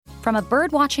From a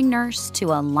bird-watching nurse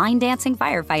to a line-dancing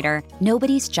firefighter,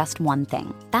 nobody's just one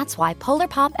thing. That's why Polar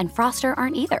Pop and Froster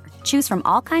aren't either. Choose from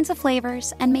all kinds of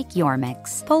flavors and make your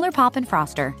mix. Polar Pop and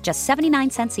Froster, just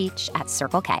 79 cents each at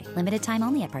Circle K. Limited time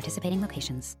only at participating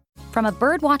locations. From a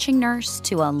bird-watching nurse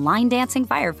to a line-dancing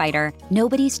firefighter,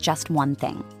 nobody's just one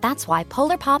thing. That's why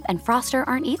Polar Pop and Froster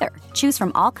aren't either. Choose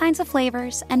from all kinds of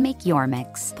flavors and make your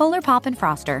mix. Polar Pop and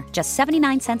Froster, just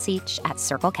 79 cents each at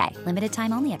Circle K. Limited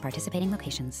time only at participating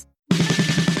locations.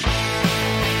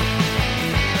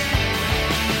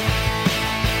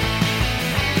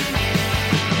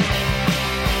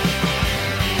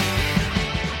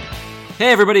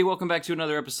 Hey everybody, welcome back to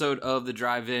another episode of The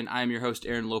Drive-In. I am your host,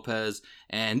 Aaron Lopez,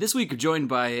 and this week we're joined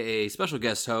by a special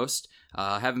guest host.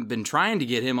 Haven't been trying to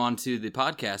get him onto the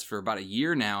podcast for about a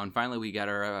year now, and finally we got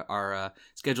our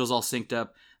schedules all synced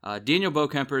up. Daniel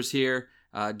Bokemper's here.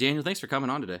 Daniel, thanks for coming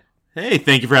on today. Hey,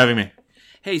 thank you for having me.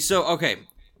 Hey, so, okay,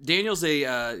 Daniel's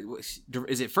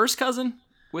is it first cousin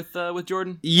with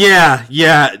Jordan? Yeah,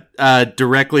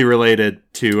 directly related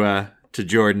to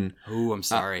Jordan. Oh, I'm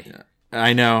sorry.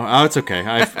 I know. Oh, it's okay.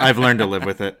 I've learned to live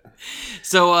with it.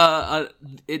 So,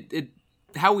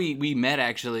 how we met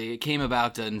actually, it came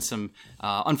about in some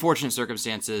unfortunate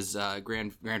circumstances.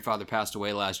 Grandfather passed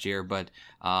away last year, but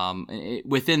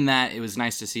within that, it was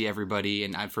nice to see everybody,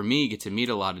 and for me, get to meet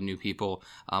a lot of new people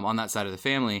on that side of the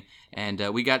family. And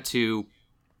we got to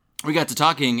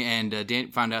talking,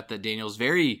 and found out that Daniel's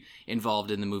very involved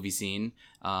in the movie scene,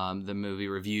 the movie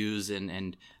reviews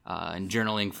and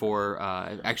journaling for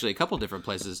actually a couple different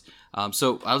places.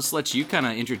 So I'll just let you kind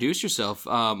of introduce yourself.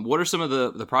 What are some of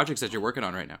the projects that you're working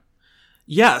on right now?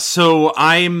 Yeah, so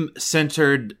I'm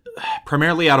centered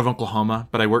primarily out of Oklahoma,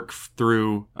 but I work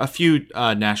through a few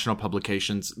national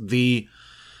publications. The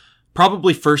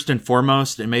probably first and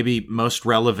foremost, and maybe most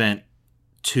relevant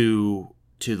to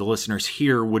the listeners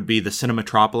here, would be the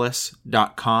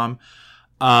cinematropolis.com.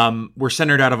 We're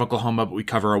centered out of Oklahoma, but we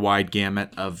cover a wide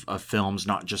gamut of films,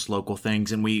 not just local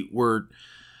things. And we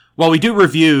do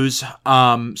reviews.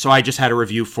 So I just had a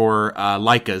review for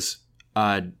Laika's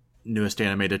newest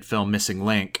animated film, Missing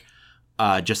Link,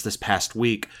 just this past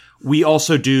week. We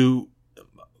also do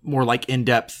more like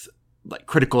in-depth, like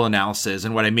critical analysis.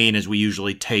 And what I mean is we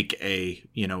usually take a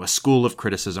school of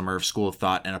criticism or a school of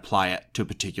thought and apply it to a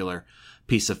particular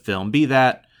piece of film, be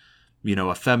that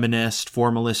a feminist,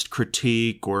 formalist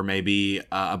critique, or maybe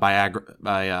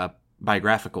a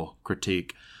biographical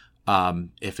critique,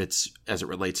 if it's as it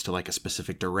relates to like a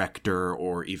specific director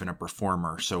or even a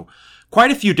performer. So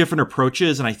quite a few different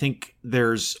approaches, and I think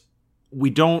we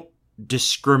don't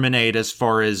discriminate as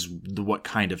far as what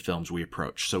kind of films we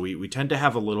approach. So we tend to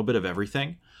have a little bit of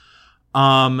everything.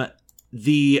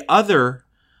 The other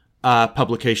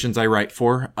publications I write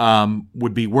for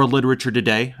would be World Literature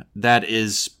Today. That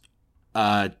is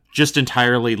just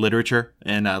entirely literature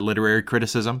and literary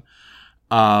criticism.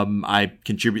 I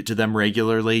contribute to them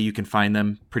regularly. You can find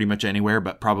them pretty much anywhere,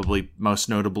 but probably most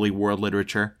notably World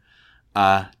Literature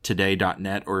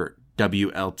Today.net or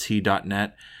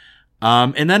WLT.net.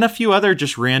 And then a few other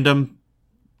just random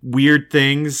weird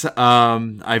things.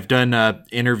 I've done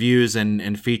interviews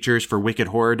and features for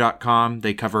wickedhorror.com.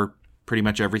 They cover pretty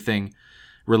much everything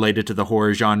related to the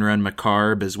horror genre and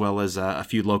macabre, as well as a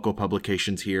few local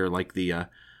publications here like the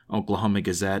Oklahoma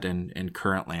Gazette and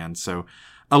Currentland. So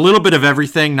a little bit of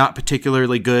everything, not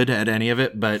particularly good at any of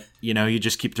it, but you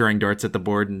just keep throwing darts at the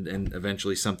board and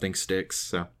eventually something sticks.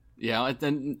 So yeah,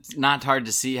 it's not hard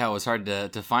to see how it's hard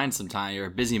to find some time. You're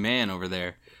a busy man over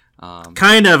there.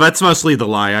 Kind of. That's mostly the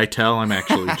lie I tell. I'm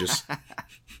actually just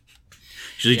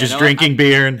drinking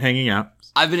beer and hanging out.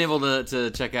 I've been able to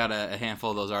check out a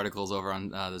handful of those articles over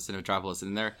on the Cinematropolis,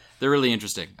 and they're really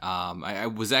interesting. I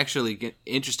was actually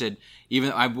interested,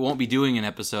 even I won't be doing an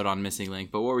episode on Missing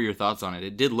Link, but what were your thoughts on it?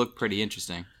 It did look pretty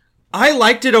interesting. I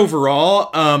liked it overall.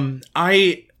 And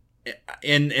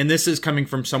this is coming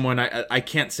from someone, I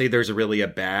can't say there's really a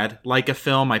bad Laika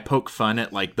film. I poke fun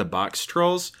at like the box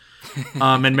trolls.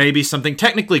 And maybe something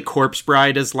technically Corpse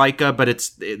Bride is Laika,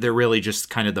 but they're really just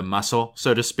kind of the muscle,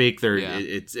 so to speak.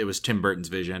 It was Tim Burton's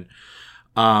vision.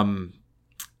 But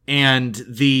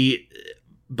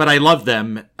I love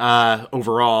them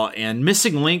overall. And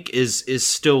Missing Link is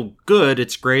still good.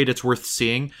 It's great. It's worth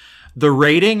seeing. The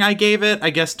rating I gave it,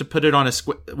 I guess, to put it on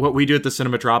what we do at the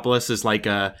Cinematropolis is like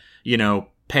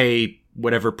pay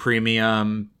whatever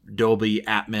premium Dolby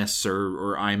Atmos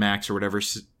or IMAX or whatever,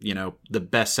 the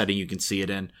best setting you can see it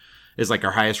in is like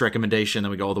our highest recommendation. Then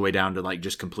we go all the way down to like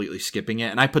just completely skipping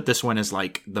it. And I put this one as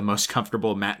like the most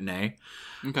comfortable matinee.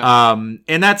 Okay.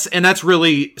 And that's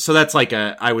really, so that's like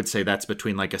I would say that's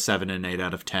between like a 7 and 8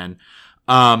 out of 10.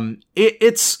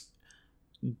 It's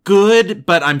good,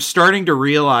 but I'm starting to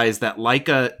realize that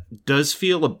Laika does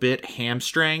feel a bit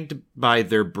hamstringed by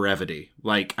their brevity.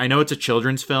 Like, I know it's a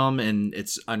children's film, and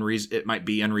it might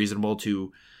be unreasonable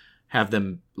to have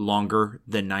them longer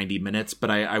than 90 minutes,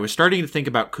 but I was starting to think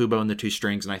about Kubo and the Two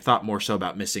Strings, and I thought more so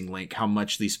about Missing Link, how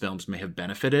much these films may have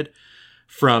benefited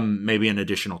from maybe an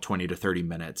additional 20 to 30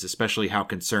 minutes, especially how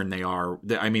concerned they are.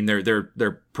 I mean,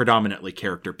 they're predominantly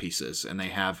character pieces, and they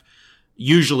have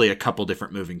usually a couple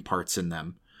different moving parts in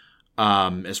them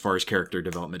as far as character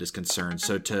development is concerned.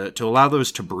 So to allow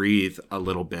those to breathe a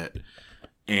little bit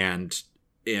and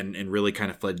really kind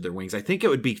of fled their wings, I think it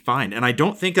would be fine. And I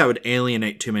don't think that would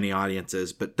alienate too many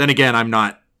audiences. But then again, I'm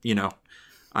not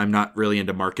really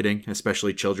into marketing,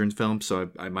 especially children's films,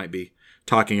 so I might be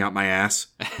talking out my ass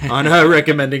on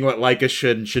recommending what Laika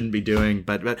should and shouldn't be doing.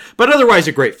 But otherwise,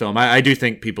 a great film. I do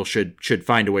think people should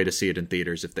find a way to see it in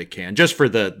theaters if they can, just for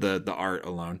the art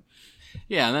alone.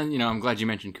 Yeah, and then I'm glad you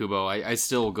mentioned Kubo. I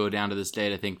still go down to this day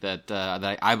to think that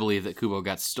I believe that Kubo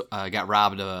got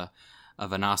robbed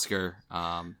of an Oscar.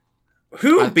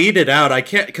 Who beat it out? I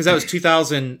can't, because that was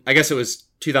 2000. I guess it was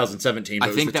 2017. But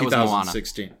I think it was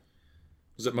 2016.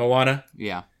 Was it Moana?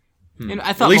 Yeah. And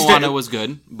I thought Moana was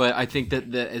good, but I think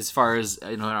that as far as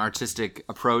an artistic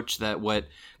approach, that what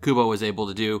Kubo was able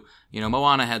to do,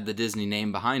 Moana had the Disney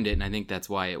name behind it, and I think that's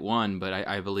why it won. But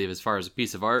I believe, as far as a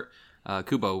piece of art,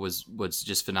 Kubo was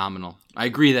just phenomenal. I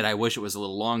agree that I wish it was a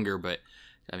little longer, but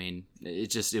I mean,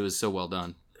 it was so well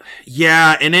done.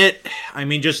 Yeah, and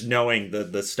just knowing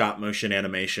the stop motion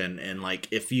animation, and like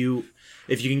if you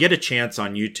can get a chance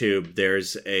on YouTube,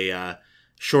 there's a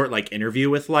short interview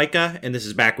with Laika, and this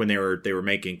is back when they were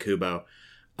making Kubo,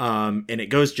 and it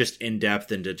goes just in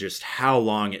depth into just how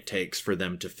long it takes for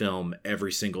them to film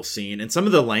every single scene, and some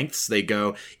of the lengths they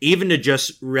go, even to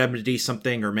just remedy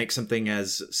something or make something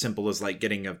as simple as like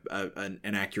getting an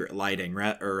accurate lighting,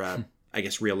 or I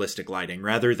guess realistic lighting,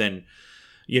 rather than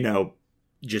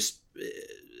just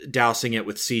dousing it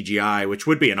with CGI, which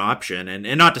would be an option,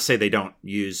 and not to say they don't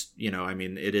use,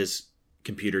 it is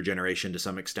computer generation to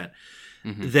some extent.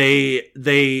 Mm-hmm.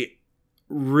 They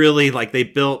really they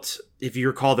built, if you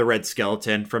recall the red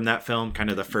skeleton from that film, kind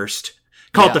of the first,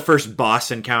 it the first boss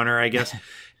encounter, I guess.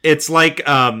 It's like,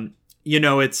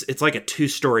 it's like a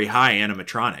 2-story high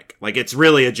animatronic. Like, it's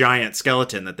really a giant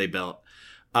skeleton that they built,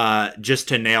 just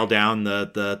to nail down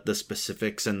the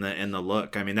specifics and the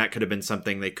look. I mean, that could have been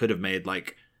something they could have made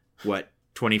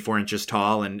 24 inches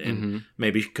tall and mm-hmm.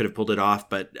 maybe could have pulled it off,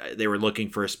 but they were looking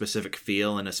for a specific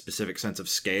feel and a specific sense of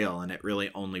scale, and it really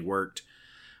only worked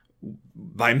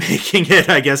by making it,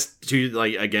 I guess,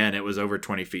 again, it was over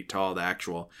 20 feet tall, the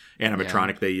actual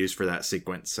animatronic they used for that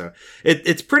sequence. So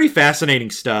it's pretty fascinating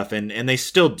stuff, and they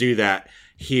still do that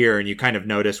here, and you kind of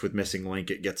notice with Missing Link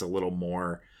it gets a little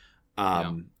more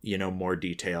more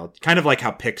detailed, kind of like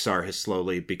how Pixar has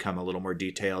slowly become a little more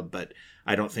detailed, but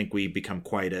I don't think we become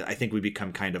I think we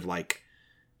become kind of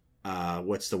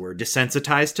what's the word,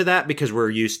 desensitized to that, because we're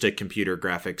used to computer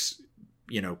graphics,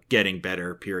 getting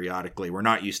better periodically. We're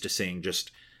not used to seeing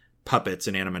just puppets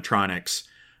and animatronics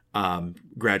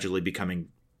gradually becoming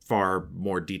far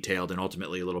more detailed and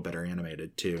ultimately a little better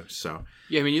animated too. So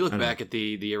yeah, I mean, you look back at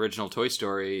the original Toy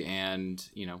Story, and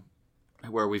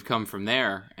where we've come from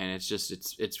there, and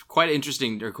it's quite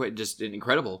interesting, or quite just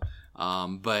incredible.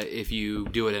 But if you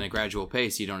do it in a gradual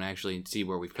pace, you don't actually see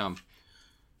where we've come.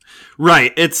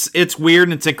 Right. It's weird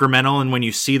and it's incremental, and when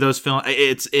you see those films,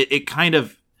 it kind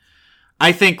of,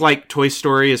 I think Toy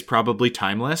Story is probably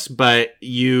timeless, but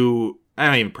I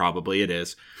don't even probably, it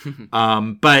is.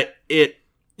 But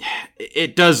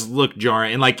it does look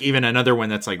jarring, and even another one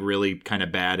that's really kind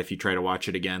of bad if you try to watch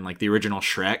it again, the original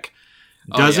Shrek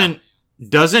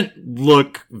doesn't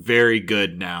look very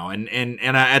good now, and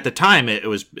at the time it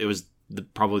was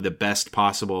probably the best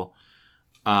possible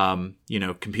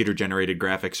computer generated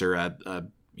graphics, or a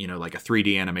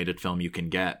 3D animated film you can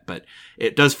get, but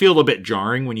it does feel a bit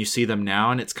jarring when you see them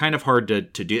now, and it's kind of hard to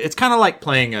do. It's kind of like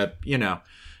playing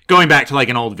going back to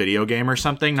an old video game or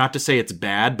something. Not to say it's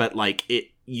bad, but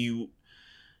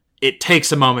it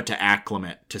takes a moment to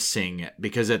acclimate to seeing it,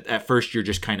 because at first you're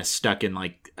just kind of stuck in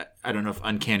I don't know if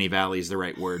uncanny valley is the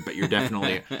right word, but you're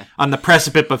definitely on the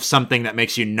precipice of something that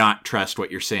makes you not trust what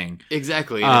you're seeing.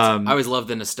 Exactly. I always love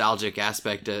the nostalgic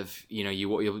aspect of,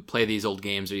 you play these old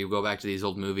games or you go back to these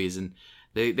old movies, and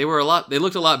they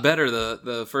looked a lot better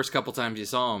the first couple times you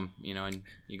saw them, and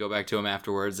you go back to them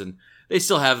afterwards, and they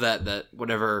still have that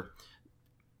whatever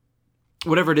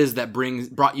whatever it is that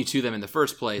brought you to them in the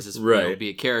first place, is Right. be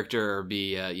it character or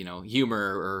be humor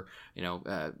or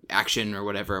action or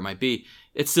whatever it might be.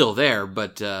 It's still there,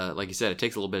 but like you said, it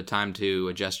takes a little bit of time to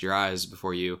adjust your eyes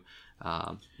before you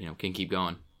can keep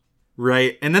going.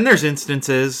 Right. And then there's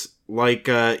instances like,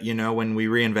 when we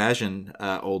re-envision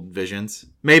old visions.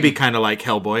 Maybe kind of like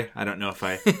Hellboy. I don't know if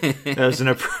that was and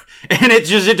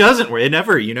it doesn't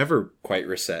work. You never quite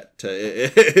reset.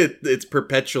 It's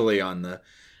perpetually on the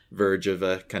verge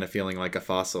of kind of feeling like a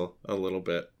fossil a little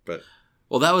bit. But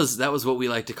well, that was what we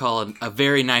like to call a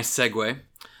very nice segue.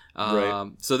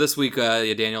 Right. So this week,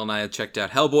 Daniel and I checked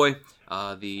out Hellboy.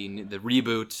 The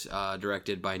reboot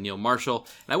directed by Neil Marshall,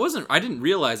 and I didn't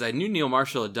realize. I knew Neil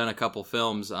Marshall had done a couple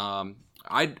films. I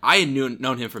had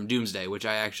known him from Doomsday, which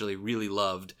I actually really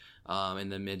loved in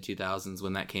the mid 2000s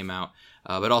when that came out.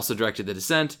 But also directed The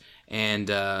Descent and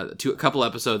a couple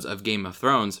episodes of Game of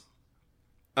Thrones.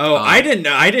 Oh, I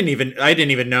didn't even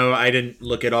know. I didn't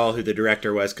look at all who the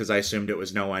director was because I assumed it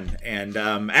was no one. And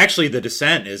actually, The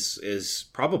Descent is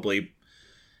probably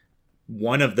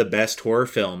one of the best horror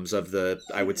films of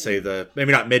I would say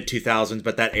maybe not mid 2000s,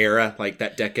 but that era, like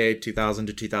that decade, 2000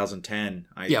 to 2010.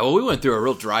 We went through a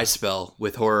real dry spell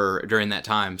with horror during that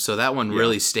time. So that one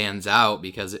really stands out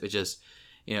because it just,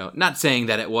 not saying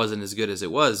that it wasn't as good as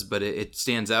it was, but it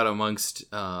stands out amongst,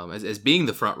 as being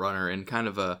the front runner and kind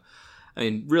of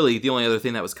really the only other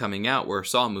thing that was coming out were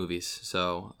Saw movies.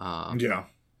 So,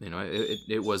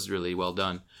 it was really well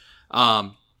done.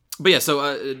 But yeah,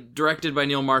 so directed by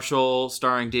Neil Marshall,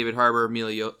 starring David Harbour,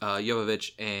 Mila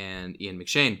Jovovich, and Ian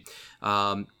McShane.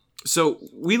 So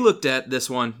we looked at this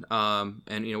one, and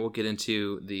we'll get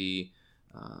into the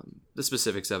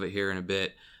specifics of it here in a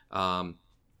bit.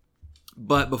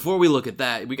 But before we look at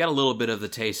that, we got a little bit of the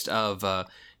taste of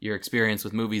your experience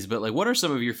with movies. But what are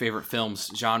some of your favorite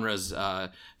films, genres,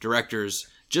 directors?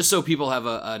 Just so people have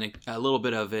a little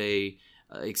bit of a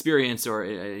experience or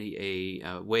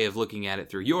a way of looking at it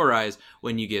through your eyes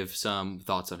when you give some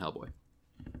thoughts on Hellboy.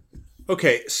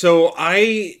 Okay, so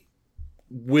I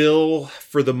will,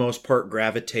 for the most part,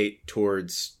 gravitate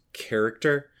towards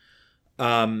character.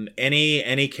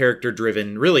 Any character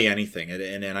driven, really anything,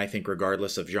 and I think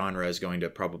regardless of genre is going to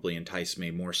probably entice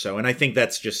me more so. And I think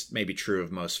that's just maybe true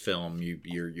of most film.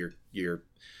 You're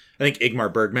I think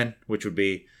Ingmar Bergman, which would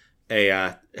be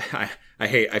I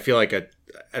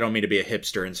don't mean to be a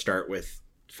hipster and start with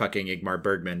fucking Ingmar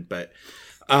Bergman, but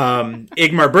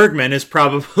Ingmar Bergman is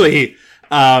probably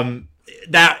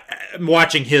that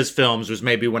watching his films was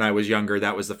maybe when I was younger.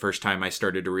 That was the first time I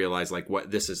started to realize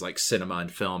what this is like cinema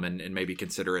and film and maybe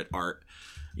consider it art,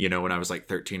 when I was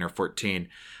 13 or 14.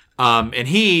 And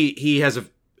he has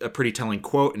a pretty telling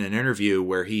quote in an interview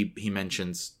where he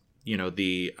mentions,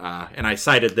 and I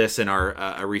cited this in our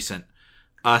a recent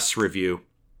Us review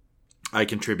I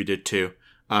contributed to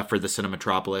for the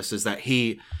Cinematropolis, is that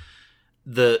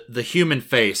the human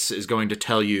face is going to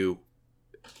tell you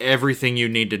everything you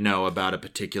need to know about a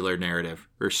particular narrative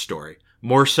or story,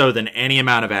 more so than any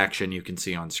amount of action you can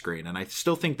see on screen. And I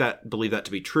still believe that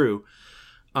to be true.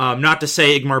 Not to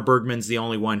say Ingmar Bergman's the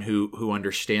only one who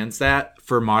understands that.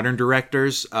 For modern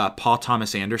directors, Paul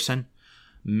Thomas Anderson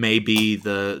may be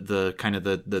the kind of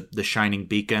the shining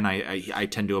beacon. I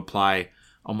tend to apply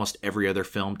almost every other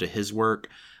film to his work.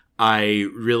 I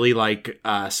really like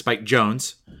Spike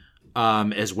Jonze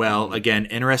as well. Again,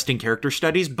 interesting character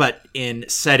studies, but in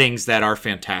settings that are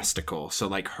fantastical. So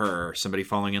like Her, somebody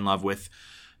falling in love with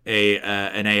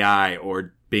an AI,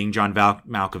 or being John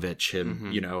Malkovich,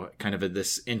 him, kind of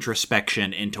this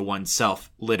introspection into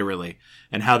oneself, literally,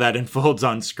 and how that unfolds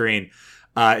on screen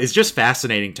is just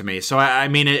fascinating to me. So I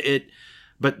mean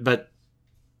but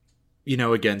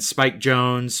again, Spike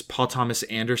Jonze, Paul Thomas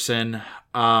Anderson.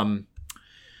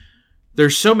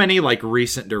 There's so many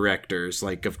recent directors,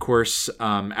 of course,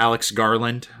 Alex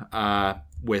Garland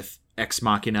with Ex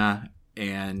Machina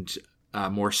and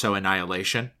more so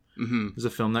Annihilation is a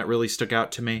film that really stuck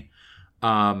out to me.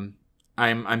 I'm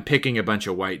picking a bunch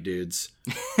of white dudes.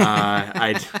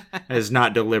 It's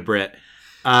not deliberate.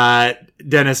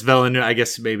 Denis Villeneuve, I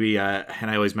guess maybe,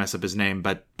 and I always mess up his name,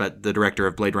 but the director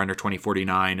of Blade Runner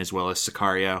 2049, as well as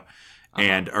Sicario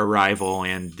and Arrival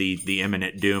and the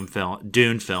imminent Dune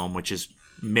film, which is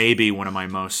maybe one of my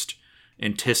most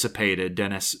anticipated.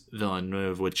 Denis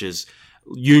Villeneuve, which is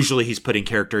usually he's putting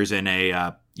characters in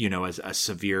a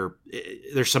severe.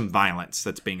 There's some violence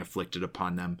that's being inflicted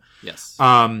upon them. Yes.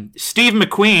 Steve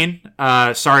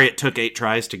McQueen. Sorry, it took 8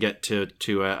 tries to get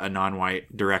to a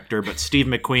non-white director, but Steve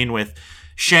McQueen with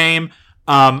Shame.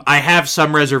 I have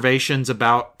some reservations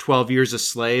about 12 Years a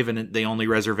Slave, and the only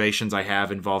reservations I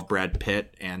have involve Brad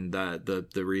Pitt, and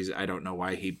the reason I don't know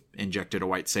why he injected a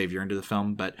white savior into the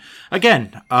film, but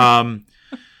again,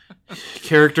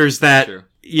 characters that,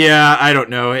 yeah, I don't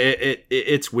know,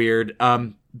 it's weird.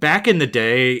 Back in the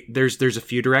day, there's a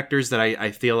few directors that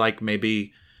I feel like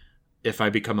maybe if I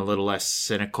become a little less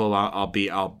cynical, I'll be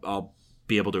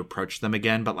able to approach them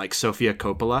again, but like Sofia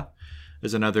Coppola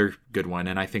is another good one,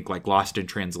 and I think like Lost in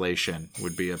Translation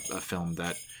would be a film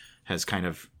that has kind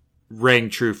of rang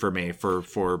true for me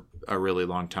for a really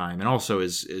long time, and also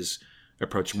is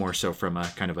approached more so from a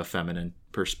kind of a feminine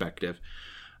perspective.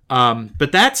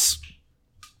 But that's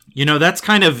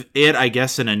kind of it, I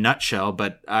guess, in a nutshell.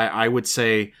 But I would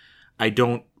say I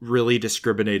don't really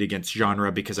discriminate against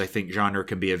genre, because I think genre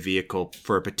can be a vehicle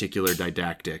for a particular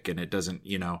didactic, and it doesn't,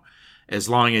 as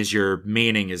long as your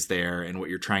meaning is there and what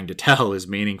you're trying to tell is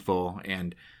meaningful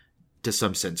and to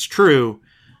some sense true,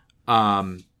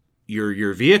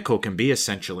 your vehicle can be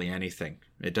essentially anything.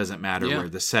 It doesn't matter where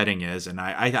the setting is. And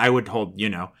I would hold,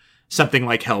 something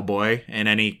like Hellboy and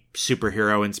any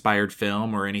superhero inspired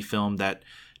film, or any film that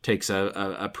takes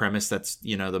a premise that's,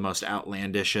 the most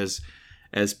outlandish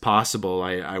as possible.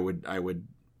 I would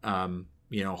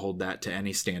hold that to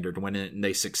any standard. When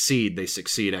they succeed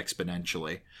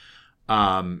exponentially.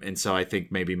 And so I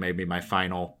think maybe my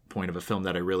final point of a film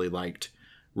that I really liked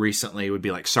recently would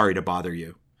be like Sorry to Bother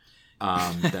You.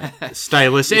 That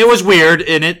stylist, it was weird,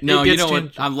 and it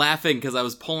what? I'm laughing because I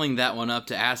was pulling that one up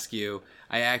to ask you.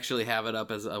 I actually have it up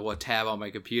as a tab on my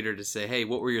computer to say, hey,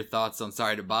 what were your thoughts on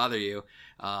Sorry to Bother You?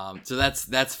 So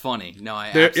that's funny. No,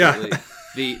 I absolutely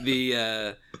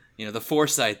the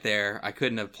foresight there. I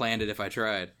couldn't have planned it if I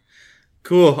tried.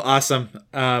 Cool, awesome.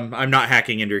 I'm not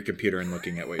hacking into your computer and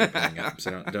looking at what you're pulling up,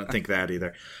 so don't think that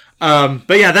either.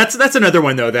 But yeah, that's another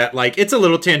one though that like it's a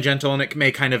little tangential, and it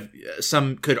may kind of,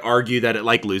 some could argue that it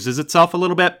like loses itself a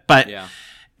little bit, but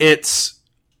it's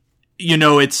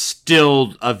it's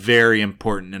still a very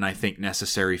important and I think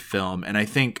necessary film. And I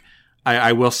think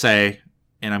I will say,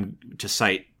 and I'm to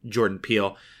cite Jordan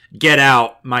Peele, Get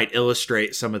Out might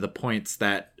illustrate some of the points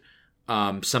that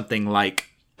something like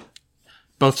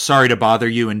both Sorry to Bother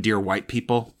You and Dear White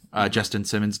People, Justin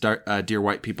Simmons' Dear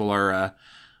White People are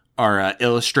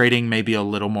illustrating maybe a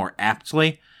little more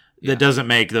aptly. That doesn't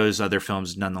make those other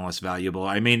films nonetheless valuable.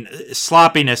 I mean,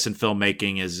 sloppiness in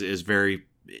filmmaking is very,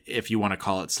 if you want to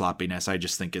call it sloppiness, I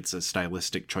just think it's a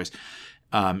stylistic choice.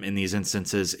 In these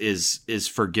instances is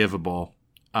forgivable.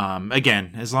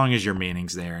 Again, as long as your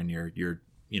meaning's there and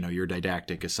your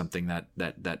didactic is something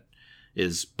that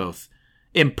is both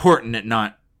important and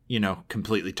not,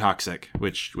 completely toxic,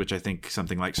 which I think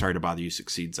something like Sorry to Bother You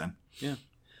succeeds in. Yeah.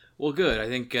 Well, good. I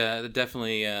think that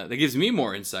definitely that gives me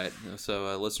more insight.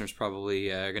 So listeners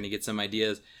probably are going to get some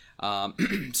ideas.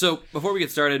 So before we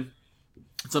get started,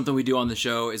 something we do on the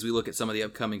show is we look at some of the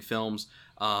upcoming films.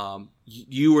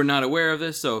 You were not aware of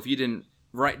this, so if you didn't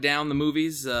write down the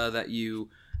movies that you,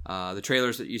 the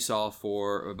trailers that you saw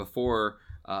for or before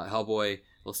Hellboy,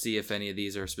 we'll see if any of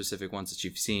these are specific ones that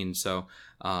you've seen. So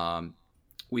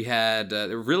we had,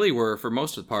 there really were, for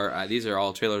most of the part, these are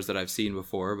all trailers that I've seen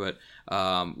before, but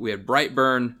we had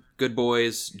Brightburn, Good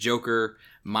Boys, Joker,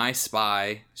 My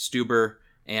Spy, Stuber,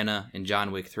 Anna, and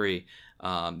John Wick 3.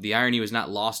 The irony was not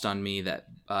lost on me that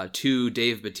two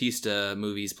Dave Bautista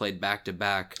movies played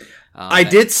back-to-back. I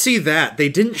did see that. They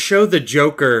didn't show the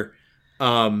Joker.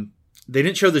 They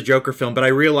didn't show the Joker film, but I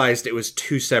realized it was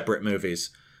two separate movies.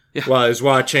 Yeah. While I was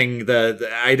watching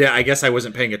I guess I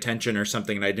wasn't paying attention or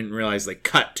something, and I didn't realize they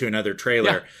cut to another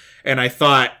trailer. Yeah. And I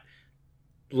thought,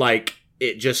 like,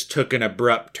 it just took an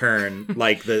abrupt turn.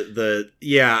 Like,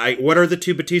 what are the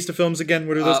two Bautista films again?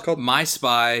 What are those called? My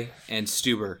Spy and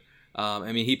Stuber.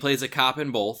 I mean, he plays a cop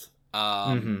in both.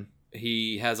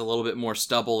 He has a little bit more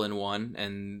stubble in one,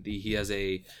 and he has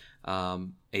a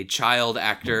child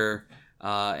actor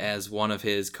as one of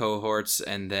his cohorts,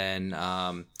 and then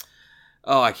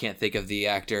I can't think of the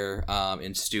actor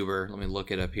in Stuber. Let me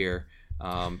look it up here.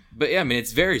 But yeah, I mean,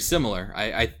 it's very similar.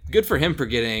 I good for him for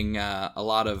getting a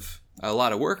lot of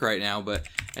work right now, but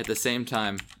at the same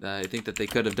time, I think that they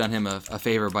could have done him a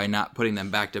favor by not putting them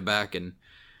back to back. And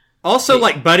also,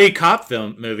 like buddy cop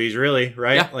film movies, really,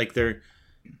 right? Yeah. Like they're.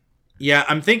 Yeah,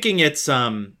 I'm thinking it's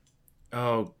let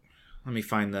me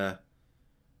find the.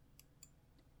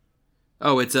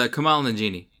 Oh, it's Kumail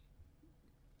Nanjiani.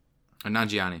 Or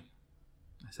Nanjiani.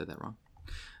 I said that wrong.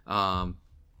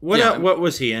 What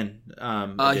was he in?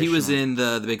 He was in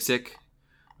the Big Sick.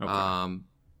 Okay.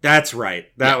 That's right.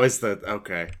 That was the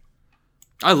okay.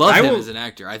 I love him as an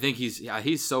actor. I think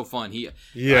he's so fun.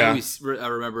 I always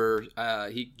remember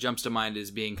he jumps to mind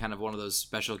as being kind of one of those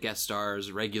special guest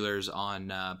stars, regulars on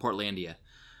Portlandia.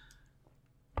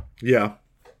 Yeah,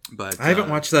 but I haven't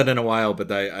watched that in a while.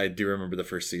 But I do remember the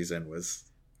first season was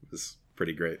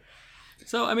pretty great.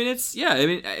 So I mean,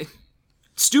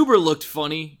 Stuber looked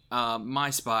funny. My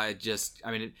Spy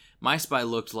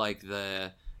looked like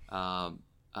the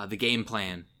game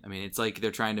plan. I mean, it's like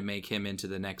they're trying to make him into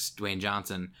the next Dwayne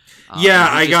Johnson.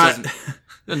 Doesn't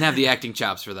have the acting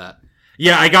chops for that.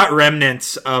 Yeah, I got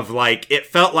remnants of it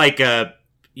felt like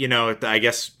I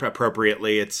guess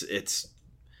appropriately it's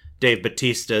Dave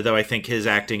Bautista, though I think his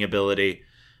acting ability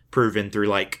proven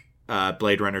through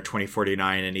Blade Runner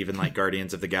 2049 and even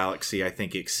Guardians of the Galaxy, I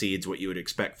think exceeds what you would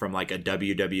expect from a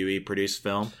WWE produced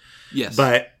film. Yes.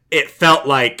 But it felt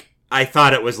I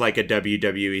thought it was a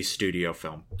WWE studio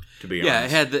film, to be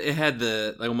honest. Yeah, it had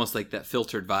the almost that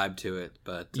filtered vibe to it,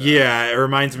 but yeah, it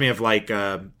reminds me of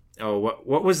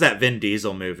what was that Vin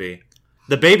Diesel movie?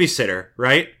 The Babysitter,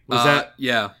 right? Was that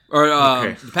or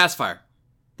The Pacifier.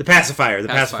 The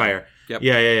Pacifier. Yep.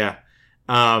 Yeah.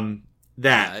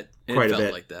 That it quite felt a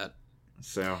bit like that.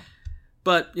 So,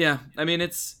 but yeah, I mean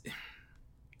it's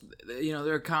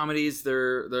they're comedies.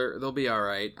 They'll be all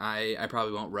right. I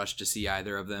probably won't rush to see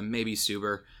either of them. Maybe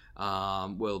Stuber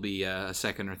will be a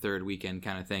second or third weekend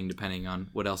kind of thing, depending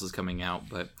on what else is coming out.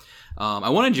 But I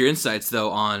wanted your insights though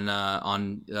on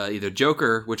either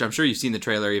Joker, which I'm sure you've seen the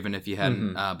trailer, even if you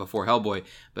hadn't before Hellboy,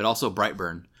 but also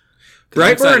Brightburn.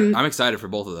 Brightburn, I'm excited for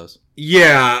both of those.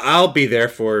 Yeah, I'll be there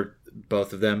for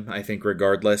both of them. I think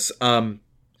regardless.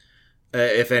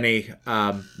 If any,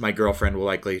 my girlfriend will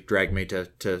likely drag me to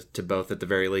both at the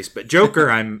very least. But Joker,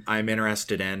 I'm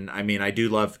interested in. I mean, I do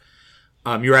love.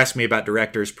 You were asking me about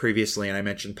directors previously, and I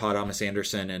mentioned Paul Thomas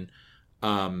Anderson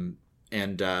and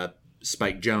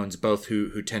Spike Jonze, both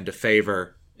who tend to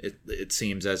favor. It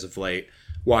seems as of late,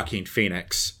 Joaquin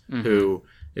Phoenix, who,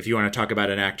 if you want to talk about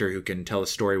an actor who can tell a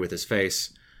story with his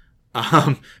face,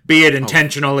 be it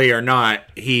intentionally or not,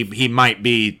 he might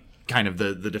be kind of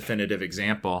the definitive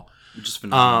example. Just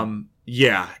phenomenal.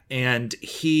 Yeah, and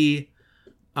he,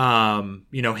 him and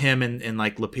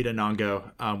Lupita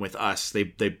Nyong'o with Us, they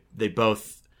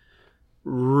both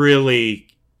really,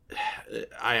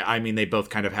 I mean, they both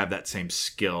kind of have that same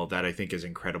skill that I think is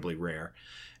incredibly rare.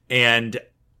 And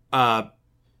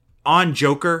on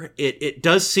Joker, it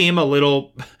does seem a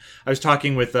little. I was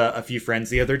talking with a few friends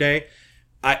the other day.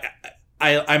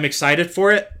 I'm excited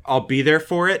for it. I'll be there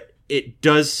for it. It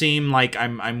does seem like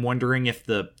I'm wondering if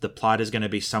the plot is going to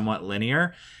be somewhat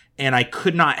linear, and I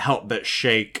could not help but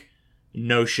shake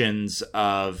notions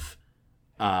of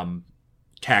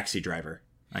Taxi Driver.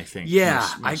 I think. Yeah,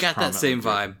 most I got that same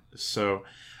vibe. So,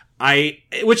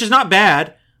 which is not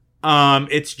bad.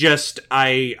 It's just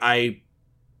I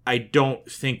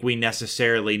don't think we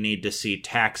necessarily need to see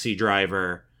Taxi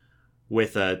Driver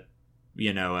with a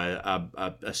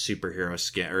superhero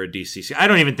skin or a DC skin. I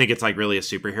don't even think it's really a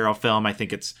superhero film. I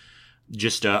think it's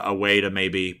just a way to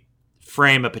maybe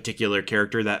frame a particular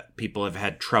character that people have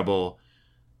had trouble,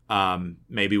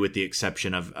 maybe with the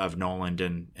exception of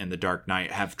Nolan and The Dark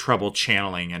Knight, have trouble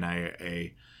channeling in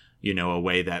a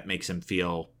way that makes him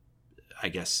feel, I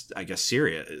guess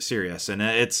serious. And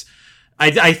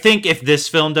I think if this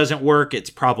film doesn't work, it's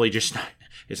probably just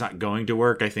it's not going to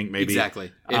work. I think maybe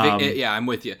exactly. Yeah, I'm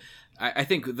with you. I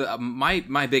think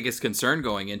my biggest concern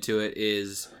going into it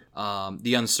is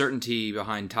the uncertainty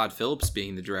behind Todd Phillips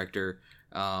being the director.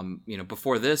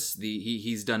 Before this,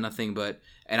 he's done nothing but,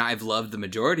 and I've loved the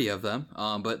majority of them.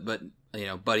 But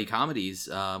buddy comedies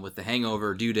with The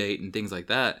Hangover, Due Date, and things like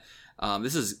that.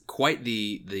 This is quite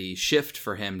the shift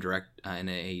for him in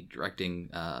a directing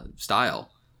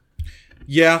style.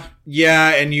 Yeah,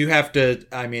 and you have to.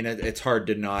 I mean, it's hard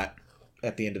to not,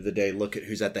 at the end of the day, look at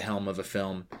who's at the helm of a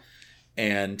film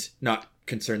and not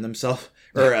concern themselves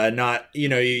or not.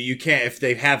 You can't, if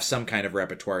they have some kind of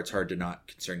repertoire, it's hard to not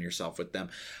concern yourself with them.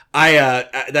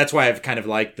 That's why I've kind of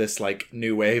liked this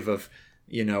new wave of,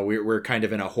 we're kind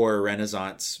of in a horror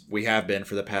renaissance. We have been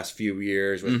for the past few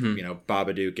years with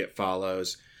Babadook, It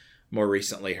Follows, more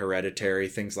recently Hereditary,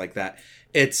 things like that.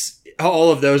 It's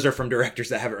all of those are from directors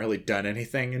that haven't really done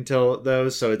anything until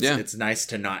those, so it's nice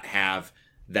to not have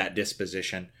that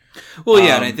disposition. Well,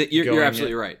 yeah, and I think you're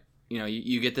absolutely right.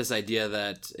 You get this idea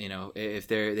that if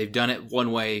they've done it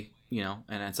one way,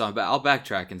 and so I'll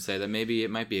backtrack and say that maybe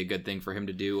it might be a good thing for him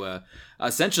to do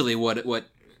essentially what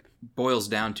boils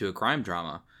down to a crime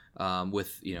drama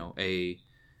with a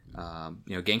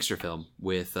gangster film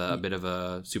with a bit of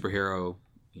a superhero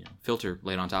filter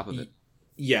laid on top of it.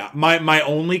 Yeah, my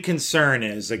only concern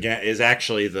is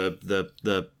actually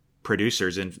the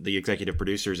producers and the executive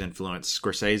producers influence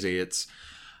Scorsese. It's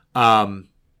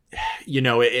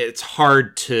it's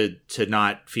hard to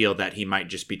not feel that he might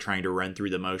just be trying to run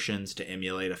through the motions to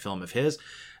emulate a film of his.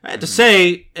 I had to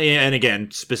say, and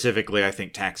again, specifically, I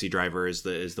think Taxi Driver is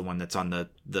the one that's on the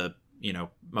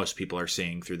most people are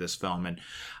seeing through this film, and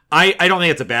I don't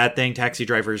think it's a bad thing. Taxi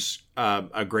Driver's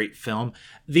a great film.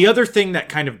 The other thing that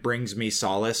kind of brings me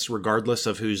solace, regardless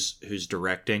of who's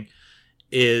directing,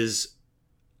 is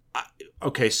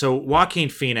okay. So Joaquin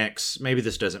Phoenix, maybe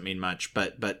this doesn't mean much,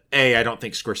 but I don't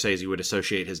think Scorsese would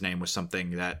associate his name with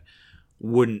something that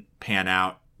wouldn't pan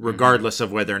out, regardless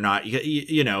of whether or not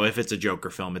if it's a Joker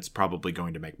film, it's probably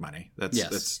going to make money.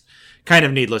 That's kind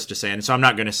of needless to say. And so I'm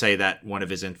not going to say that one of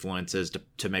his influences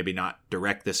to maybe not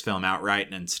direct this film outright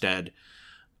and instead,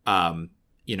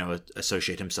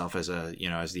 associate himself as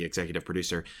as the executive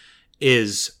producer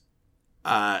is,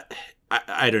 I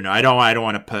don't know. I don't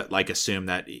want to assume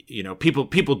that,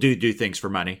 people do things for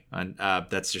money, and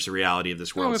that's just a reality of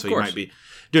this world. So he might be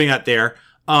doing that there.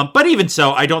 But even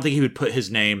so, I don't think he would put his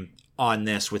name on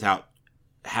this without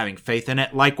having faith in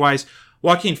it. Likewise,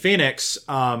 Joaquin Phoenix,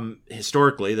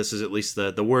 historically, this is at least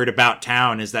the word about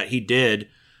town, is that he did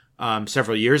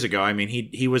several years ago. I mean,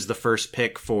 he was the first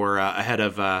pick for ahead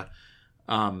of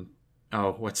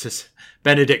what's this?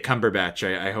 Benedict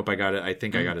Cumberbatch. I hope I got it. I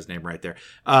think I got his name right there.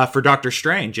 For Doctor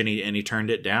Strange, and he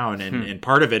turned it down. And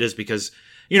part of it is because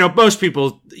most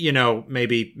people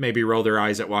maybe roll their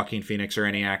eyes at Joaquin Phoenix or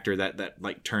any actor that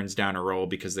like turns down a role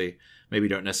because they maybe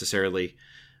don't necessarily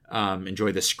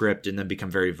enjoy the script and then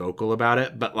become very vocal about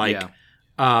it. But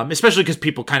especially because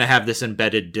people kind of have this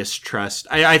embedded distrust.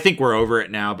 I think we're over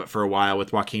it now, but for a while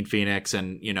with Joaquin Phoenix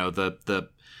and, the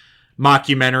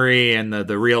mockumentary and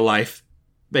the real life,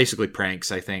 basically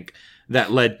pranks, I think,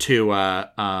 that led to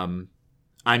I'm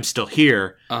Still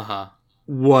Here,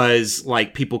 was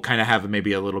like people kind of have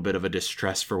maybe a little bit of a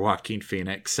distrust for Joaquin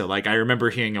Phoenix. So like I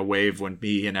remember hearing a wave when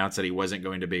he announced that he wasn't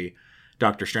going to be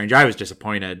Doctor Strange. I was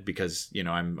disappointed because,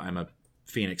 I'm a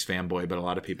Phoenix fanboy, but a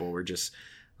lot of people were just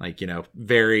like,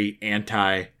 very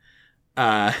anti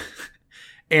that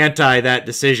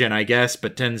decision, I guess,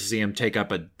 but tends to see him take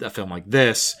up a film like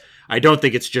this. I don't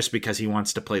think it's just because he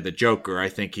wants to play the Joker. I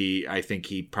think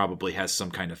he probably has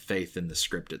some kind of faith in the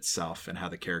script itself and how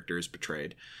the character is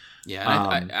portrayed.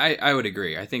 Yeah, I would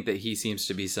agree. I think that he seems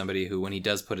to be somebody who, when he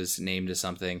does put his name to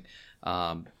something,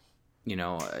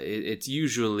 it's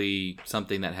usually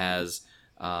something that has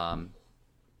some.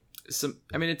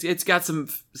 I mean, it's got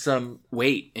some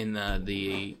weight in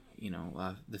the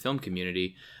film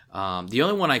community. The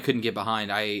only one I couldn't get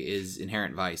behind is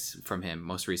Inherent Vice from him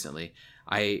most recently.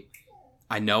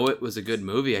 I know it was a good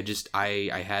movie. I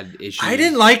had issues. I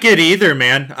didn't like it either,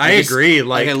 man. I agree.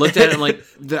 Like I looked at it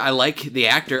and I like the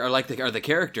actor, or the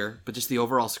character, but just the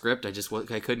overall script, I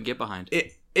couldn't get behind.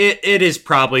 It is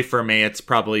probably, for me, it's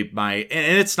probably and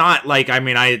it's not like, I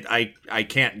mean, I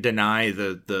can't deny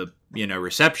the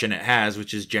reception it has,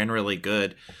 which is generally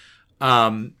good.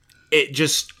 It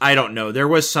just, I don't know. There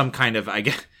was some kind of, I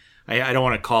don't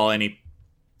want to call any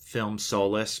film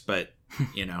soulless, but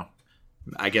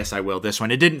I guess I will this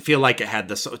one. It didn't feel like it had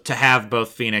to have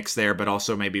both Phoenix there, but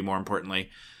also maybe more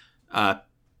importantly,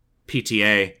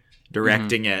 PTA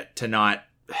directing it to not,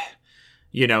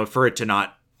 for it to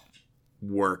not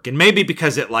work. And maybe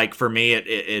because it, like, for me,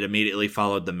 it immediately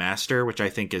followed The Master, which I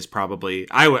think is probably,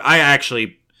 I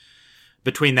actually,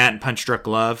 between that and Punch Drunk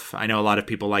Love, I know a lot of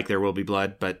people like There Will Be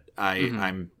Blood, but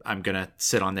I'm gonna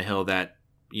sit on the hill that,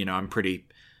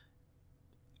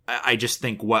 I just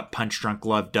think what Punch Drunk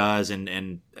Love does,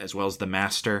 and as well as The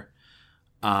Master,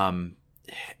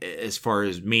 as far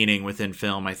as meaning within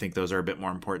film, I think those are a bit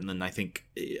more important than, I think,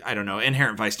 I don't know,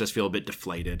 Inherent Vice does feel a bit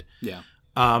deflated. Yeah.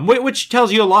 Which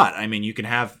tells you a lot. I mean, you can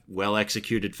have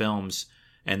well-executed films,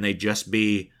 and they just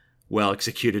be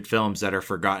well-executed films that are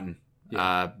forgotten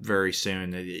very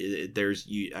soon.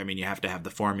 You have to have the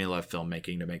formula of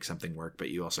filmmaking to make something work, but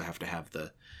you also have to have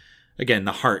the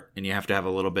heart, and you have to have a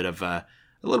little bit of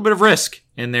risk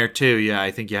in there too. Yeah,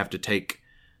 I think you have to take,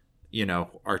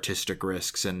 artistic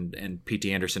risks, and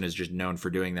P.T. Anderson is just known for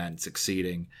doing that and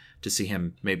succeeding. To see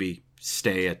him maybe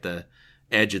stay at the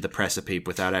edge of the precipice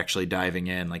without actually diving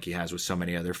in like he has with so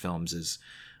many other films is,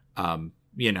 I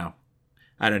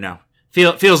don't know.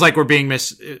 Feels like we're being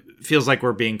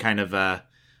kind of I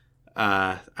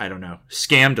don't know,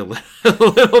 scammed a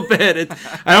little bit.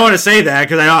 I don't want to say that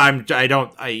because I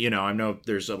know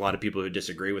there's a lot of people who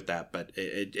disagree with that, but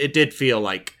it did feel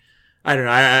like I don't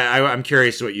know. I'm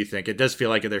curious what you think. It does feel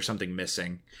like there's something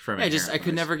missing from it. I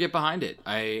could never get behind it.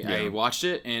 I watched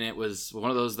it, and it was one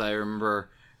of those that I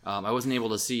remember I wasn't able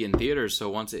to see in theaters. So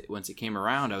once it came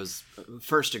around, I was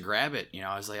first to grab it.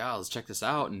 I was like, oh, let's check this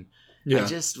out, and I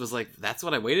just was like, that's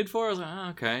what I waited for. I was like, oh,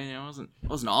 okay, it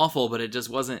wasn't awful, but it just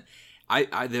wasn't.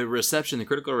 The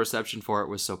critical reception for it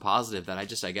was so positive that I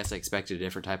guess I expected a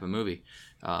different type of movie.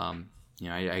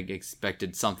 I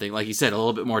expected something, like you said, a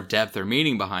little bit more depth or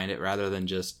meaning behind it rather than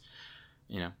just,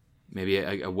 maybe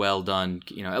a well done,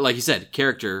 like you said,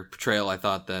 character portrayal. I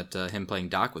thought that him playing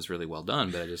Doc was really well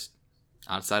done, but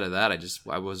outside of that,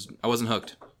 I wasn't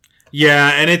hooked. Yeah,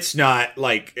 and it's not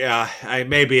like,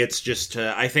 maybe it's just,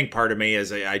 I think part of me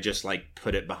is I just like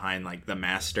put it behind like the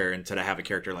Master instead of have a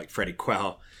character like Freddie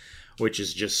Quell, which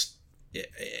is just,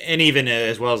 and even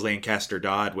as well as Lancaster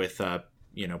Dodd with,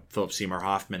 Philip Seymour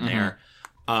Hoffman there.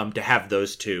 To have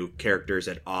those two characters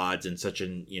at odds in such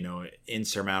an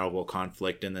insurmountable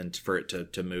conflict, and then for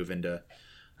it to move into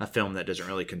a film that doesn't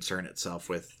really concern itself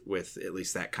with at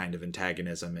least that kind of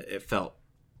antagonism, it felt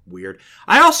weird.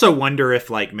 I also wonder if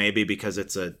maybe because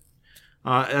it's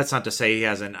that's not to say he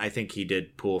hasn't. I think he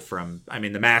did pull from. I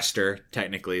mean, The Master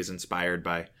technically is inspired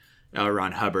by L.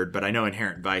 Ron Hubbard, but I know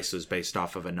Inherent Vice was based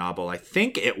off of a novel. I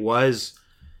think it was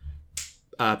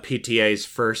PTA's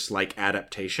first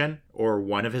adaptation, or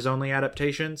one of his only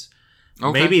adaptations.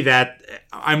 Okay. Maybe that,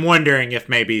 I'm wondering if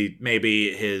maybe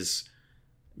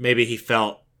he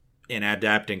felt in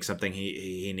adapting something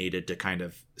he needed to kind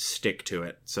of stick to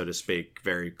it, so to speak,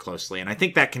 very closely. And I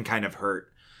think that can kind of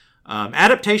hurt.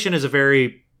 Adaptation is a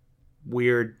very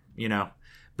weird,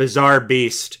 bizarre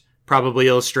beast, probably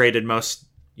illustrated most,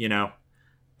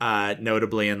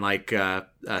 notably in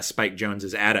Spike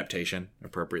Jonze's Adaptation,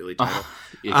 appropriately titled.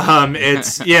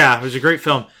 It was a great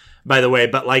film, by the way,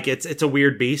 but it's a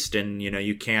weird beast, and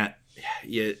you can't,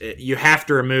 you have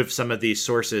to remove some of these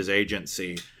sources'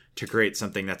 agency to create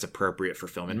something that's appropriate for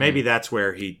film. And maybe that's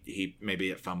where he maybe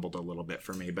it fumbled a little bit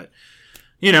for me, but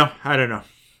I don't know.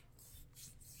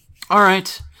 All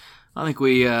right. I think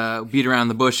we beat around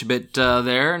the bush a bit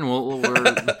there, and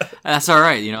we're that's all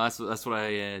right. That's what I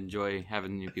enjoy,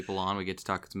 having new people on. We get to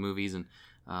talk some movies and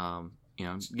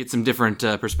get some different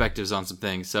perspectives on some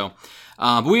things. So,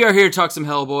 but we are here to talk some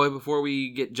Hellboy. Before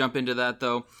we jump into that,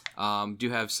 though, do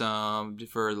have some,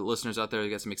 for the listeners out there, we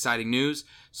got some exciting news.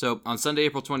 So on Sunday,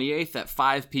 April 28th at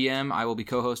 5 p.m., I will be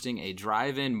co-hosting a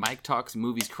drive-in Mike Talks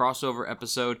Movies crossover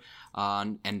episode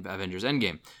on Avengers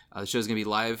Endgame. The show is going to be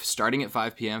live starting at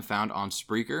 5 p.m., found on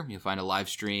Spreaker. You'll find a live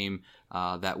stream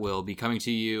that will be coming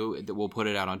to you. We'll put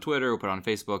it out on Twitter. We'll put it on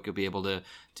Facebook. You'll be able to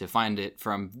find it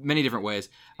from many different ways.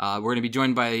 We're going to be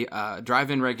joined by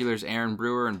drive-in regulars Aaron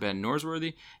Brewer and Ben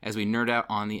Norsworthy as we nerd out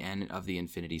on the end of the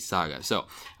Infinity Saga. So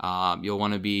you'll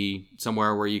want to be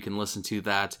somewhere where you can listen to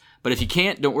that. But if you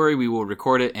can't, don't worry. We will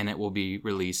record it, and it will be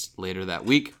released later that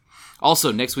week.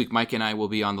 Also, next week, Mike and I will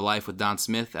be on The Life with Don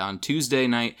Smith on Tuesday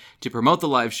night to promote the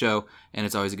live show, and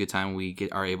it's always a good time when we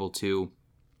are able to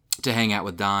hang out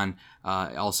with Don.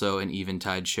 Also, an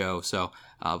Eventide show, so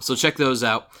check those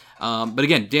out. But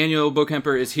again, Daniel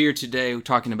Bokemper is here today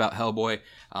talking about Hellboy.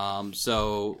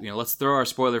 So let's throw our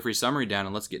spoiler-free summary down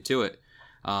and let's get to it.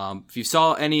 If you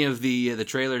saw any of the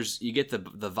trailers, you get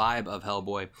the vibe of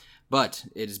Hellboy, but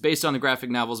it is based on the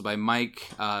graphic novels by Mike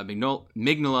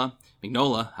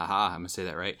Mignola, haha, I'm going to say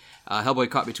that right.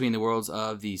 Hellboy caught between the worlds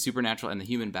of the supernatural and the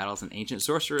human battles an ancient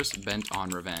sorceress bent on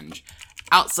revenge.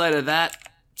 Outside of that,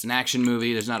 it's an action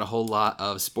movie. There's not a whole lot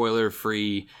of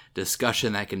spoiler-free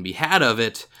discussion that can be had of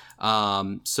it.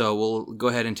 So we'll go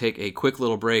ahead and take a quick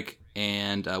little break,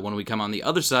 and when we come on the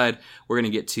other side, we're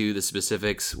going to get to the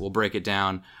specifics. We'll break it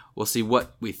down. We'll see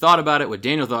what we thought about it, what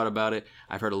Daniel thought about it.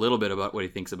 I've heard a little bit about what he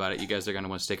thinks about it. You guys are going to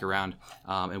want to stick around,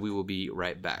 and we will be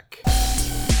right back.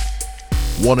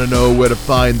 Want to know where to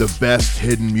find the best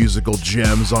hidden musical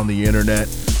gems on the internet?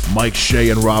 Mike Shea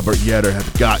and Robert Yetter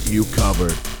have got you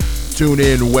covered. Tune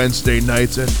in Wednesday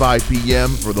nights at 5 p.m.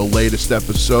 for the latest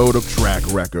episode of Track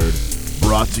Record,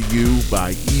 brought to you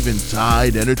by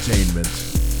Eventide Entertainment.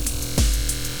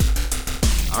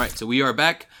 All right, so we are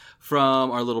back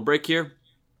from our little break here.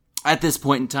 At this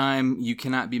point in time, you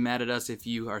cannot be mad at us if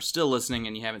you are still listening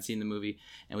and you haven't seen the movie,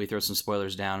 and we throw some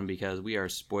spoilers down because we are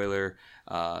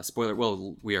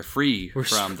we are free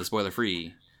from the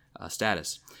spoiler-free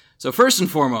status. So first and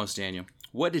foremost, Daniel,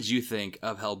 what did you think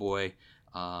of Hellboy?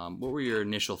 What were your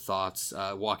initial thoughts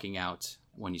walking out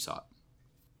when you saw it?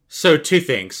 So two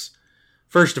things.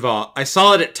 First of all, I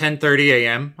saw it at 10:30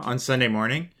 a.m. on Sunday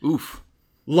morning. Oof.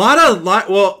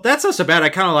 Well, that's not so bad. I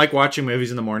kind of like watching movies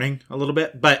in the morning a little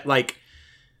bit, but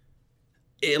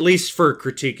at least for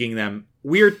critiquing them,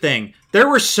 weird thing. There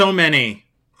were so many,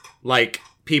 like,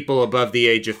 people above the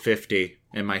age of 50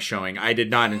 in my showing. I did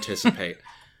not anticipate.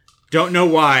 Don't know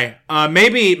why.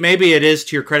 Maybe it is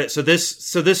to your credit. So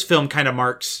this film kind of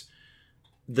marks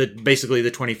basically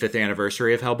the 25th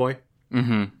anniversary of Hellboy.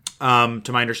 Mm-hmm.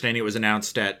 To my understanding, it was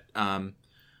announced at, I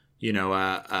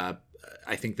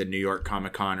think the New York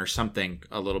Comic Con or something,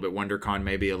 a little bit, WonderCon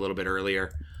maybe a little bit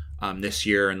earlier this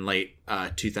year in late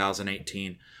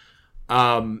 2018.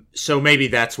 So maybe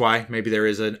that's why. Maybe there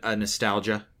is a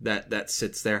nostalgia that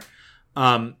sits there.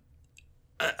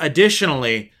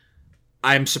 Additionally,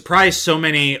 I'm surprised so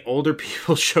many older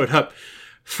people showed up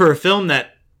for a film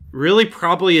that really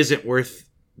probably isn't worth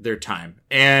their time.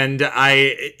 And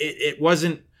it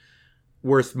wasn't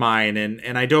worth mine.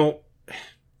 And I don't,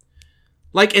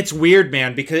 like, it's weird,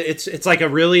 man, because it's like a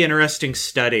really interesting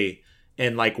study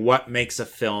in like what makes a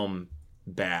film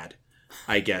bad,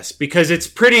 I guess, because it's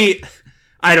pretty,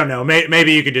 I don't know,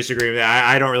 maybe you could disagree with that.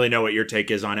 I don't really know what your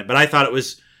take is on it, but I thought it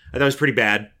was pretty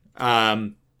bad.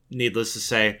 Needless to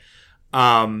say.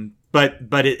 But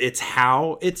it's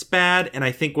how it's bad. And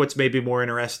I think what's maybe more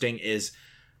interesting is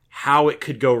how it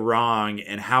could go wrong,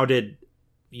 and how did,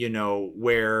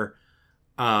 where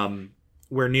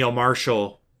Neil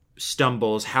Marshall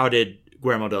stumbles, how did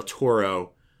Guillermo del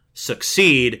Toro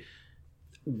succeed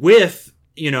with,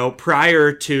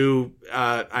 prior to,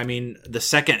 the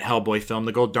second Hellboy film,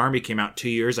 The Gold Army, came out 2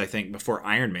 years, I think, before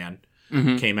Iron Man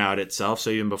came out itself.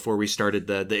 So even before we started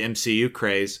the MCU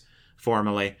craze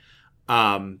formally,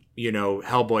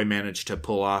 Hellboy managed to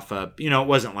pull off it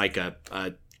wasn't like a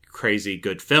crazy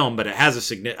good film, but it has a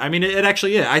significant, it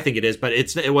actually is. I think it is, but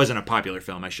it wasn't a popular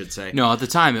film, I should say. No, at the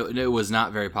time it was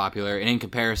not very popular, and in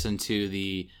comparison to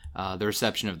the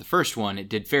reception of the first one, it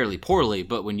did fairly poorly.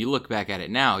 But when you look back at it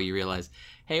now, you realize,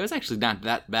 hey, it was actually not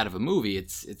that bad of a movie.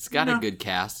 It's got a good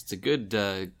cast. It's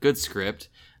a good script.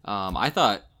 I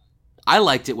thought I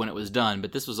liked it when it was done,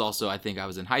 but this was also, I think I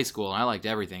was in high school and I liked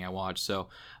everything I watched, so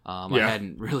I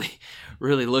hadn't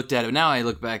really looked at it. Now I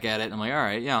look back at it and I'm like, all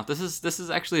right, yeah, this is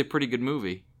actually a pretty good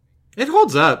movie. It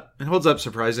holds up. It holds up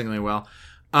surprisingly well.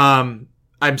 I'm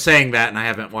saying that, and I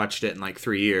haven't watched it in like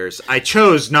 3 years. I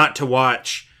chose not to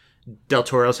watch Del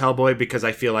Toro's Hellboy because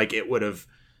I feel like it would have,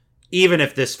 even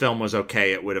if this film was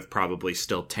okay, it would have probably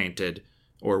still tainted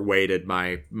or weighted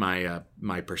my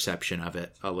perception of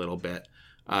it a little bit.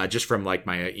 Just from like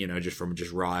my, just from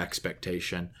just raw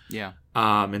expectation. Yeah.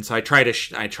 And so I try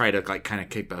to like kind of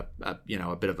keep a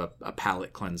bit of a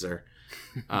palate cleanser,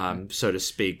 so to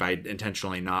speak, by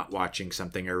intentionally not watching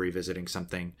something or revisiting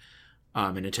something,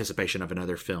 in anticipation of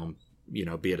another film,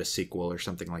 be it a sequel or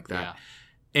something like that.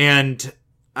 Yeah. And,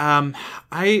 I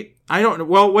don't know.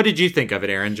 Well, what did you think of it,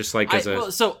 Aaron? Just like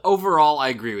so overall, I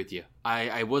agree with you.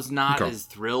 I was not as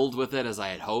thrilled with it as I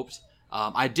had hoped.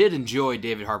 I did enjoy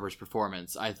David Harbour's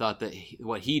performance. I thought that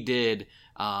what he did,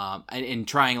 in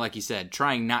trying, like you said,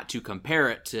 trying not to compare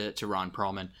it to Ron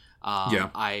Perlman.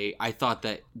 I thought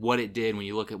that what it did, when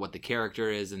you look at what the character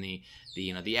is and the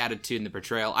attitude and the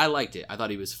portrayal, I liked it. I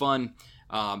thought he was fun,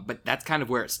 but that's kind of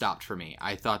where it stopped for me.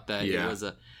 I thought that it was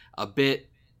a bit.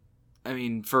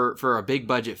 For a big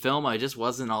budget film, I just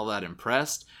wasn't all that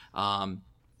impressed. I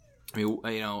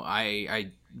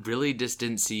really just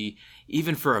didn't see,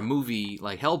 even for a movie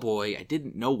like Hellboy, I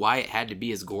didn't know why it had to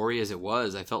be as gory as it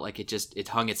was. I felt like it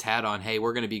hung its hat on, hey,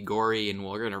 we're going to be gory and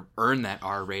we're going to earn that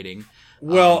R rating.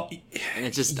 Well, and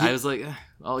it just, I was like,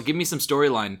 well, give me some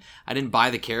storyline. I didn't buy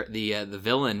the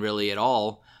villain really at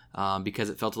all,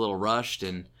 because it felt a little rushed,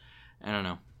 and I don't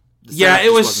know.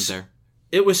 It wasn't there.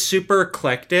 It was super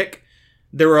eclectic.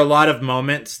 There were a lot of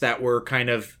moments that were kind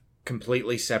of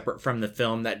completely separate from the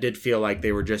film that did feel like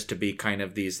they were just to be kind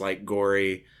of these like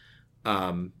gory,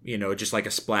 just like a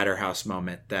splatterhouse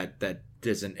moment that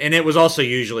doesn't. And it was also,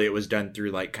 usually it was done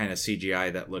through like kind of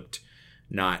CGI that looked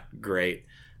not great.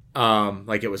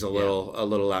 Like it was a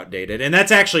little outdated. And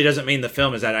that's actually doesn't mean the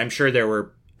film is that. I'm sure there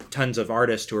were tons of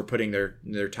artists who were putting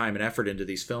their time and effort into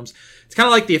these films. It's kind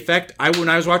of like the effect when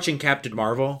I was watching Captain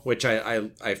Marvel, which I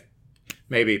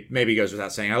maybe goes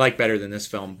without saying, I like better than this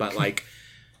film, but like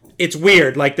it's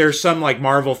weird. Like there's some like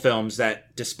Marvel films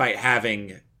that, despite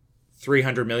having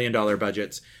 $300 million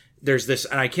budgets, there's this,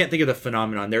 and I can't think of the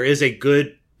phenomenon. There is a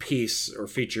good piece or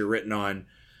feature written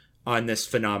on this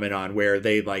phenomenon where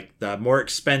they, like, the more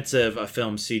expensive a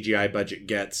film's CGI budget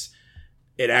gets,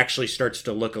 it actually starts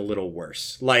to look a little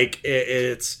worse. Like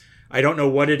it's, I don't know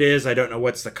what it is. I don't know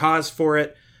what's the cause for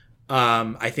it.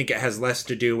 I think it has less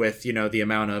to do with, the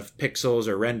amount of pixels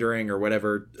or rendering or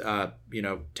whatever,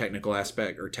 technical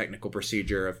aspect or technical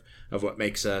procedure of what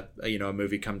makes a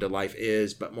movie come to life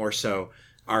is, but more so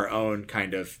our own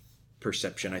kind of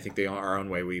perception. I think our own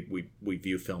way we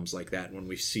view films like that. When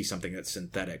we see something that's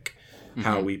synthetic,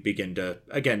 how we begin to,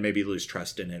 again, maybe lose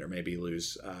trust in it, or maybe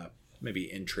lose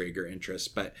maybe intrigue or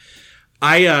interest. But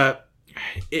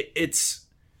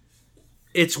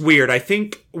it's weird. I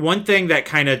think one thing that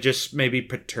kind of just maybe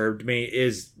perturbed me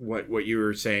is what you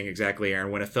were saying exactly,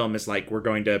 Aaron. When a film is like, we're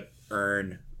going to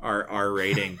earn our R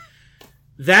rating,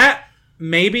 that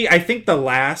maybe, I think the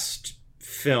last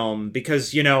film,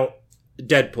 because, you know,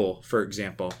 Deadpool, for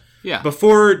example. Yeah.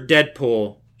 Before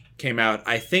Deadpool came out,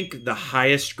 I think the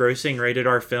highest grossing rated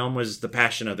R film was The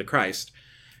Passion of the Christ.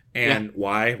 And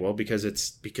why? Well, because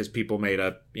people made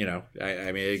a, you know,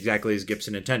 I mean, exactly as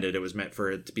Gibson intended. It was meant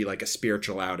for it to be like a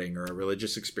spiritual outing or a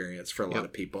religious experience for a lot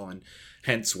of people, and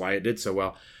hence why it did so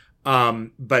well.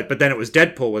 But then it was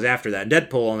Deadpool was after that, and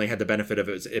Deadpool only had the benefit of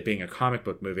it being a comic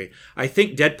book movie. I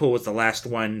think Deadpool was the last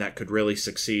one that could really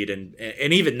succeed, and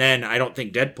even then, I don't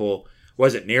think Deadpool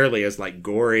wasn't nearly as like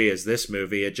gory as this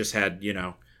movie. It just had, you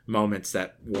know, moments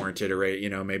that warranted a rate. You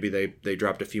know, maybe they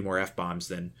dropped a few more F-bombs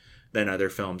than other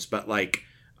films, but like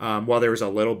while there was a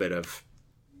little bit of,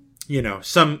 you know,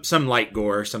 some light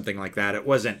gore or something like that, it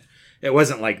wasn't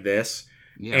like this.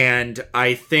 And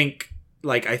I think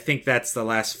that's the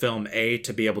last film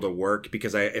to be able to work,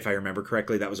 because if I remember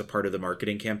correctly, that was a part of the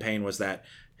marketing campaign, was that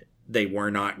they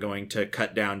were not going to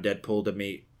cut down Deadpool to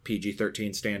meet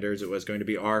PG-13 standards. It was going to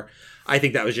be R. I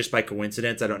think that was just by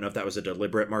coincidence. I don't know if that was a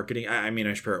deliberate marketing. I mean,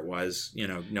 I'm sure it was, you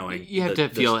know, knowing you have to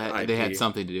feel they had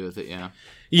something to do with it.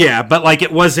 Yeah, but like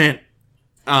it wasn't,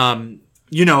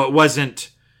 you know, it wasn't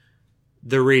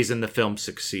the reason the film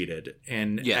succeeded.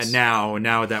 And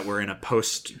now that we're in a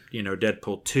post, you know,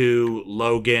 Deadpool 2,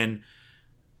 Logan,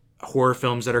 horror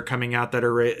films that are coming out that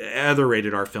are other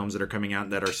rated R films that are coming out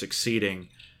that are succeeding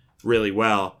really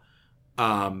well,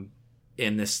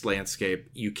 in this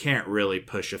landscape, you can't really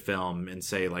push a film and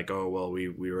say like, oh, well, we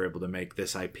were able to make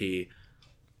this IP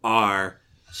R,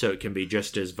 so it can be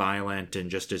just as violent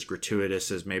and just as gratuitous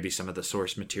as maybe some of the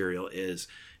source material is.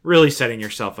 Really setting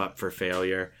yourself up for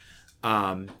failure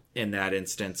in that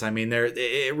instance. I mean,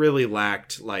 it really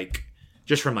lacked, like,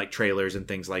 just from like trailers and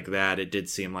things like that, it did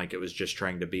seem like it was just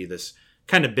trying to be this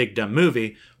kind of big dumb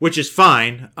movie, which is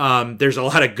fine. There's a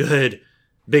lot of good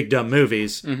big dumb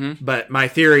movies, but my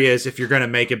theory is, if you're going to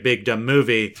make a big dumb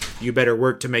movie, you better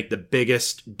work to make the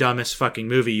biggest, dumbest fucking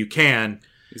movie you can.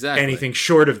 Exactly. Anything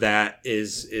short of that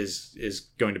is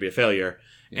going to be a failure.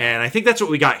 Yeah. And I think that's what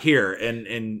we got here.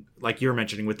 And like you were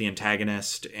mentioning with the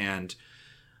antagonist and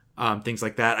things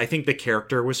like that, I think the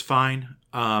character was fine.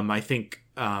 I think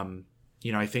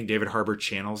I think David Harbour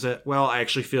channels it well. I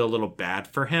actually feel a little bad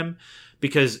for him,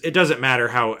 because it doesn't matter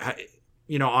how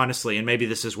you know, honestly, and maybe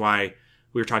this is why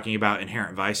we were talking about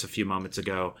Inherent Vice a few moments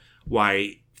ago,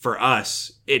 why for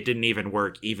us it didn't even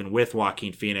work even with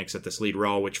Joaquin Phoenix at this lead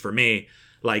role, which for me,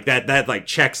 like that like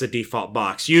checks a default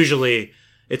box. Usually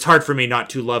it's hard for me not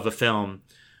to love a film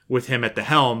with him at the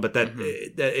helm, but that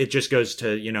it just goes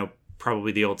to, you know,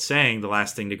 probably the old saying, the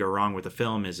last thing to go wrong with a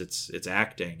film is its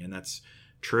acting, and that's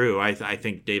true. I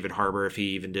think David Harbour, if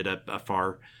he even did a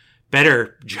far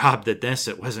better job than this,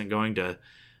 it wasn't going to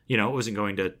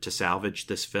salvage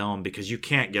this film, because you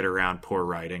can't get around poor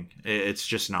writing. It's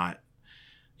just not,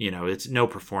 you know, it's no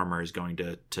performer is going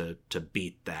to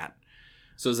beat that.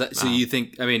 So is that, so you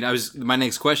think, I mean, my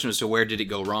next question was, so where did it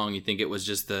go wrong? You think it was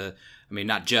just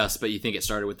not just, but you think it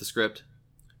started with the script?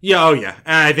 Yeah, oh yeah.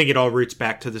 And I think it all roots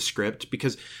back to the script,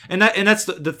 because, and that's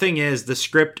the thing is, the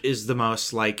script is the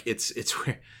most, like, it's this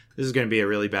is going to be a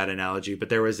really bad analogy, but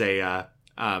there was I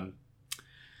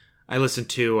listened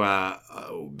to,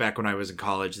 back when I was in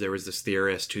college, there was this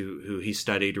theorist who he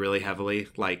studied really heavily,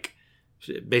 like,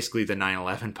 basically the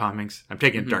 9/11 bombings. I'm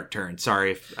taking a dark turn.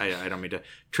 Sorry if I don't mean to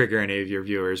trigger any of your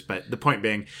viewers, but the point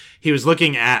being, he was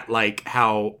looking at like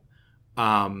how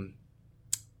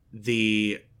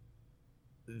the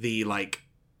like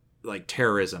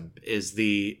terrorism is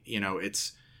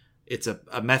it's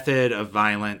a method of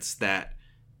violence that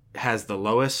has the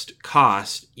lowest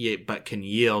cost, but can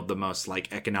yield the most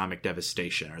like economic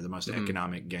devastation, or the most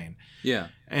economic gain. Yeah.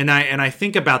 And I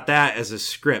think about that as a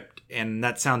script, and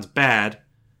that sounds bad,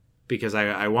 because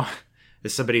I want,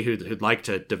 as somebody who'd like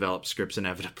to develop scripts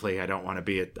inevitably, I don't want to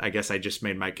be I guess I just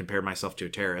compare myself to a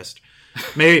terrorist.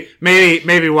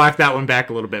 Maybe walk that one back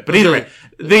a little bit. But either way,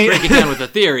 break it down with a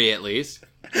theory at least.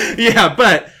 Yeah,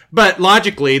 but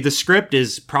logically, the script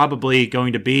is probably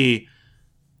going to be,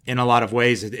 in a lot of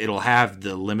ways, it'll have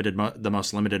the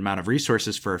most limited amount of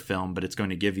resources for a film, but it's going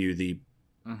to give you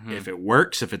if it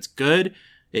works, if it's good,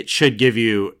 it should give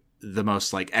you the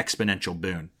most like exponential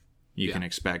boon you can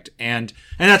expect. And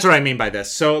that's what I mean by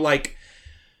this. So like,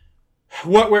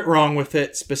 What went wrong with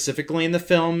it specifically in the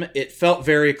film? It felt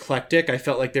very eclectic. I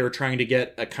felt like they were trying to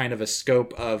get a kind of a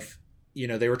scope of,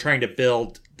 they were trying to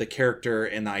build the character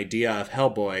and the idea of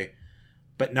Hellboy,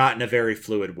 but not in a very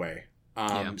fluid way.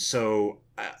 So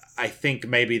I think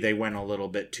maybe they went a little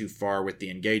bit too far with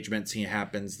the engagements he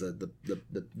happens,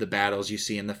 the battles you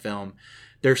see in the film.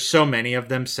 There's so many of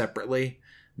them separately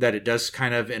that it does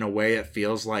kind of, in a way, it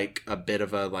feels like a bit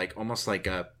of a, like, almost like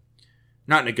a,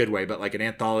 not in a good way, but like an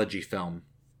anthology film.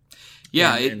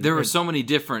 Yeah, there were so many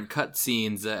different cut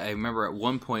scenes. I remember at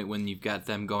one point when you've got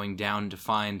them going down to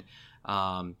find,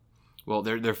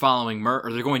 they're following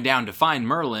or they're going down to find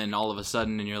Merlin all of a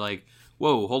sudden, and you're like,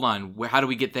 whoa, hold on, how do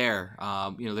we get there?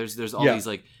 There's all these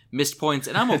like missed points,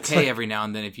 and I'm okay every now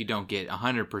and then if you don't get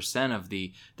 100% of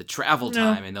the travel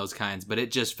time and those kinds, but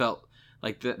it just felt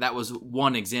like that was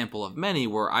one example of many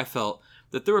where I felt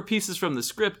that there were pieces from the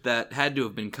script that had to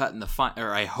have been cut in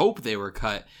or I hope they were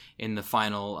cut in the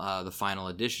final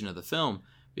edition of the film,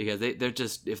 because they're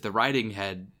just, if the writing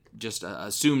had just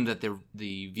assumed that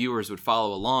the viewers would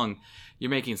follow along, you're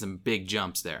making some big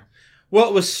jumps there. Well,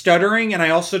 it was stuttering, and I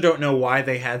also don't know why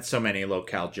they had so many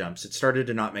locale jumps. It started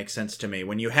to not make sense to me.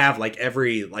 When you have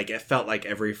it felt like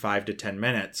every 5 to 10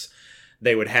 minutes,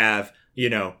 they would have,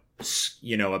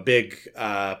 a big,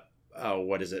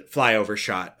 flyover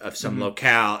shot of some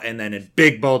locale, and then in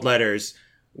big bold letters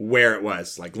where it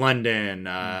was, like London,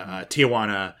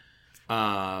 Tijuana,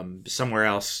 somewhere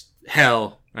else,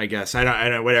 hell, I guess. I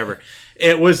don't, whatever.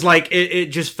 It was like, it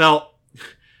just felt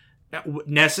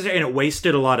necessary, and it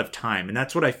wasted a lot of time, and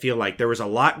that's what I feel like. There was a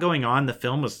lot going on. The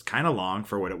film was kind of long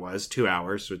for what it was, 2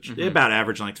 hours, which about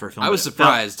average length for a film. I was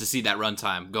surprised to see that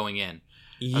runtime going in.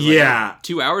 Yeah. Like,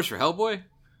 2 hours for Hellboy?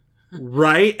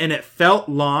 Right, and it felt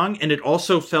long, and it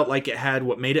also felt like it had,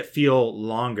 what made it feel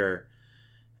longer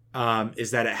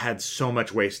is that it had so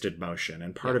much wasted motion,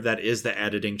 and part of that is the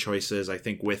editing choices, I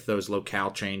think, with those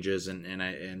locale changes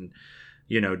and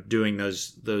doing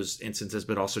those instances,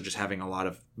 but also just having a lot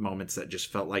of moments that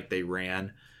just felt like they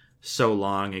ran so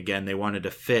long. Again, they wanted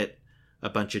to fit a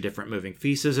bunch of different moving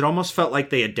pieces. It almost felt like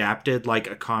they adapted like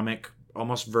a comic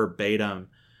almost verbatim,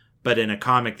 but in a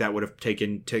comic that would have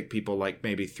take people like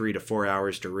maybe 3 to 4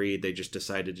 hours to read. They just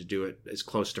decided to do it as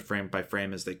close to frame by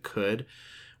frame as they could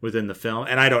within the film.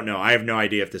 And I don't know. I have no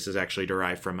idea if this is actually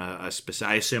derived from a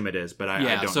specific... I assume it is, but I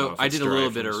don't know. So I did a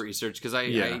little bit of research because I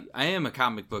am a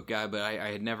comic book guy, but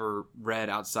I had never read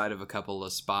outside of a couple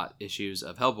of spot issues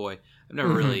of Hellboy. I've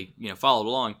never really followed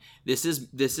along. This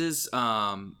is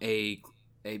a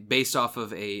based off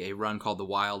of a run called The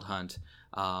Wild Hunt,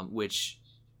 which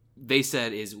they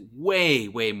said is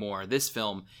way more. This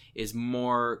film is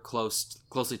more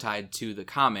closely tied to the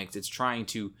comics. It's trying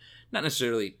to not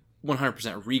necessarily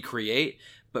 100% recreate,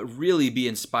 but really be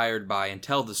inspired by and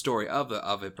tell the story of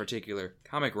a particular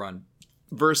comic run,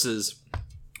 versus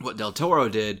what Del Toro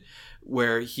did,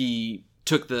 where he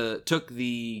took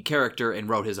the character and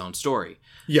wrote his own story.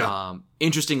 Yeah.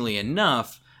 Interestingly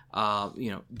enough,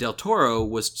 Del Toro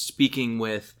was speaking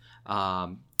with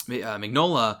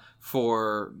Mignola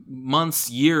for months,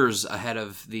 years ahead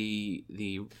of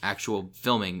the actual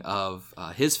filming of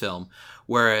his film,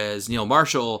 whereas Neil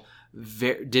Marshall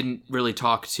didn't really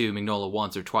talk to Mignola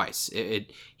once or twice.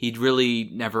 He'd really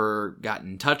never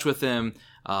gotten in touch with him,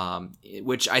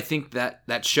 which I think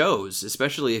that shows,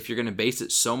 especially if you're going to base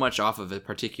it so much off of a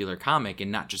particular comic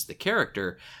and not just the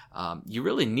character. You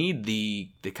really need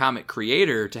the comic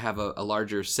creator to have a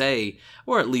larger say,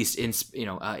 or at least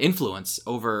influence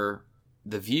over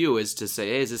the view, is to say,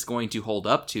 hey, is this going to hold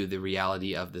up to the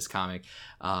reality of this comic?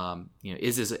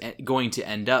 Is this going to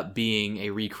end up being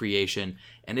a recreation?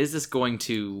 And is this going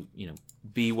to,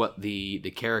 be what the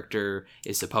character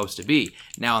is supposed to be?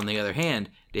 Now, on the other hand,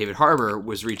 David Harbour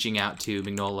was reaching out to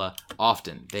Mignola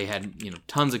often. They had,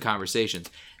 tons of conversations.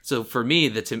 So for me,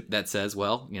 that says,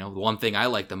 well, the one thing I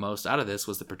liked the most out of this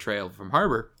was the portrayal from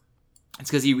Harbour.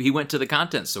 It's because he went to the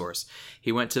content source.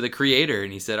 He went to the creator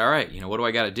and he said, all right, what do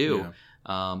I got to do? Yeah.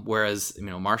 Whereas,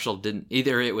 Marshall didn't.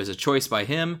 Either it was a choice by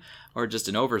him or just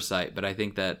an oversight. But I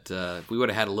think that if we would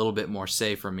have had a little bit more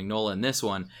say from Mignola in this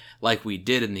one, like we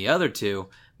did in the other two,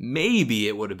 maybe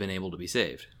it would have been able to be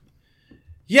saved.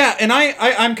 Yeah, and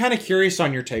I'm kind of curious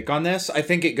on your take on this. I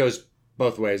think it goes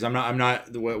both ways. I'm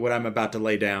not what I'm about to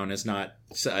lay down is not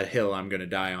a hill I'm going to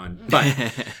die on. But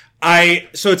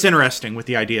so it's interesting with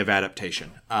the idea of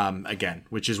adaptation, again,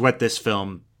 which is what this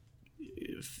film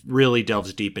really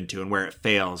delves deep into and where it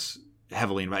fails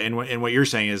heavily. And what you're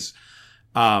saying is,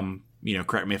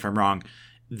 correct me if I'm wrong,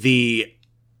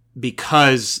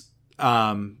 because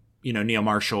Neil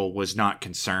Marshall was not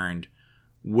concerned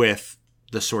with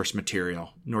the source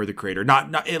material nor the creator.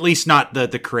 Not at least not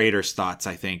the creator's thoughts,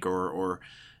 I think, or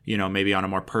maybe on a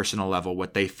more personal level,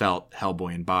 what they felt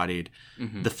Hellboy embodied.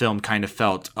 Mm-hmm. The film kind of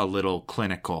felt a little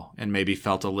clinical and maybe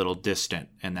felt a little distant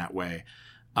in that way.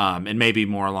 And maybe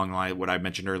more along the line of what I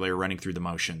mentioned earlier, running through the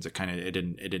motions. It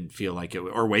didn't feel like it,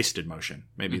 or wasted motion.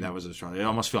 Maybe that was it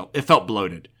almost felt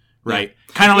bloated, right?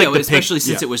 Yeah. Kind of like especially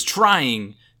since it was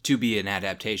trying to be an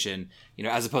adaptation,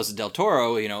 as opposed to Del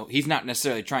Toro, he's not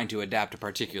necessarily trying to adapt a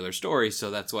particular story. So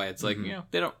that's why it's like,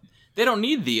 they don't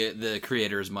need the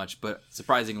creator as much, but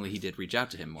surprisingly, he did reach out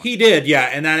to him more. He did,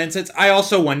 yeah. In that instance, I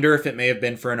also wonder if it may have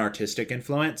been for an artistic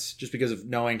influence, just because of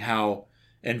knowing how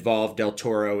involved Del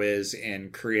Toro is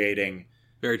in creating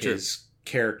his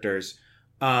characters.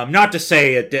 Not to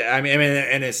say it. I mean,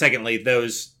 and secondly,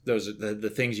 those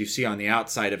the things you see on the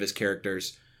outside of his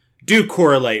characters do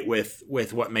correlate with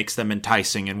what makes them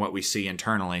enticing and what we see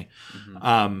internally.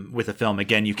 With a film.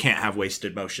 Again, you can't have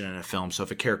wasted motion in a film. So if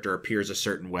a character appears a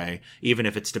certain way, even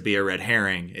if it's to be a red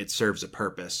herring, it serves a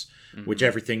purpose, which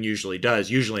everything usually does,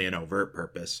 usually an overt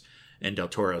purpose in Del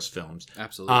Toro's films.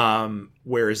 Absolutely.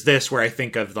 Whereas this, where I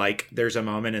think of there's a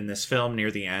moment in this film near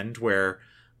the end where,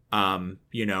 we're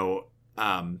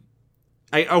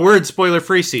in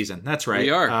spoiler-free season. That's right. We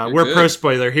are. We're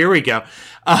pro-spoiler. Here we go.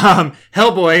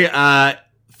 Hellboy,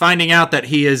 finding out that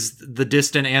he is the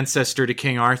distant ancestor to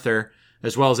King Arthur,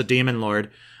 as well as a demon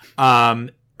lord,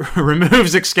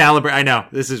 removes Excalibur. I know,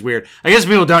 this is weird. I guess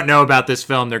people don't know about this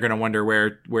film. They're going to wonder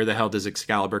where the hell does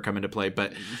Excalibur come into play.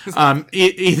 But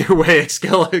either way,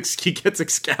 he gets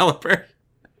Excalibur.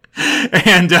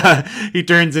 And he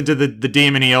turns into the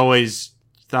demon he always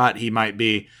thought he might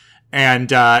be.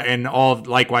 And all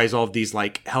of these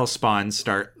hell spawns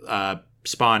start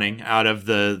spawning out of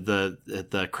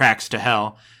the cracks to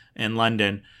hell in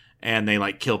London, and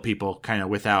they kill people kind of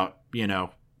without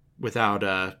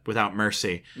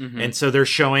mercy. Mm-hmm. And so they're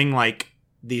showing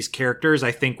these characters.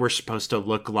 I think we're supposed to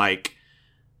look like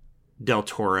Del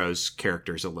Toro's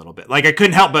characters a little bit. I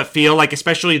couldn't help but feel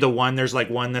especially the one, there's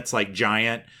one that's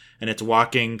giant and it's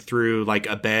walking through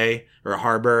a bay or a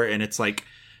harbor, and it's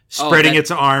spreading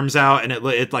its arms out, and it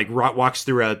walks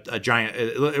through a giant.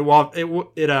 It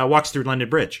walks through London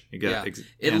Bridge.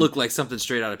 It looked like something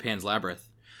straight out of Pan's Labyrinth.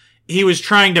 He was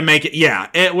trying to make it,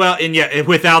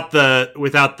 without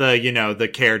the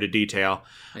care to detail.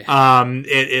 Yeah.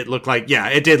 It looked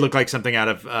it did look like something out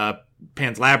of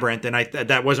Pan's Labyrinth, and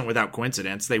that wasn't without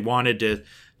coincidence. They wanted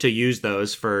to use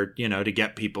those for to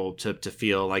get people to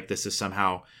feel like this is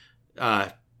somehow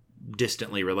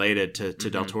distantly related to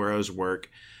Del Toro's work.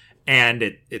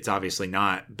 And it's obviously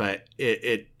not, but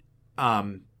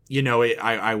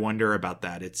I wonder about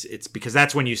that. It's because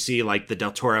that's when you see the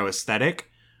Del Toro aesthetic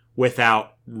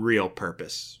without real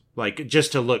purpose,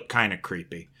 just to look kind of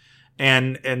creepy,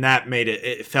 and that made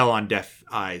it fell on deaf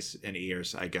eyes and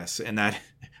ears, I guess, and that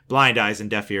blind eyes and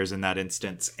deaf ears in that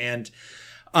instance. And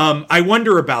I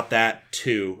wonder about that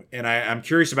too, and I'm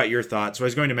curious about your thoughts. So I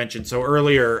was going to mention,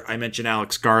 earlier I mentioned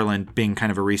Alex Garland being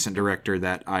kind of a recent director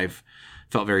that I've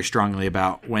felt very strongly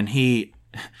about. When he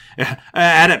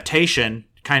adaptation,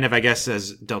 kind of, I guess,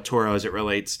 as Del Toro as it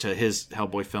relates to his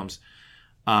Hellboy films,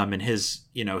 and his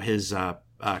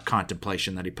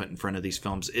contemplation that he put in front of these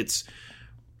films. It's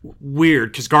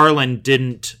weird because Garland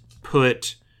didn't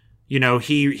put,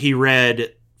 he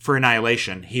read for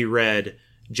Annihilation. He read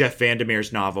Jeff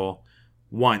Vandermeer's novel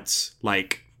once,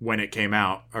 when it came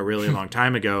out a really long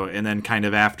time ago, and then kind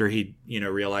of after he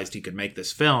realized he could make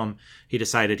this film, he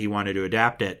decided he wanted to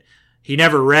adapt it. He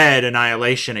never read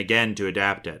Annihilation again to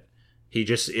adapt it.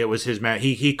 It was his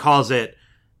he calls it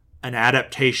an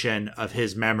adaptation of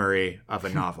his memory of a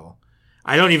novel.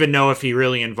 I don't even know if he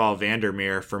really involved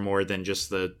Vandermeer for more than just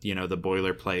the the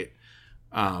boilerplate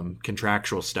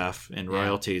contractual stuff and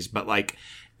royalties, but but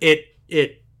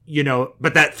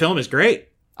that film is great.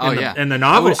 And the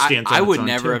novel stands on its own, I would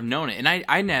never have known it. And I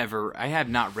have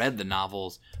not read the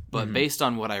novels, but based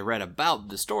on what I read about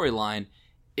the storyline,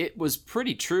 it was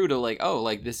pretty true to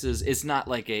it's not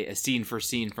a scene for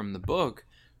scene from the book,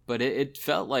 but it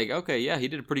felt he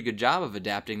did a pretty good job of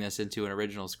adapting this into an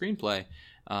original screenplay.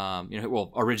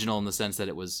 Original in the sense that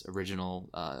it was an original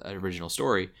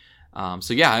story.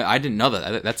 I didn't know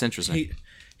that. That's interesting.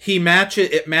 It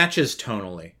matches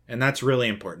tonally, and that's really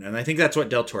important. And I think that's what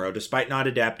Del Toro, despite not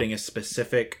adapting a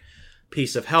specific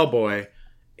piece of Hellboy,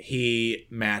 he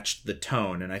matched the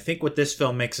tone. And I think what this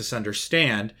film makes us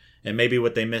understand, and maybe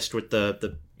what they missed with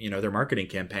the their marketing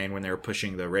campaign when they were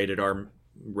pushing the rated R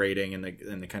rating and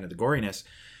the kind of the goriness,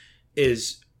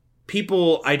 is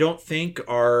people, I don't think,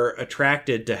 are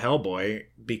attracted to Hellboy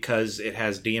because it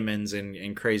has demons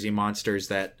and crazy monsters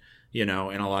that, and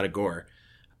a lot of gore.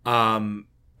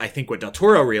 I think what Del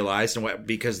Toro realized, and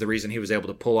because the reason he was able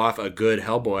to pull off a good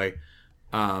Hellboy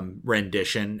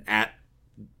rendition at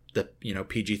the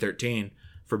PG-13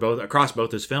 for across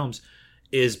both his films,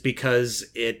 is because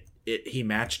he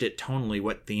matched it tonally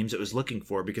what themes it was looking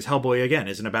for. Because Hellboy again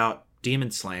isn't about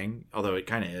demon slaying, although it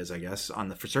kind of is, I guess, on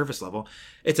the surface level.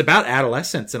 It's about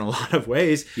adolescence in a lot of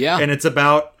ways, and it's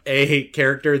about a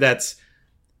character that's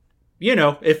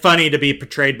it's funny to be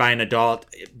portrayed by an adult,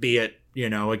 be it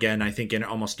again, I think in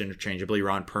almost interchangeably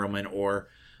Ron Perlman or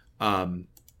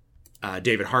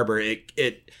David Harbour.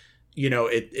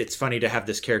 It's funny to have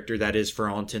this character that is, for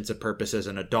all intents and purposes,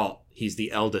 an adult. He's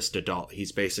the eldest adult.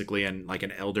 He's basically like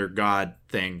an elder god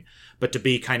thing, but to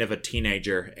be kind of a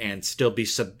teenager and still be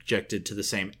subjected to the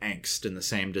same angst and the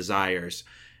same desires,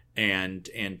 and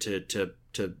to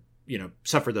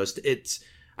suffer those.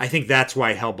 I think that's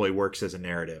why Hellboy works as a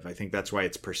narrative. I think that's why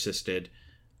it's persisted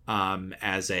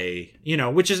as a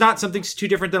which is not something too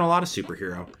different than a lot of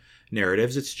superhero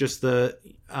narratives. It's just but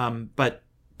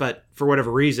for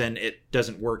whatever reason, it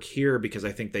doesn't work here because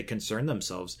I think they concern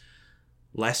themselves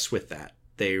less with that.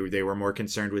 They were more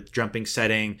concerned with jumping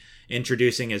setting,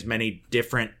 introducing as many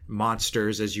different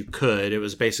monsters as you could. It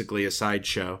was basically a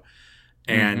sideshow.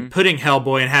 And putting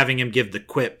Hellboy and having him give the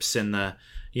quips and the,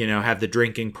 have the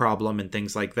drinking problem and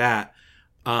things like that.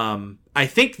 I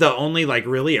think the only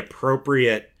really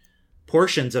appropriate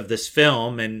portions of this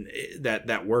film and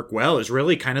that work well is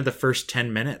really kind of the first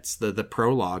 10 minutes, the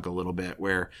prologue a little bit,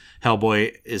 where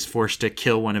Hellboy is forced to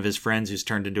kill one of his friends who's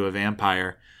turned into a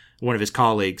vampire, one of his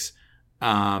colleagues.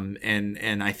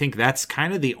 And I think that's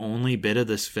kind of the only bit of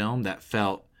this film that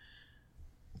felt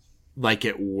like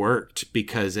it worked,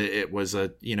 because it was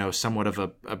a somewhat of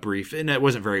a brief, and it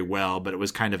wasn't very well, but it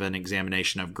was kind of an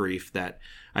examination of grief that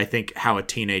I think how a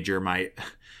teenager might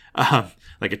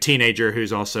like a teenager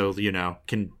who's also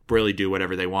can really do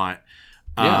whatever they want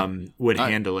would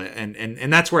handle it,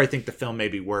 and that's where I think the film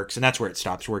maybe works, and that's where it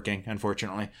stops working,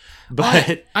 unfortunately.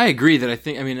 But I agree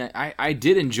that I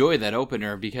did enjoy that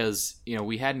opener because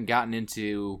we hadn't gotten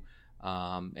into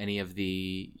any of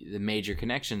the major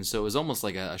connections, so it was almost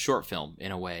like a short film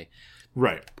in a way,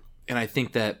 right? And I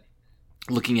think that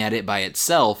looking at it by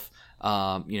itself,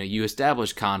 you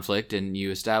establish conflict and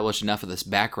you establish enough of this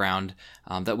background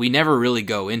that we never really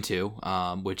go into,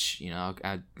 which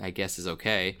I guess is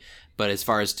okay. But as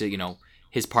far as to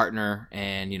his partner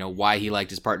and why he liked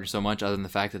his partner so much, other than the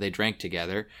fact that they drank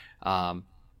together, I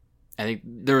think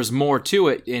there was more to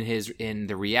it in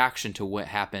the reaction to what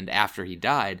happened after he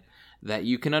died that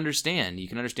you can understand. You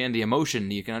can understand the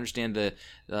emotion. You can understand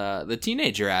the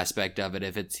teenager aspect of it.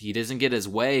 If he doesn't get his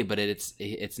way, but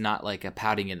it's not like a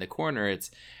pouting in the corner. It's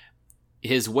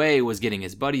his way was getting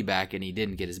his buddy back, and he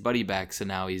didn't get his buddy back, so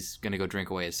now he's gonna go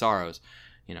drink away his sorrows.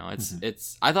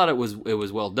 It's. I thought it was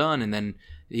well done, and then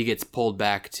he gets pulled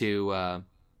back to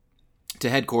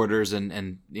headquarters,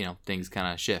 and things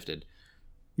kind of shifted.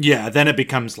 Yeah, then it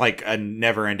becomes like a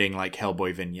never-ending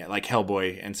Hellboy vignette,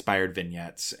 Hellboy-inspired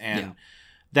vignettes, and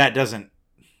that doesn't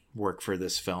work for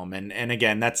this film. And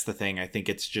again, that's the thing. I think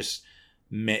it's just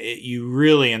you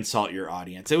really insult your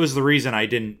audience. It was the reason I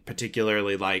didn't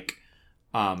particularly like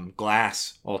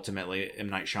Glass, ultimately, M.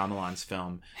 Night Shyamalan's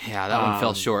film. Yeah, that one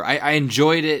fell short. I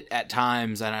enjoyed it at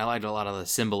times, and I liked a lot of the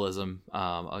symbolism,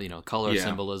 color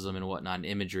symbolism and whatnot, and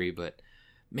imagery, but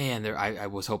man, I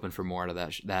was hoping for more out of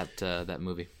that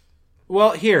movie.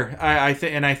 Well, here I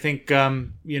think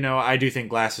I do think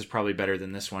Glass is probably better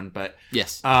than this one, but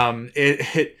yes,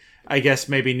 I guess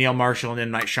maybe Neil Marshall and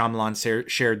M. Night Shyamalan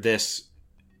shared this.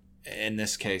 In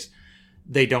this case,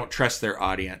 they don't trust their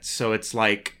audience, so it's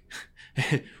like,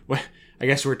 I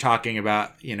guess we're talking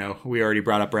about we already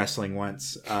brought up wrestling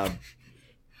once.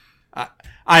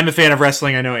 I'm a fan of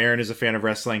wrestling. I know Aaron is a fan of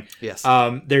wrestling. Yes.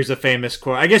 There's a famous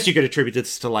quote. I guess you could attribute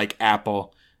this to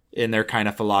Apple in their kind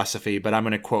of philosophy, but I'm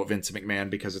going to quote Vince McMahon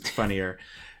because it's funnier.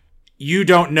 You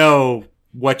don't know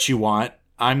what you want.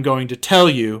 I'm going to tell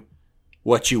you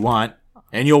what you want,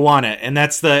 and you'll want it. And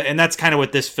that's kind of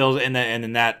what this feels. And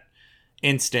in that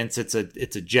instance, it's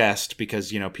a jest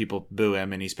because people boo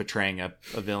him and he's portraying a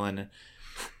villain.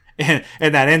 In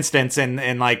that instance,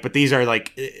 but these are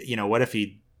what if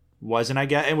he wasn't, I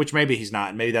guess, and which maybe he's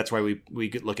not. Maybe that's why we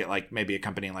could look at maybe a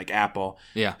company like Apple,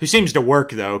 who seems to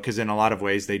work though, because in a lot of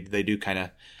ways they do kind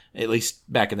of, at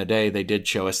least back in the day, they did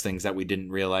show us things that we didn't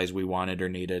realize we wanted or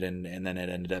needed, and then it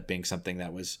ended up being something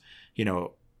that was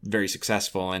very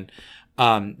successful. And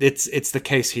it's the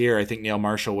case here. I think Neil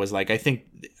Marshall was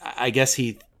I guess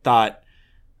he thought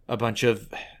a bunch of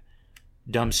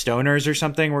dumb stoners or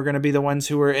something were going to be the ones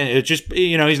who were, and it just,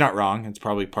 he's not wrong. It's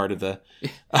probably part of the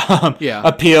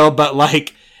appeal, but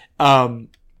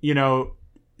you know,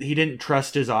 he didn't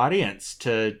trust his audience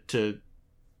to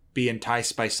be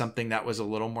enticed by something that was a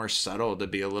little more subtle, to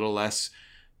be a little less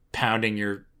pounding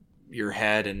your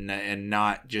head and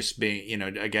not just being, you know,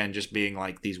 again, just being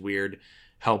like these weird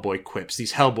Hellboy quips,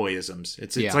 these Hellboyisms.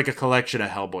 It's like a collection of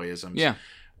Hellboyisms. Yeah.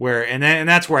 Where, and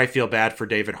that's where I feel bad for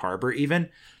David Harbour even.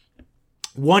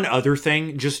 One other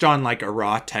thing, just on like a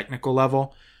raw technical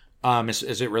level,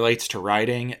 as it relates to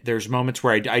writing, there's moments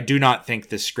where I do not think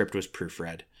this script was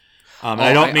proofread.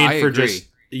 I don't mean for agree.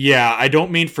 I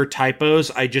don't mean for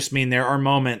typos. I just mean there are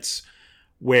moments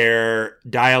where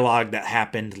dialogue that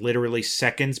happened literally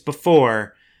seconds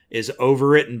before is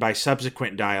overwritten by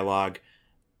subsequent dialogue,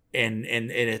 and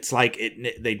it's like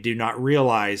they do not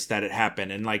realize that it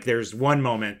happened. And like there's one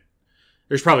moment,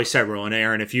 there's probably several, and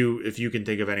Aaron, if you can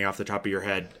think of any off the top of your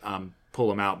head, pull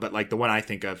them out. But like the one I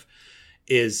think of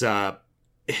is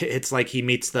it's like he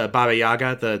meets the Baba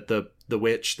Yaga, the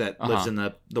witch that lives in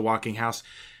the walking house,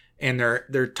 and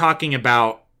they're talking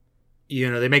about,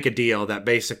 you know, they make a deal that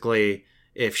basically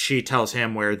if she tells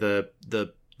him where the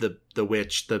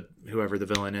witch, whoever the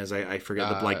villain is, I forget,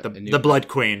 the Blood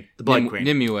Queen,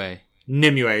 Nimue,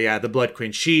 yeah, the Blood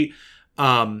Queen. She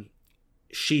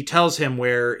tells him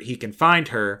where he can find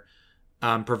her,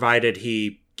 provided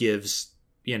he gives,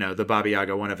 you know, the Baba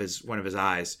Yaga one of his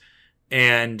eyes,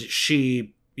 and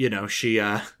she agrees,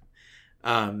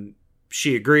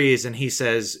 and he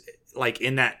says, like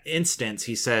in that instance,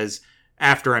 he says,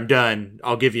 after I'm done,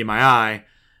 I'll give you my eye.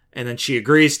 And then she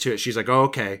agrees to it. She's like, oh,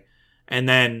 okay. And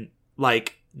then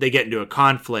like they get into a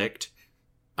conflict.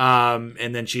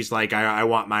 And then she's like, I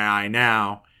want my eye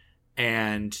now.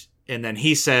 And then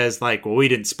he says like, well, we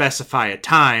didn't specify a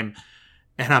time.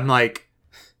 And I'm like,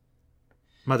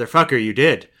 motherfucker, you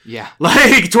did. Yeah.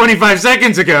 Like 25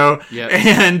 seconds ago. Yep.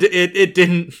 And it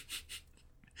didn't,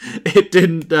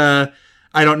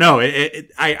 I don't know.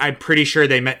 I'm pretty sure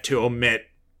they meant to omit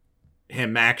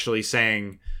him actually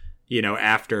saying, you know,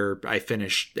 after I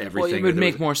finished everything. Well, it would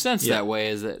make more sense that way.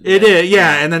 Is that it is?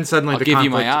 Yeah, and then suddenly I'll the give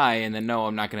conflict, you my eye, and then no,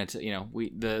 I'm not going to. You know,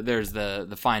 there's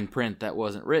the fine print that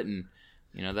wasn't written.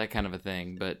 You know, that kind of a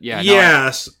thing. But yeah,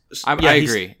 yes, I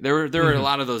agree. There were a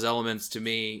lot of those elements to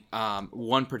me.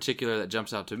 One particular that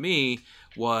jumps out to me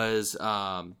was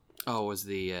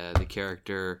the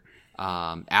character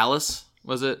Alice,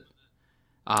 was it?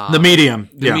 The medium,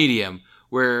 medium,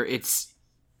 where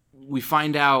we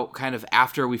find out kind of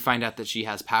after we find out that she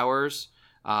has powers,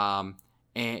 and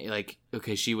like,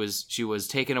 okay, she was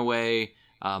taken away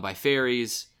by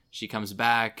fairies. She comes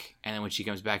back, and then when she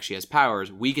comes back, she has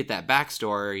powers. We get that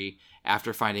backstory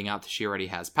after finding out that she already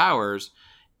has powers.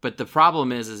 But the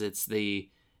problem is it's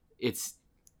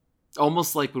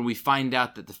almost like when we find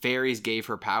out that the fairies gave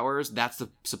her powers, that's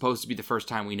supposed to be the first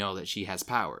time we know that she has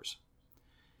powers.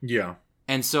 Yeah.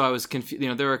 And so I was confused. You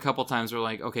know, there were a couple times where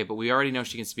like, okay, but we already know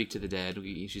she can speak to the dead.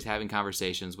 She's having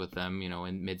conversations with them, you know,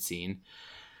 in mid-scene.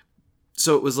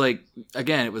 So it was like,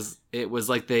 again, it was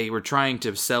like they were trying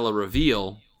to sell a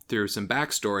reveal through some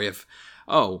backstory of,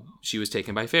 oh, she was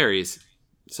taken by fairies.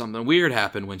 Something weird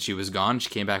happened when she was gone. She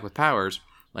came back with powers.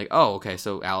 Like, oh, okay,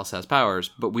 so Alice has powers,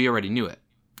 but we already knew it.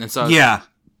 And so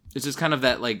it's just kind of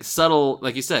that like subtle,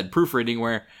 like you said, proofreading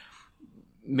where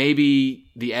maybe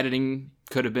the editing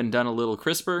could have been done a little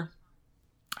crisper.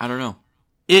 I don't know.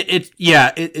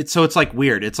 So it's like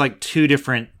weird. It's like two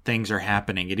different things are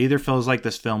happening. It either feels like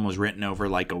this film was written over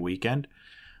like a weekend,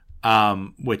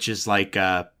 which is like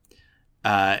The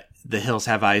Hills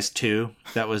Have Eyes 2.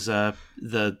 That was the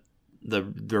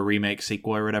remake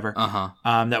sequel or whatever.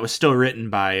 That was still written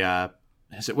by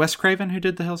is it Wes Craven who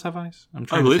did The Hills Have Eyes?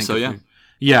 I believe so. Yeah.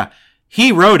 Yeah,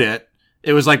 he wrote it.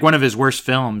 It was like one of his worst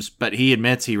films, but he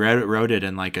admits he wrote it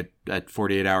in like a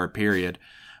 48-hour period.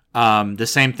 The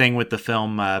same thing with the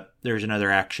film. There's another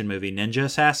action movie, Ninja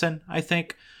Assassin, I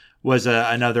think, was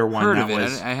another one. Heard that of it.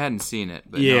 was. I hadn't seen it,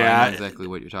 but yeah, no, I know exactly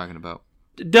what you're talking about.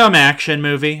 Dumb action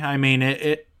movie. I mean,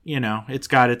 it you know, it's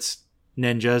got its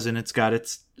ninjas and it's got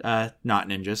its not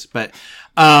ninjas, but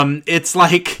it's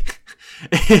like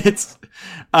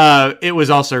it was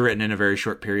also written in a very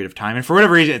short period of time, and for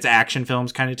whatever reason, its action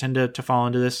films kind of tend to fall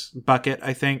into this bucket,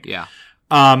 I think. Yeah.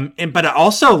 But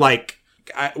also, like,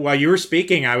 while you were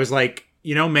speaking, I was like,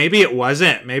 you know, maybe it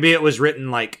wasn't. Maybe it was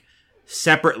written like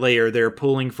separately, or they're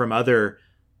pulling from other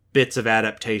bits of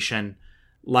adaptation,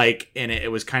 like, and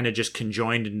it was kind of just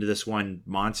conjoined into this one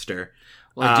monster.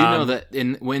 Well, I do know that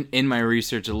in my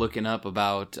research of looking up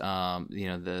about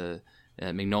the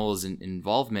Mignola's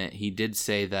involvement, he did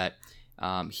say that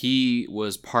he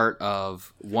was part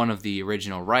of one of the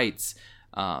original rights,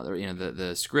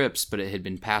 the scripts, but it had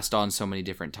been passed on so many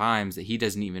different times that he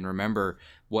doesn't even remember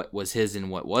what was his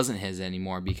and what wasn't his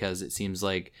anymore, because it seems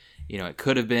like, it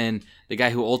could have been the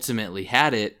guy who ultimately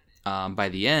had it by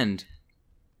the end.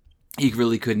 He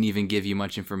really couldn't even give you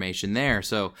much information there.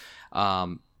 So,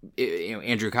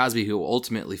 Andrew Cosby, who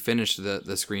ultimately finished the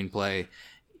screenplay,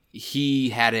 he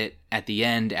had it at the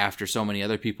end after so many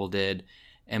other people did.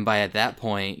 And by at that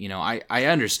point, I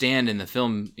understand in the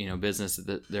film, business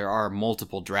that there are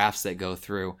multiple drafts that go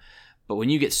through. But when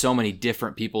you get so many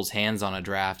different people's hands on a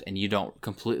draft and you don't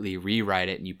completely rewrite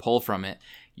it and you pull from it,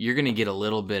 you're going to get a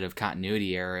little bit of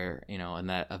continuity error, and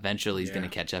that eventually is going to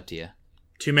catch up to you.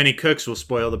 Too many cooks will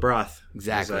spoil the broth.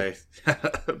 Exactly.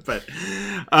 But,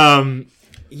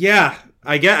 yeah,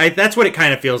 that's what it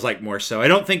kind of feels like more so. I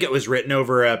don't think it was written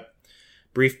over a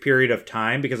brief period of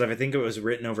time, because if I think it was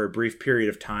written over a brief period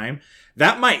of time,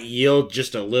 that might yield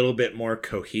just a little bit more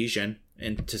cohesion,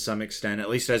 and to some extent, at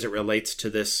least as it relates to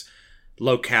this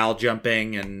locale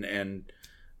jumping and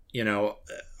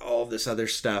all this other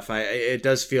stuff. It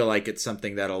does feel like it's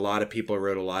something that a lot of people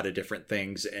wrote a lot of different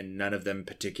things, and none of them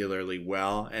particularly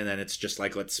well, and then it's just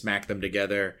like, let's smack them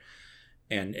together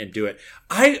and do it.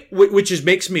 Which just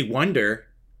makes me wonder,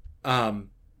 Aaron,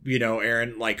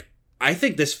 like, I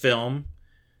think this film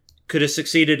could have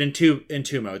succeeded in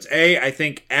two modes. I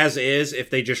think as is, if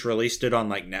they just released it on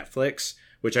like Netflix,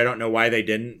 which I don't know why they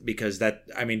didn't, because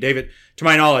David, to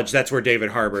my knowledge, that's where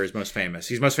David Harbour is most famous.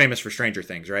 He's most famous for Stranger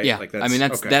Things, right? Yeah. Like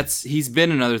that's he's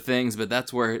been in other things, but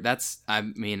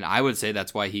I would say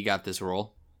that's why he got this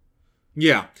role.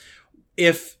 Yeah.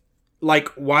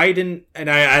 Why didn't, and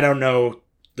I don't know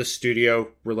the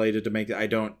studio related to make it. I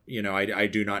don't, I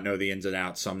do not know the ins and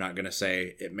outs, so I'm not going to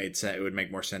say it made sense. It would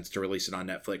make more sense to release it on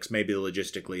Netflix. Maybe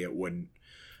logistically it wouldn't,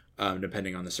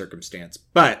 depending on the circumstance.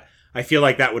 But I feel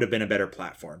like that would have been a better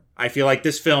platform. I feel like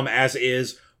this film, as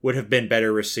is, would have been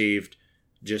better received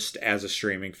just as a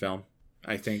streaming film.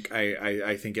 I think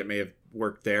I think it may have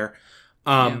worked there.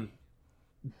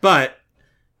 But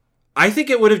I think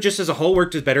it would have just as a whole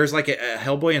worked as better as like a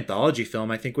Hellboy anthology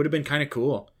film. I think would have been kind of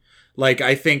cool. Like,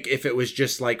 I think if it was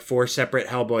just like 4 separate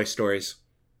Hellboy stories,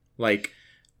 like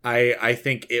I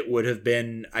think it would have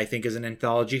been, I think as an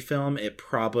anthology film, it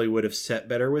probably would have set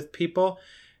better with people.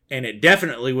 And it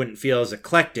definitely wouldn't feel as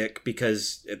eclectic,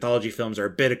 because anthology films are a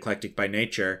bit eclectic by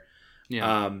nature.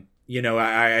 Yeah.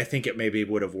 I think it maybe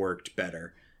would have worked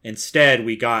better. Instead,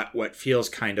 we got what feels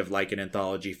kind of like an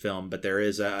anthology film, but there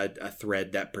is a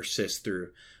thread that persists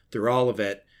through all of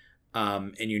it.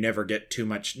 And you never get too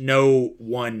much, no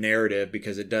one narrative,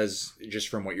 because it does, just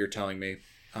from what you're telling me,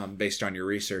 based on your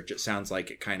research, it sounds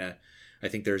like it kind of, I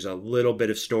think there's a little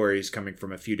bit of stories coming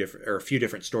from a few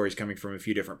different stories coming from a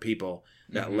few different people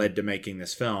that led to making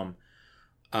this film.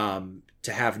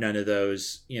 To have none of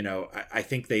those, I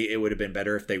think it would have been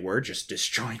better if they were just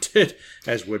disjointed,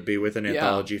 as would be with an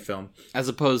anthology film, as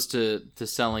opposed to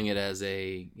selling it as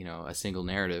a single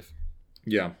narrative.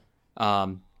 Yeah.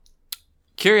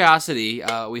 Curiosity.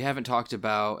 We haven't talked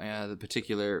about the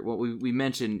particular. Well, we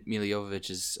mentioned Milla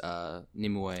Jovovich's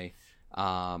Nimue.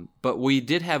 But we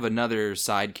did have another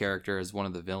side character as one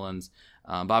of the villains,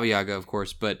 Baba Yaga, of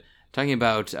course. But talking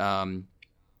about,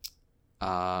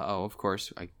 of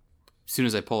course, as soon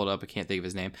as I pull it up, I can't think of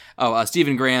his name.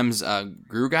 Stephen Graham's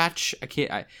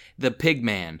Grugach. The Pig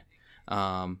Man.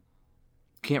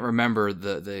 Can't remember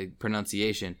the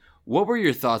pronunciation. What were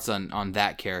your thoughts on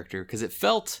that character? Because it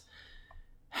felt,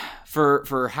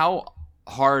 for how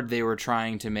hard they were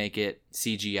trying to make it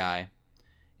CGI,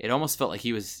 it almost felt like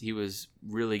he was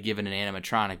really given an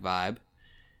animatronic vibe.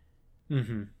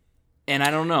 Mm-hmm. And I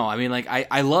don't know. I mean, like,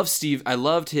 I love Steve. I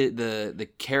loved the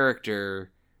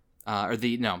character,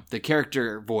 the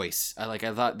character voice. I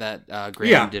thought that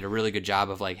Graham did a really good job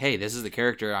of like, hey, this is the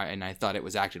character, and I thought it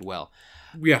was acted well.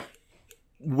 Yeah.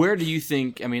 Where do you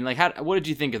think? I mean, like, what did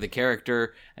you think of the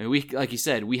character? I mean, we, like you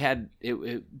said, we had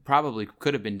it probably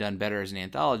could have been done better as an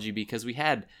anthology, because we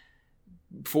had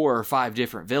 4 or 5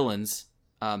 different villains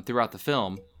throughout the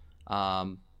film.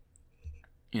 What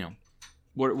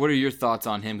are your thoughts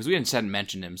on him? Because we just hadn't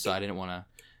mentioned him, so I didn't want to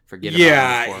forget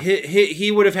about him before.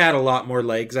 He would have had a lot more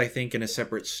legs, I think, in a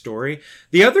separate story.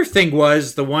 The other thing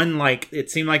was the one, like, it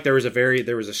seemed like there was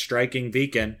a striking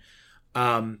Viken.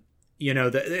 I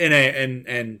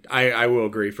will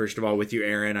agree, first of all, with you,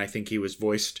 Aaron. I think he was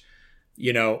voiced,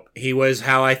 he was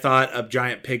how I thought a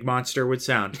giant pig monster would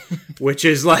sound, which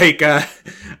is like,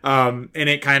 and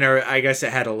it kind of, I guess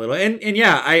it had a little, and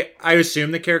yeah, I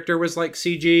assume the character was like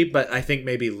CG, but I think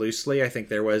maybe loosely, I think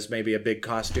there was maybe a big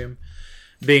costume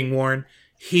being worn.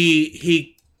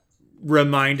 He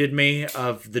reminded me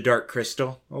of the Dark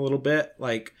Crystal a little bit,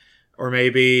 like, or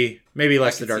maybe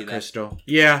less the Dark Crystal.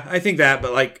 Yeah, I think that,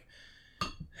 but like,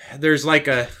 there's like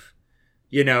a,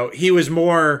 he was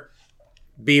more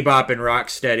Bebop and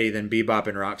Rocksteady than Bebop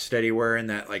and Rocksteady were in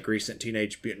that like recent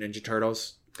Teenage Mutant Ninja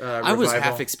Turtles I was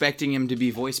revival. half expecting him to be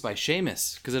voiced by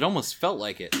Seamus because it almost felt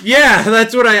like it. Yeah,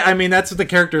 that's what I mean, that's what the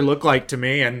character looked like to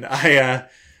me, and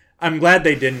I'm glad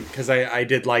they didn't, because I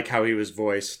did like how he was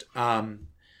voiced.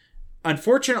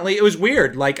 Unfortunately, it was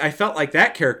weird. Like, I felt like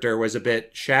that character was a bit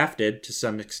shafted to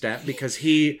some extent because so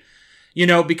he's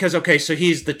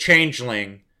the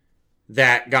changeling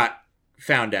that got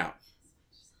found out.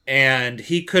 And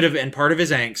he could have, and part of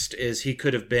his angst is he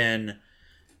could have been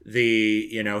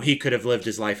he could have lived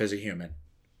his life as a human.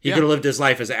 He could have lived his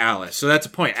life as Alice. So that's a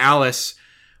point. Alice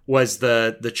was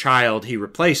the child he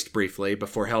replaced briefly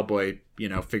before Hellboy,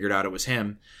 figured out it was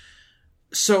him.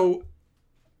 So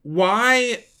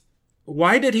why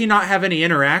did he not have any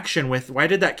interaction why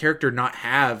did that character not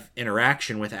have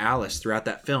interaction with Alice throughout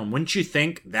that film? Wouldn't you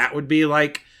think that would be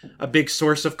like a big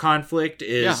source of conflict?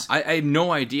 I have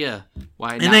no idea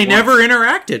why. And they never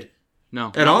interacted.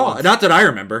 No. At all. Once. Not that I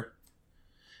remember.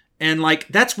 And, like,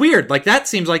 that's weird. Like, that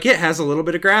seems like it has a little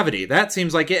bit of gravity. That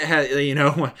seems like it has,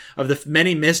 of the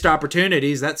many missed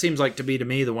opportunities, that seems like to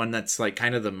me the one that's, like,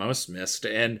 kind of the most missed.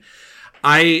 And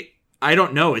I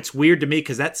don't know. It's weird to me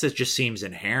because that just seems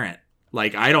inherent.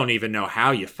 Like, I don't even know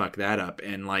how you fuck that up.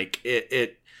 And, like,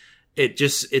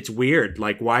 it's weird.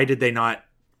 Like, why did they not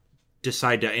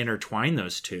decide to intertwine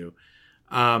those two?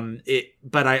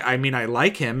 But I mean, I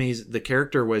like him. The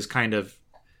character was kind of,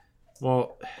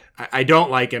 well, I don't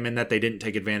like him in that they didn't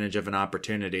take advantage of an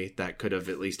opportunity that could have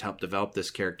at least helped develop this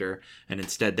character. And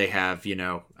instead they have,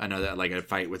 another, like a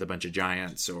fight with a bunch of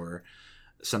giants or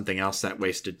something else that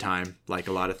wasted time, like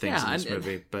a lot of things in this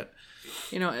movie. But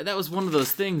that was one of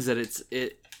those things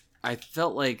that I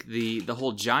felt like the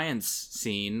whole giants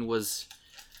scene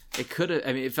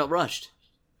it felt rushed.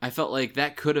 I felt like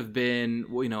that could have been,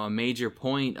 a major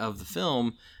point of the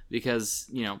film, because,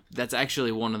 that's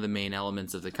actually one of the main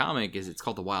elements of the comic. It's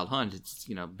called The Wild Hunt. It's,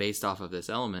 based off of this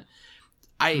element.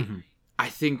 I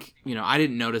think, I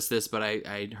didn't notice this, but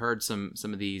I heard some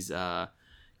of these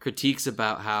critiques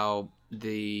about how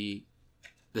the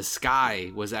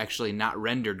sky was actually not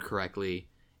rendered correctly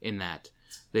in that.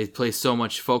 They place so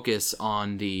much focus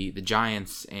on the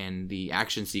giants and the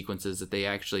action sequences that they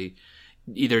actually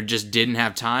either just didn't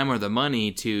have time or the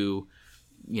money to,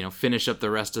 finish up the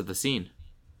rest of the scene.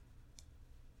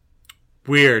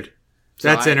 Weird. So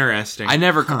that's interesting.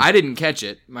 I didn't catch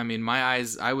it. I mean, my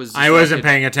eyes, I wasn't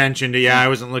paying attention to, I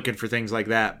wasn't looking for things like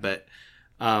that, but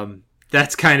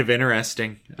that's kind of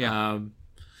interesting. Yeah.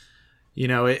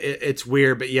 It's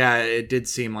weird, but it did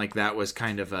seem like that was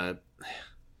kind of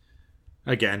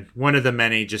again, one of the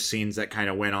many just scenes that kind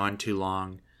of went on too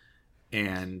long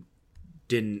and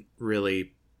didn't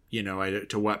really,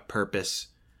 to what purpose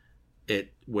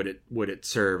would it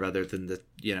serve other than the,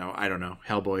 I don't know,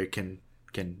 Hellboy can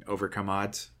overcome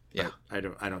odds. Yeah. I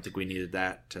don't think we needed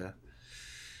that to,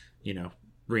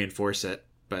 reinforce it.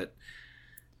 But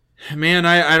man,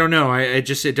 I don't know.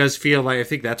 It does feel like, I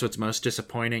think that's what's most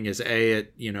disappointing is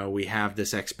we have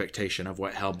this expectation of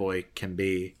what Hellboy can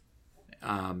be.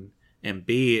 And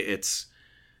B, it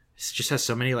just has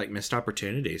so many like missed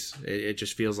opportunities. It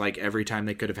just feels like every time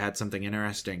they could have had something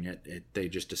interesting, they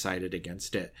just decided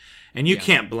against it. And you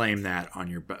can't blame that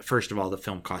on first of all, the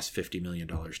film cost $50 million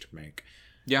to make.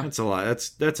 Yeah. That's a lot.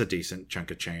 That's a decent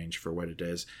chunk of change for what it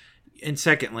is. And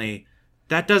secondly,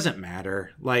 that doesn't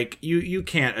matter. Like you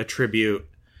can't attribute,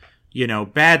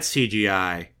 bad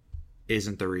CGI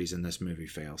isn't the reason this movie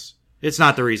fails. It's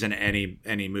not the reason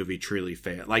any movie truly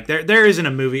failed. Like there isn't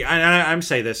a movie. I'm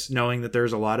saying this knowing that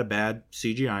there's a lot of bad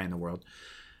CGI in the world.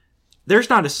 There's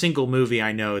not a single movie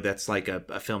I know that's like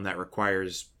a film that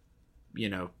requires,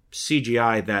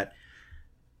 CGI that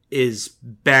is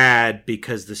bad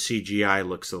because the CGI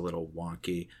looks a little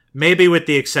wonky. Maybe with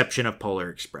the exception of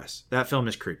Polar Express. That film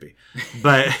is creepy.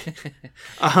 But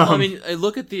I mean,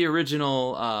 look at the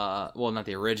original. Not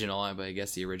the original, but I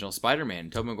guess the original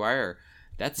Spider-Man, Tobey Maguire.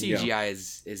 That CGI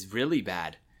is really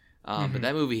bad. But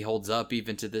that movie holds up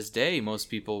even to this day. Most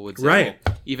people would say, right.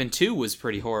 Well, even 2 was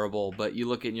pretty horrible. But you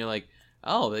look at it and you're like,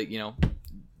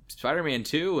 Spider-Man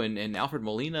 2 and Alfred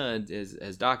Molina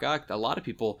as Doc Ock. A lot of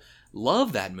people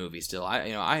love that movie still.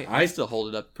 I still hold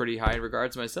it up pretty high in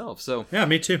regards myself. So yeah,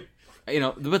 me too.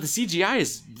 But the CGI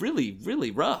is really,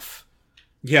 really rough.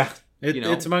 Yeah.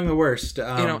 It's among the worst.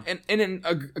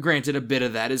 Granted, a bit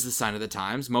of that is the sign of the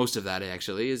times. Most of that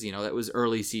actually is, that was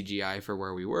early CGI for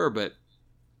where we were. But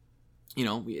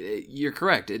you're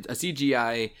correct. A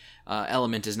CGI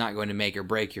element is not going to make or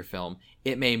break your film.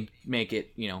 It may make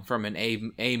it, from an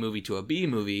A movie to a B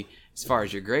movie as far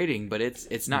as your grading, but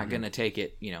it's not going to take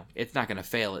it, it's not going to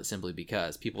fail it simply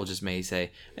because people just may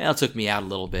say, it took me out a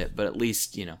little bit, but at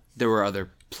least, there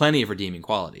were plenty of redeeming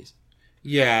qualities.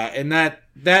 Yeah, and that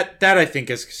I think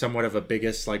is somewhat of a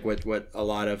biggest, like what a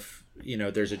lot of,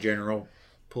 there's a general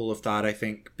pool of thought, I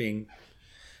think, being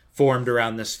formed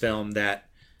around this film that,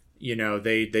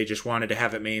 they just wanted to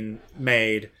have it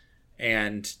made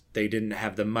and they didn't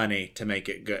have the money to make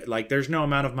it good. Like, there's no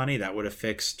amount of money that would have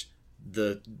fixed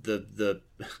the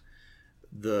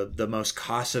most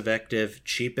cost effective,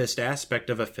 cheapest aspect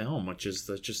of a film, which is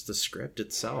just the script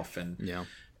itself. And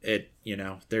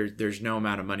there's no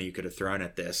amount of money you could have thrown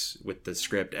at this with the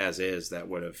script as is that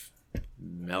would have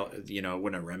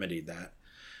wouldn't have remedied that.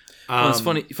 Well, it's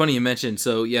funny you mentioned.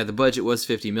 So yeah, the budget was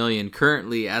 $50 million.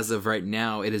 Currently, as of right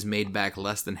now, it has made back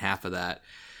less than half of that.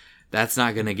 That's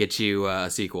not going to get you a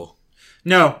sequel.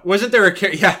 No, wasn't there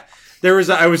there was.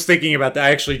 I was thinking about that.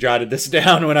 I actually jotted this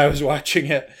down when I was watching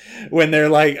it. When they're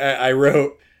like, I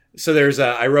wrote. So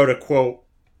I wrote a quote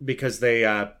because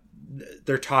they're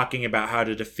talking about how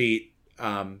to defeat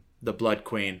the Blood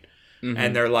Queen,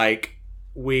 and they're like,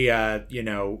 you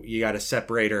got to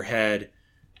separate her head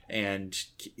and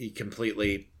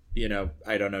completely,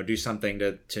 I don't know, do something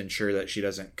to ensure that she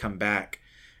doesn't come back.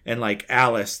 And like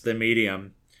Alice, the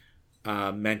medium,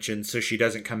 mentioned, so she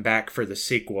doesn't come back for the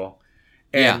sequel.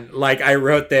 And like I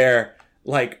wrote there,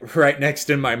 like right next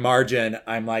in my margin,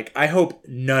 I'm like, I hope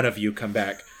none of you come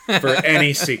back for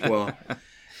any sequel.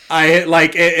 I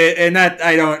like it, and that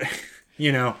I don't,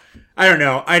 I don't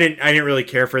know. I didn't really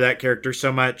care for that character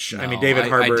so much. No, I mean, David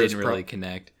Harbour didn't really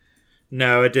connect.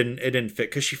 No, it didn't fit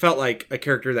because she felt like a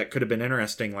character that could have been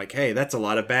interesting. Like, hey, that's a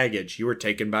lot of baggage. You were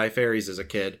taken by fairies as a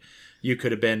kid. You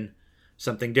could have been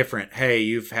something different. Hey,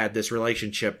 you've had this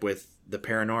relationship with the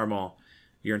paranormal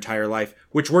your entire life,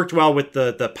 which worked well with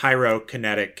the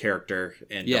pyrokinetic character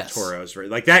in Del Toro's. Right?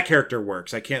 Like, that character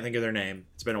works. I can't think of their name.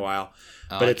 It's been a while.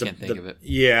 But I can't think of it.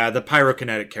 Yeah, the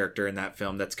pyrokinetic character in that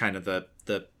film, that's kind of the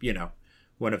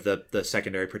one of the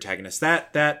secondary protagonists.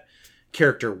 That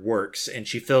character works, and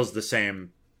she fills the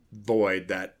same void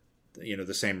that,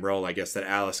 the same role, I guess, that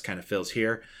Alice kind of fills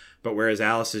here. But whereas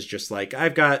Alice is just like,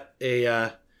 I've got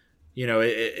a,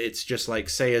 it's just like,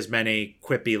 say as many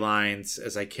quippy lines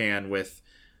as I can with,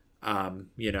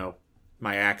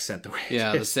 my accent the way it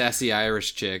is. The sassy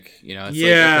Irish chick, it's like,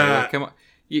 okay, come on.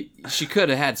 She could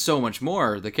have had so much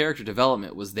more. The character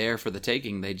development was there for the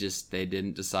taking. They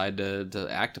didn't decide to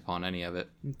act upon any of it.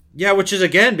 Yeah, which is,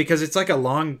 again, because it's a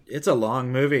long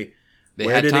movie.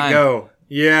 Where did it go?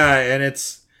 Yeah, and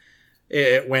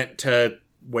it went to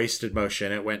wasted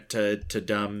motion. It went to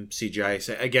dumb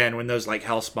CGI. Again, when those like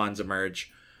hell spawns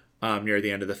emerge near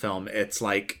the end of the film, it's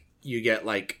like you get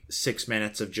like 6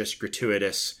 minutes of just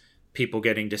gratuitous people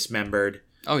getting dismembered.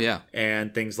 Oh, yeah.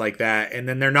 And things like that. And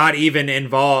then they're not even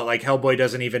involved. Like, Hellboy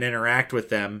doesn't even interact with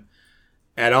them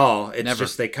at all. It's Never.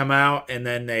 Just they come out, and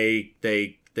then they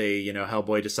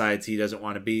Hellboy decides he doesn't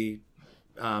want to be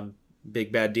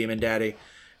Big Bad Demon Daddy.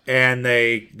 And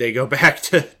they go back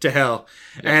to hell.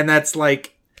 Yeah. And that's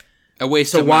like... a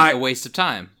waste of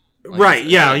time. Like, right,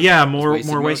 yeah.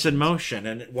 More wasted motion.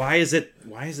 And why is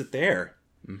it there?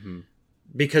 Mm-hmm.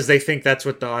 Because they think that's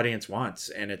what the audience wants,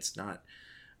 and it's not.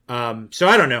 So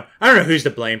I don't know. I don't know who's to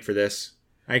blame for this.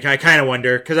 I kind of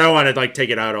wonder, because I want to like take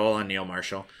it out all on Neil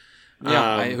Marshall.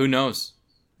 Yeah, who knows?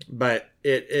 But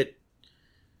it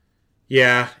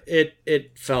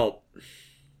felt,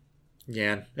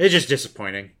 it's just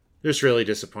disappointing. Just really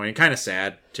disappointing. Kind of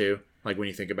sad too. Like when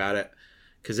you think about it,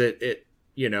 because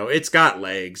it's got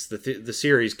legs. The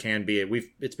series can be.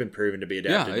 It's been proven to be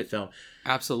adapted to film.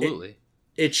 Absolutely.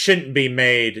 It shouldn't be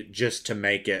made just to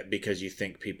make it because you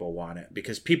think people want it,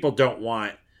 because people don't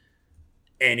want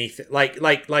anything like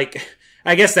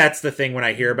I guess that's the thing when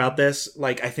I hear about this.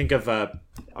 Like, I think of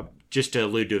just to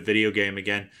allude to a video game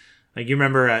again, like, you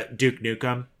remember Duke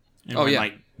Nukem? And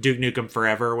like Duke Nukem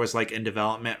Forever was like in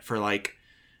development for like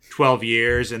 12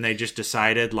 years, and they just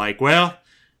decided like, well,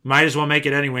 might as well make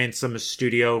it anyway, and some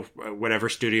studio, whatever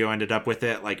studio ended up with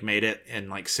it, like made it in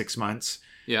like 6 months.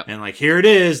 Yeah. And like, here it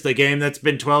is, the game that's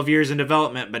been 12 years in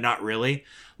development, but not really.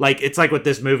 Like, it's like what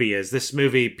this movie is. This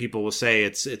movie, people will say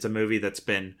it's a movie that's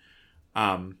been,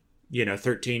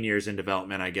 13 years in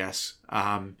development, I guess.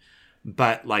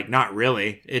 But like, not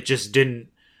really. It just didn't,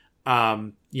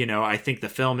 I think the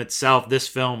film itself, this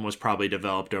film was probably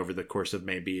developed over the course of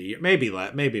maybe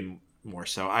maybe more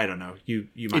so. I don't know. You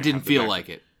might. It didn't feel like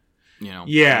it,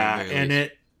 Yeah.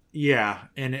 And Yeah,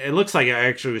 and it looks like it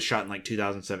actually was shot in like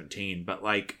 2017, but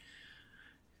like,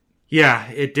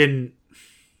 yeah, it didn't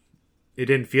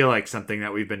feel like something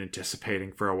that we've been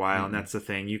anticipating for a while, and that's the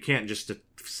thing. You can't just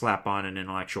slap on an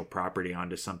intellectual property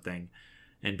onto something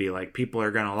and be like, people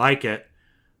are gonna like it.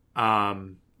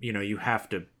 You have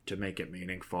to make it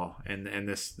meaningful, and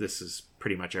this is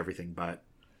pretty much everything but.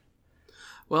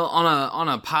 Well, on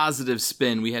a positive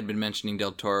spin, we had been mentioning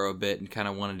Del Toro a bit and kind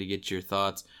of wanted to get your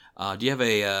thoughts. Do you have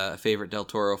a favorite Del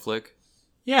Toro flick?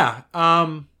 Yeah,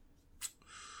 I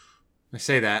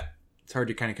say that. It's hard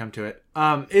to kind of come to it.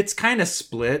 It's kind of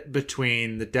split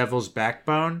between The Devil's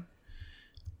Backbone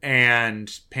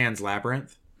and Pan's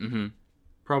Labyrinth. Mm-hmm.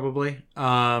 Probably.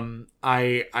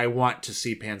 I want to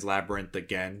see Pan's Labyrinth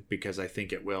again because I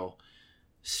think it will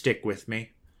stick with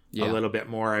me a little bit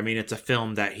more. I mean, it's a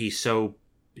film that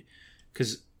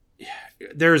because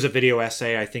there's a video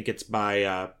essay. I think it's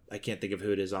by I can't think of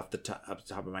who it is off the top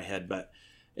of my head, but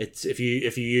it's if you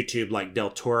YouTube like Del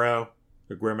Toro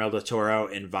or Guillermo del Toro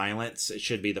and violence, it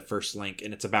should be the first link,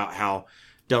 and it's about how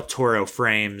Del Toro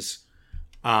frames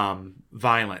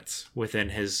violence within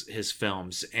his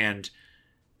films. And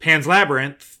Pan's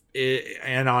Labyrinth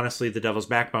and honestly The Devil's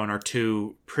Backbone are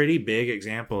two pretty big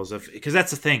examples of, because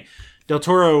that's the thing, Del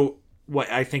Toro,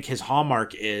 what I think his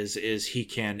hallmark is he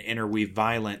can interweave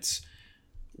violence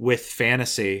with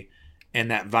fantasy,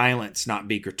 and that violence not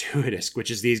be gratuitous, which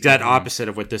is the exact opposite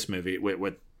of what this movie, what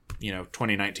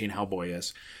 2019 Hellboy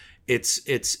is.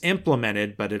 It's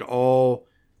implemented, but it all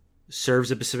serves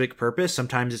a specific purpose.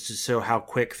 Sometimes it's just so how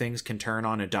quick things can turn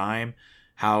on a dime,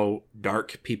 how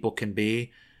dark people can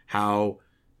be, how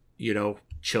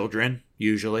children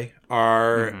usually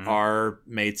are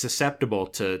made susceptible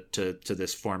to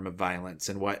this form of violence,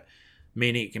 and what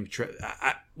meaning it can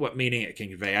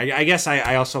convey. I guess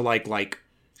I also like Lady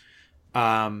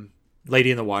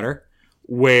in the Water,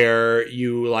 where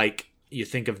you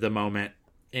think of the moment,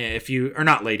 if you are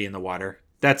not Lady in the Water,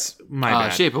 that's my bad.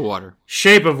 Shape of Water.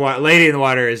 Shape of Water. Lady in the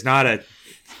Water is not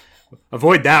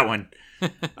avoid that one.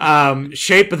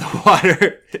 Shape of the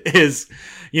Water is,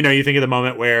 you think of the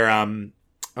moment where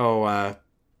oh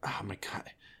my god,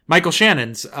 Michael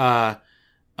Shannon's character,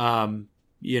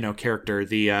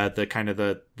 the kind of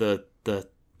the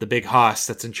big hoss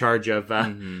that's in charge of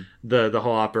the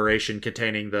whole operation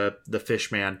containing the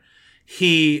fish man.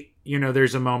 He,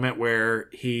 there's a moment where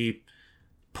he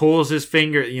pulls his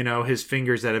finger, his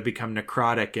fingers that have become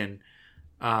necrotic and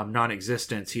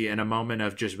non-existence. He, in a moment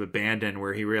of just abandon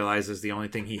where he realizes the only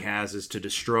thing he has is to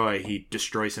destroy, he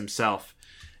destroys himself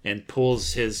and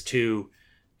pulls his two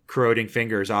corroding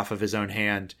fingers off of his own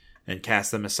hand and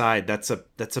casts them aside. That's a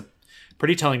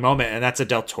pretty telling moment, and that's a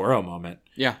Del Toro moment.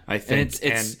 Yeah, I think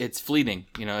and it's fleeting.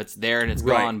 It's there and it's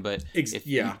gone, but if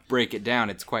you break it down,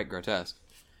 it's quite grotesque.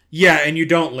 Yeah, and you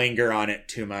don't linger on it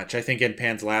too much. I think in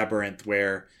Pan's Labyrinth,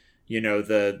 where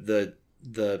the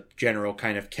general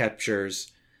kind of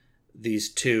captures these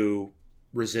two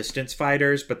resistance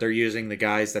fighters, but they're using the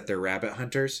guise that they're rabbit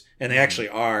hunters, and they actually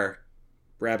are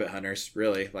rabbit hunters,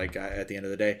 really, like at the end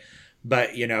of the day. But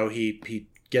he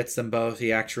gets them both.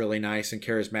 He acts really nice and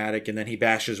charismatic, and then he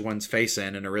bashes one's face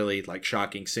in a really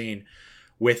shocking scene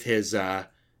with his a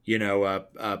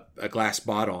glass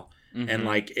bottle, and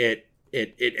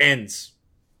it ends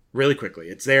really quickly.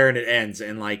 It's there and it ends,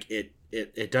 and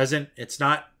it doesn't. It's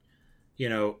not.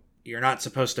 You're not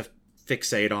supposed to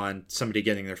fixate on somebody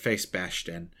getting their face bashed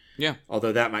in. Yeah.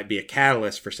 Although that might be a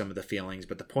catalyst for some of the feelings,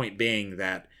 but the point being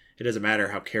that it doesn't matter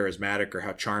how charismatic or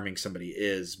how charming somebody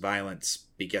is. Violence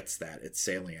begets that. It's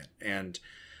salient. And,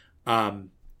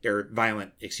 or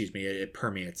violent, it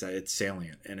permeates. It's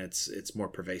salient, and it's more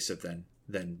pervasive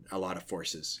than a lot of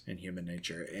forces in human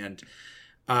nature. And,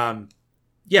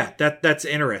 that's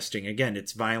interesting. Again,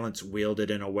 it's violence wielded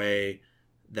in a way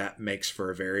that makes for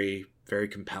a very, very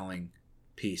compelling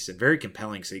piece and very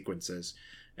compelling sequences.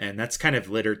 And that's kind of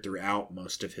littered throughout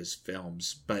most of his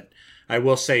films. But I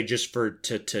will say, just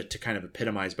to kind of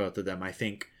epitomize both of them, I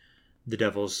think The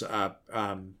Devil's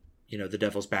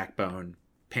Backbone,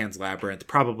 Pan's Labyrinth,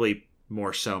 probably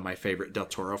more so my favorite Del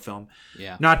Toro film.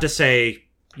 Yeah. Not to say,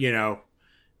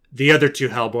 the other two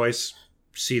Hellboys,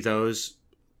 see those.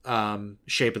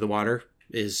 Shape of the Water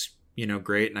is,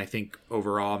 great, and I think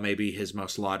overall maybe his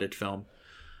most lauded film.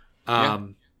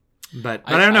 But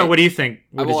I don't know. What do you think?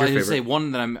 What is your favorite? Say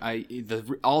one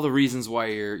that all the reasons why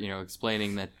you're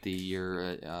explaining that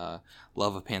your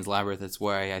love of Pan's Labyrinth. That's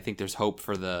why I think there's hope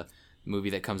for the movie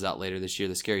that comes out later this year,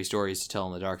 the Scary Stories to Tell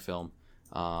in the Dark film.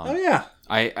 The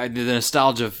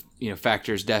nostalgia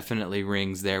factors definitely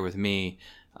rings there with me.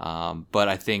 But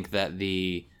I think that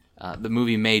the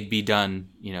movie may be done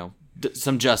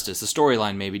some justice. The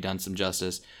storyline maybe done some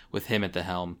justice with him at the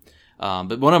helm.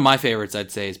 But one of my favorites,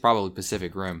 I'd say, is probably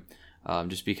Pacific Rim.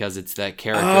 Just because it's that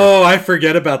character. Oh, I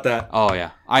forget about that. Oh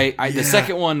yeah, the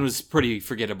second one was pretty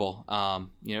forgettable.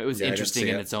 It was interesting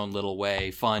in its own little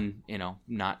way, fun.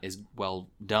 Not as well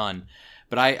done.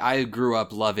 But I grew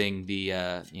up loving the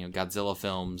Godzilla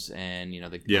films and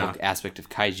the whole aspect of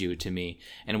kaiju to me,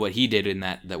 and what he did in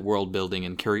that world building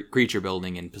and creature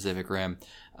building in Pacific Rim.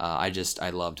 I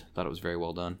loved. Thought it was very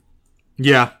well done.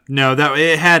 Yeah, no, that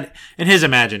it had in his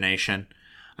imagination,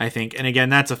 I think. And again,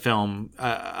 that's a film,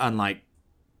 unlike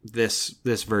this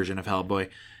version of Hellboy,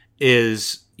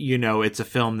 is, it's a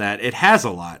film that it has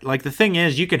a lot. Like, the thing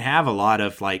is, you can have a lot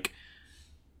of, like,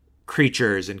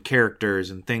 creatures and characters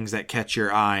and things that catch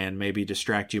your eye and maybe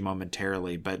distract you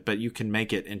momentarily, but you can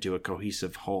make it into a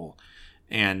cohesive whole.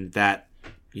 And that,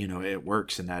 it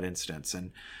works in that instance.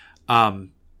 And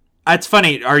it's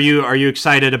funny. Are you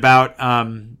excited about...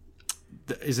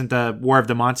 isn't the War of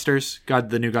the Monsters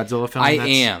the new Godzilla film? I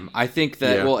am. I think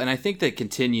that and I think that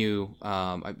continue.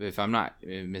 If I'm not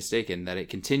mistaken, that it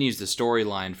continues the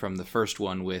storyline from the first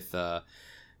one with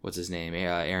what's his name,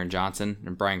 Aaron Johnson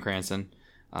and Bryan Cranston.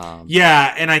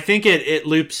 And I think it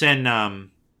loops in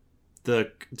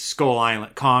the Skull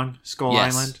Island,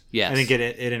 Island. Yes, I think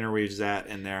it interweaves that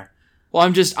in there. Well,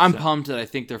 I'm pumped that I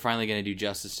think they're finally going to do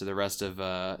justice to the rest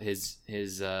of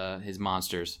his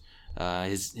monsters.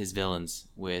 His villains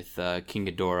with King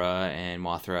Ghidorah and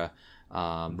Mothra,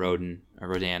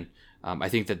 Rodan. I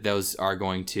think that those are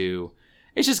going to.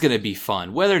 It's just going to be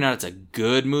fun, whether or not it's a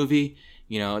good movie.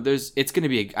 It's going to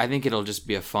be. I think it'll just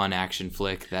be a fun action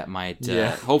flick that might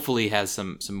hopefully has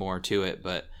some more to it.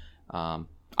 But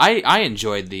I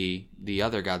enjoyed the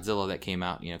other Godzilla that came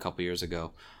out a couple years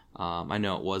ago. I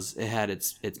know it had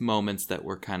its moments that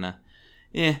were kind of.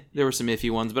 There were some iffy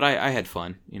ones, but I had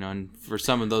fun, and for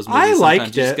some of those movies, sometimes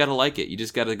you just gotta like it. You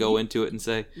just gotta go into it and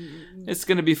say, it's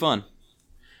gonna be fun.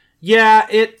 Yeah,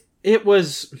 it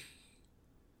was,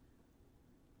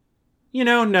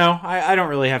 no, I don't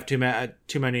really have too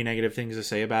many negative things to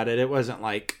say about it. It wasn't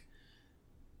like,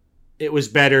 it was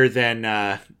better than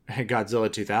Godzilla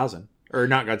 2000. Or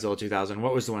not Godzilla 2000.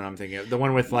 What was the one I'm thinking of? The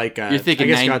one with like... You're thinking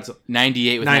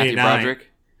 98 with 99. Matthew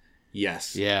Broderick?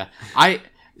 Yes. Yeah.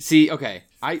 See, okay.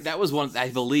 That was one, I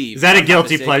believe. Is that a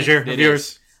guilty pleasure of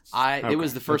yours? It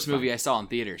was the first movie I saw in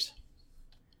theaters.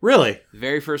 Really? The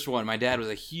very first one. My dad was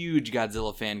a huge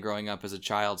Godzilla fan growing up as a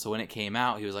child, so when it came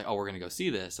out, he was like, oh, we're going to go see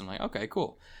this. I'm like, okay,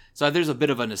 cool. So there's a bit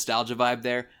of a nostalgia vibe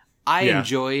there. I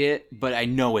enjoy it, but I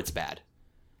know it's bad.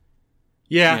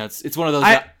 Yeah. It's one of those...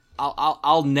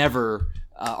 I'll never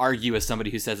argue with somebody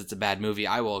who says it's a bad movie.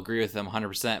 I will agree with them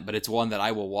 100%, but it's one that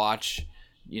I will watch,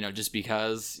 just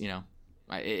because,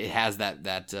 it has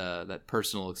that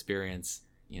personal experience,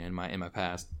 in my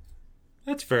past.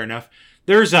 That's fair enough.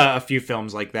 There's a few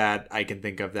films like that I can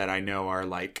think of that I know are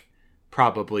like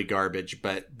probably garbage,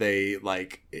 but they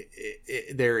like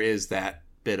there is that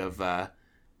bit of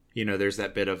there's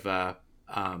that bit of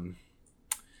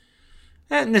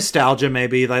that nostalgia,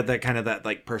 maybe like that kind of that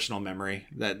like personal memory,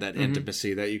 that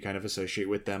intimacy that you kind of associate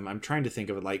with them. I'm trying to think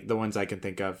of it, like the ones I can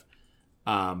think of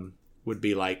would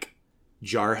be like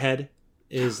Jarhead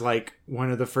is like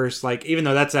one of the first, like, even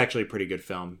though that's actually a pretty good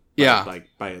film, like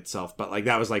by itself, but like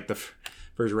that was like the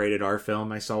first rated R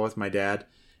film I saw with my dad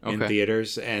in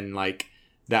theaters, and like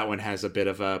that one has a bit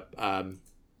of a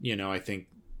I think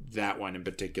that one in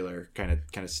particular kind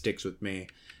of sticks with me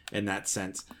in that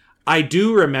sense. I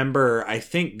do remember, I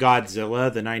think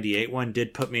Godzilla, the 98 one,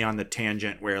 did put me on the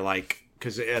tangent where, like,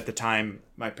 because at the time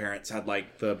my parents had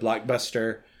like the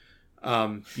Blockbuster,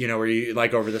 where you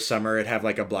like over the summer it'd have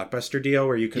like a Blockbuster deal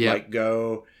where you could like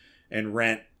go and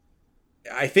rent.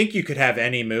 I think you could have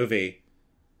any movie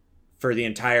for the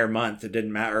entire month. It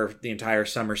didn't matter, the entire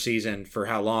summer season for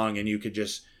how long, and you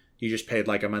just paid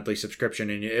like a monthly subscription,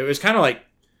 and it was kind of like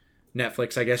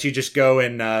Netflix, I guess. You just go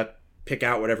and pick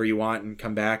out whatever you want and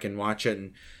come back and watch it,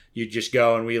 and you just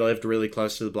go. And we lived really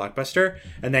close to the Blockbuster,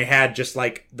 and they had just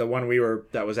like the one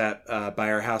that was at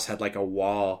by our house had like a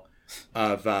wall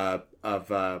of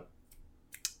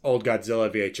old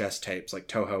Godzilla VHS tapes, like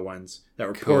Toho ones that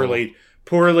were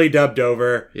poorly dubbed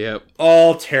over. Yep.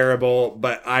 All terrible,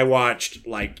 but I watched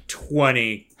like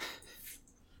 20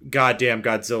 goddamn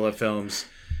Godzilla films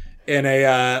in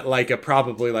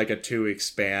probably like a 2-week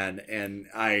span, and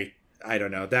I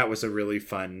don't know, that was a really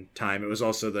fun time. It was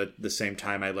also the same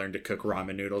time I learned to cook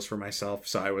ramen noodles for myself,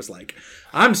 so I was like,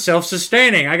 I'm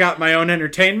self-sustaining. I got my own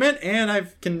entertainment, and I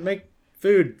can make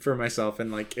food for myself,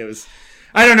 and like it was,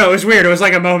 I don't know. It was weird. It was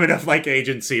like a moment of like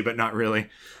agency, but not really.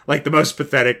 Like the most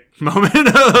pathetic moment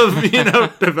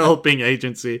of developing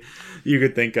agency you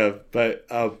could think of. But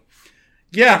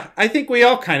yeah, I think we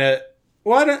all kind of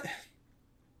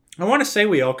I want to say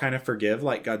we all kind of forgive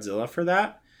like Godzilla for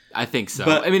that. I think so.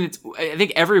 But, I mean, I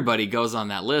think everybody goes on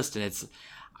that list, and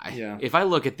if I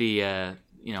look at the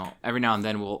every now and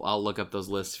then I'll look up those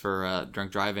lists for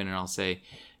drunk driving, and I'll say,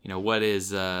 what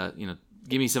is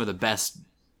give me some of the best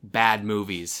bad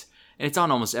movies, and it's on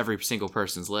almost every single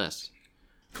person's list.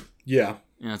 Yeah,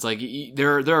 it's like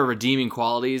there are redeeming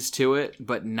qualities to it,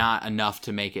 but not enough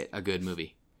to make it a good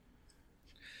movie.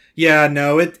 Yeah,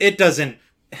 no, it doesn't.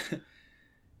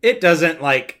 It doesn't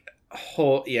like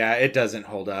hold. Yeah, it doesn't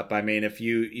hold up. I mean, if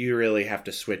you really have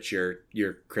to switch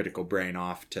your critical brain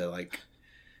off to like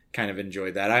kind of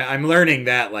enjoy that. I'm learning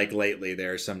that like lately.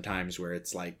 There are some times where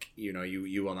it's like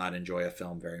you will not enjoy a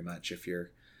film very much if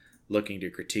you're looking to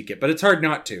critique it, but it's hard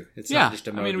not to. It's not just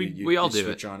a mode. I mean, we all do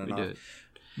switch it. on and we off. do it.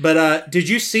 But did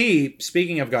you see?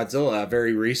 Speaking of Godzilla, a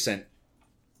very recent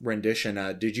rendition.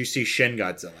 Did you see Shin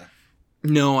Godzilla?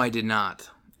 No, I did not.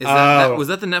 Was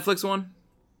that the Netflix one?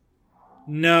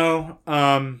 No.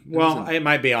 Well, it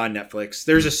might be on Netflix.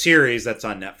 There's a series that's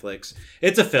on Netflix.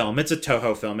 It's a film. It's a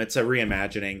Toho film. It's a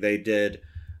reimagining. They did.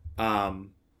 I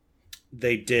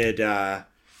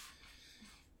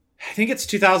think it's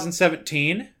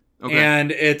 2017, okay.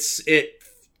 And it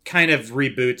kind of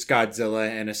reboots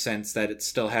Godzilla in a sense that it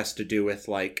still has to do with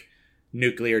like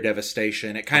nuclear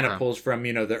devastation. It kind of pulls from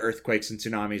the earthquakes and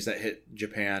tsunamis that hit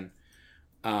Japan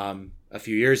a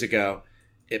few years ago.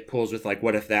 It pulls with like,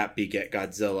 what if that beget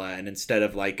Godzilla? And instead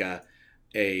of like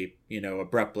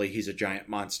abruptly he's a giant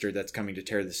monster that's coming to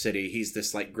tear the city, he's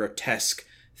this like grotesque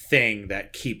thing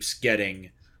that keeps getting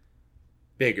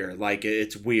bigger. Like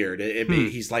it's weird.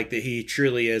 He's like he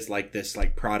truly is like this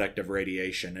like product of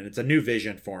radiation, and it's a new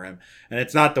vision for him. And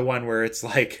it's not the one where it's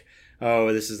like,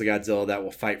 oh, this is the Godzilla that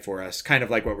will fight for us. Kind of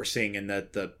like what we're seeing in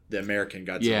the American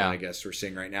Godzilla, I guess we're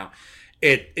seeing right now.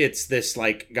 It's this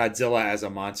like Godzilla as a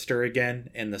monster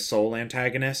again, and the sole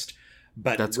antagonist.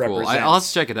 But that's cool. I'll have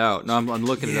to check it out. No, I'm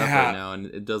looking it up right now, and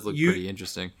it does look pretty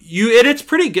interesting. It's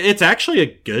pretty good. It's actually a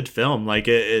good film. Like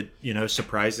it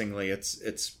surprisingly,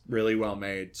 it's really well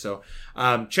made. So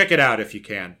check it out if you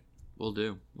can. We'll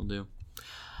do.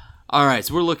 All right,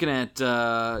 so we're looking at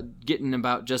getting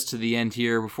about just to the end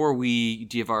here. Before we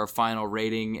give our final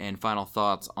rating and final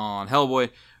thoughts on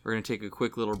Hellboy, we're going to take a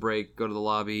quick little break, go to the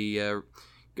lobby,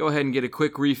 go ahead and get a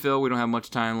quick refill. We don't have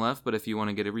much time left, but if you want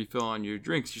to get a refill on your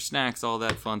drinks, your snacks, all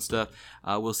that fun stuff,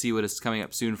 we'll see what is coming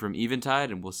up soon from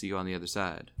Eventide, and we'll see you on the other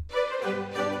side.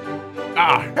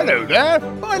 Hello there.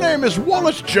 My name is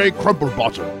Wallace J.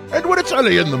 Crumplebottom, and when it's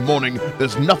early in the morning,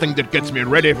 there's nothing that gets me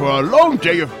ready for a long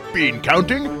day of bean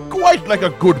counting quite like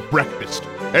a good breakfast.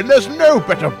 And there's no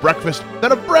better breakfast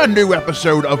than a brand new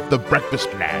episode of The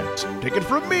Breakfast Lads. Take it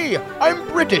from me, I'm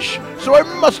British, so I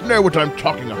must know what I'm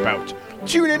talking about.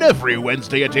 Tune in every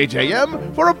Wednesday at 8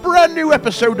 a.m. for a brand new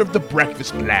episode of The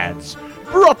Breakfast Lads.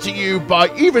 Brought to you by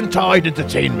Eventide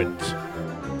Entertainment.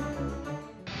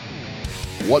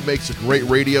 What makes a great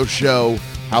radio show?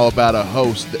 How about a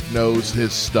host that knows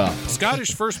his stuff?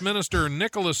 Scottish First Minister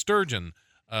Nicola Sturgeon.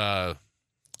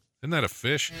 Isn't that a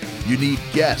fish? You need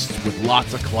guests with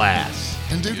lots of class.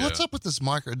 And dude, what's up with this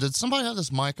mic? Did somebody have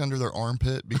this mic under their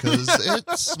armpit? Because it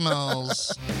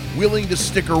smells... Willing to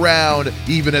stick around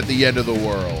even at the end of the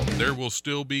world. There will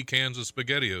still be cans of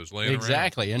SpaghettiOs laying around.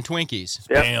 Exactly, and Twinkies.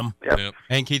 Yep. Yep.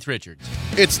 And Keith Richards.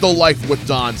 It's The Life with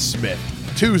Don Smith.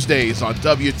 Tuesdays on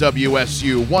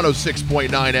WWSU 106.9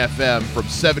 FM from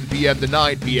 7 p.m. to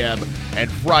 9 p.m.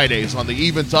 and Fridays on the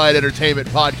Eventide Entertainment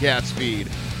podcast feed.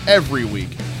 Every week,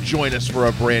 join us for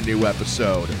a brand new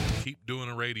episode. Keep doing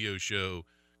a radio show,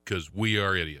 because we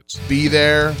are idiots. Be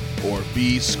there or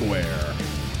be square.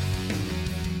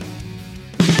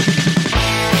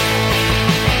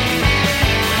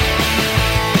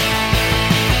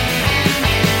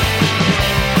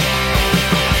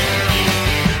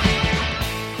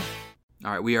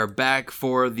 All right, we are back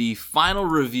for the final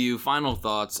review, final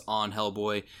thoughts on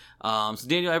Hellboy. So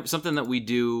Daniel, something that we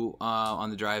do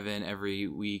on the drive-in every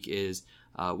week is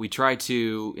we try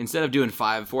to, instead of doing 4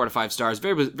 out of 5 stars,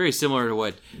 very very similar to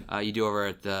what you do over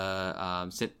at the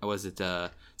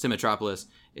Cinemetropolis,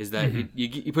 is that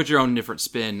you put your own different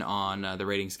spin on the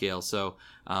rating scale. So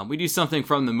we do something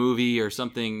from the movie or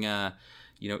something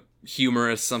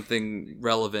humorous, something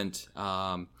relevant.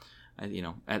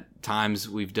 At times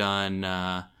we've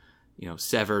done,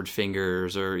 severed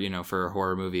fingers or, for a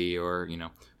horror movie or,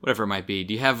 whatever it might be.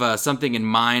 Do you have something in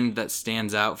mind that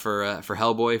stands out for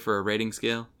Hellboy for a rating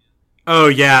scale? Oh,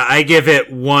 yeah. I give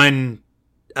it 1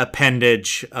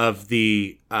 appendage of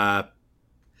the of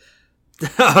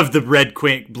the Red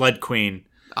Queen, Blood Queen.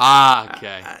 Ah,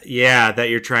 okay. Yeah, that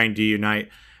you're trying to unite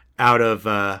out of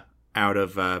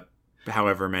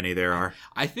however many there are.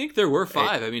 I think there were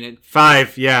 5. I mean,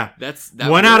 5. Yeah, that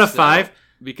one out of works 5.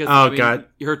 Because God,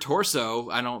 her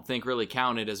torso, I don't think really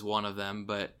counted as one of them,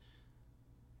 but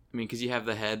I mean, because you have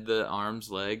the head, the arms,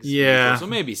 legs. Yeah. So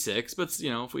maybe 6, but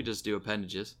if we just do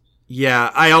appendages. Yeah,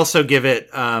 I also give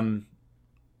it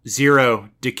 0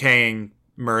 decaying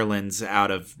Merlins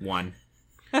out of 1.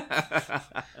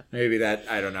 Maybe that,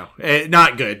 I don't know.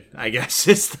 Not good, I guess.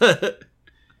 It's the...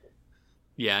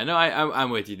 Yeah, no,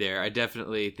 I'm with you there. I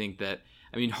definitely think that,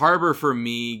 Harbor for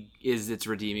me is its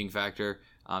redeeming factor.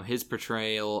 His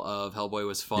portrayal of Hellboy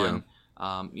was fun.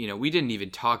 Yeah. We didn't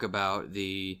even talk about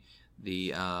the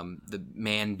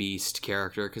man beast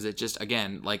character because it just,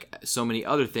 again, like so many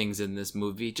other things in this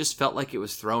movie, it just felt like it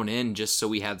was thrown in just so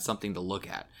we had something to look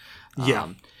at. Yeah.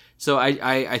 So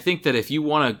I think that if you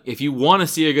want to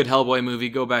see a good Hellboy movie,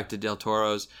 go back to Del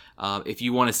Toro's. If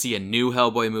you want to see a new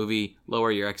Hellboy movie,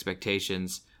 lower your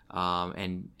expectations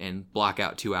and block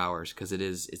out 2 hours because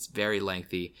it's very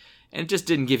lengthy and it just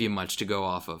didn't give you much to go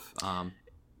off of. Not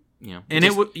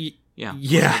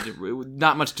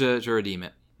much to redeem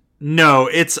it. No,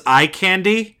 it's eye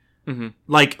candy. Mm-hmm.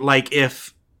 Like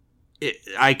if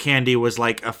eye candy was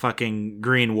like a fucking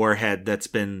green warhead that's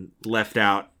been left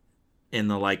out in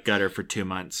the gutter for 2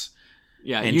 months.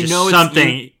 Yeah, and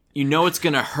something. It's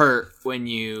gonna hurt when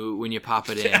you pop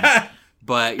it in,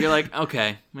 but you're like,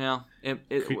 okay, well,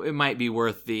 it might be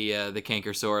worth the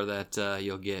canker sore that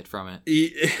you'll get from it.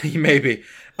 Maybe.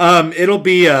 It'll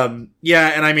be yeah,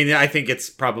 and I think it's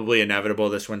probably inevitable.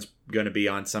 This one's going to be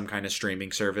on some kind of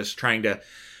streaming service, trying to,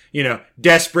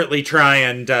 desperately try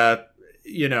and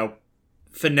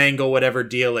finagle whatever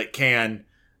deal it can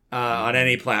on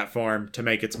any platform to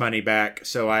make its money back.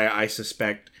 So I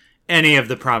suspect any of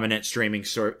the prominent streaming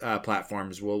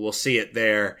platforms will see it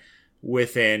there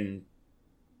within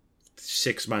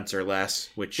 6 months or less.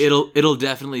 Which it'll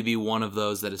definitely be one of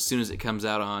those that as soon as it comes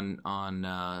out on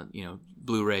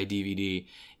Blu-ray, DVD,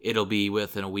 it'll be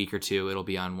within a week or two. It'll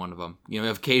be on one of them.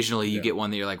 Occasionally you get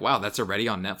one that you're like, wow, that's already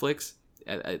on Netflix.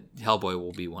 Hellboy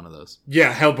will be one of those.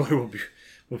 Yeah, Hellboy will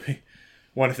be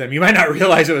one of them. You might not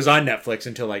realize it was on Netflix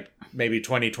until maybe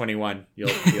 2021. You'll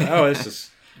this is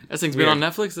that thing's weird. Been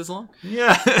on Netflix this long?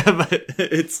 Yeah, but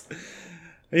it's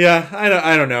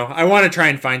I don't know. I want to try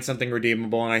and find something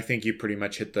redeemable, and I think you pretty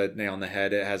much hit the nail on the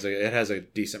head. It has a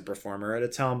decent performer at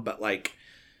its helm, but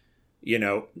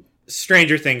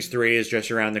Stranger Things 3 is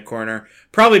just around the corner.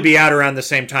 Probably be out around the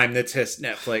same time that hits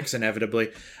Netflix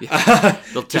inevitably. Yeah,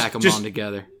 they'll tack them on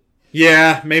together.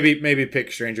 Yeah, maybe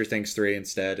pick Stranger Things 3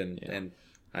 instead, and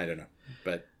I don't know,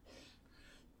 but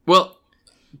well,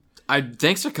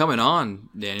 thanks for coming on,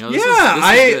 Daniel. This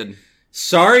is good.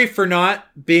 Sorry for not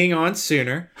being on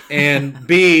sooner, and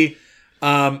B,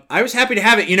 I was happy to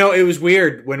have it. It was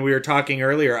weird when we were talking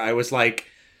earlier. I was like,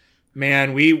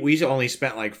 man, we only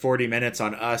spent like 40 minutes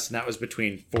on Us, and that was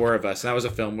between 4 of us. And that was a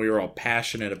film we were all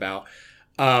passionate about.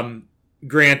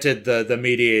 Granted, the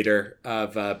mediator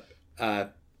of the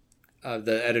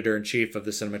editor-in-chief of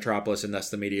the Cinematropolis, and thus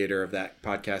the mediator of that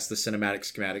podcast, The Cinematic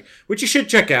Schematic, which you should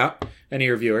check out, any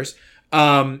reviewers.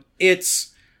 It's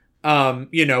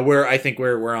where I think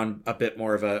we're on a bit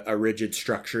more of a rigid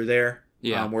structure there.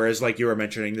 Yeah. Whereas, like you were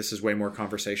mentioning, this is way more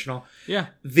conversational. Yeah.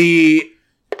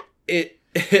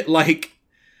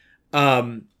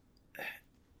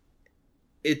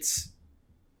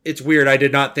 It's weird. I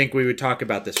did not think we would talk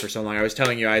about this for so long. I was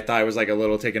telling you, I thought I was like a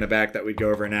little taken aback that we'd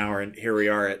go over an hour, and here we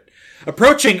are at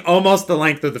approaching almost the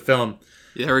length of the film.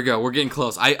 Yeah, there we go. We're getting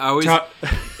close. I always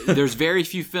there's very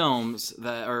few films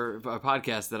that are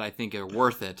podcasts that I think are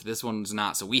worth it. This one's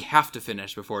not, so we have to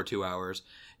finish before 2 hours.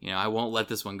 I won't let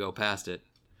this one go past it.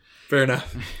 Fair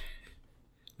enough.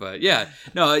 But yeah,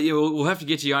 no, we'll have to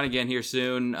get you on again here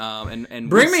soon. And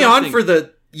bring me on for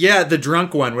the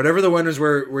drunk one, whatever the one is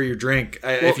where you drink.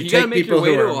 If you gotta take make people your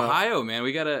way who to are Ohio, man.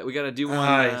 We gotta do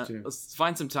one. Let's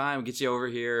find some time, get you over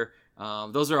here.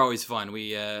 Those are always fun.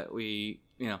 We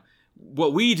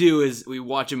what we do is we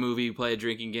watch a movie, play a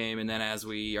drinking game, and then as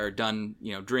we are done,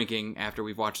 drinking after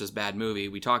we've watched this bad movie,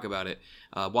 we talk about it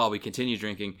while we continue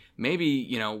drinking.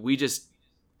 Maybe we just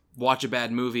watch a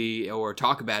bad movie or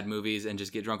talk bad movies and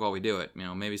just get drunk while we do it.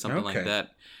 Maybe something like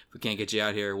that. If we can't get you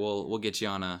out here, we'll get you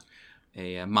on a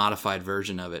modified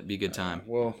version of it. Be a good time.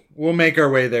 We'll make our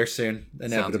way there soon,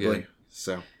 inevitably.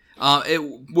 So.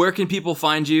 Where can people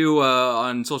find you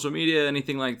on social media,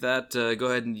 anything like that? Go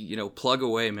ahead and plug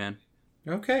away, man.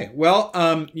 Okay.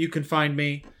 Well, you can find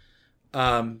me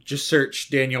just search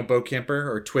Daniel Bokemper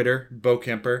or Twitter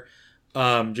Bokemper.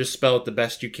 Just spell it the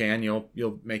best you can.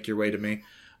 You'll make your way to me.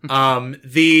 You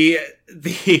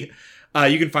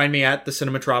can find me at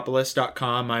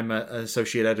thecinematropolis.com. I'm an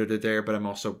associate editor there, but I'm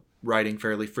also writing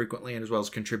fairly frequently and as well as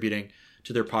contributing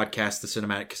to their podcast, The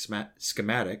Cinematic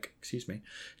Schematic.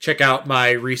 Check out my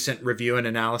recent review and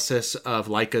analysis of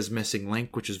Laika's Missing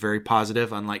Link, which is very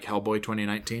positive, unlike Hellboy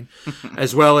 2019,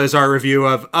 as well as our review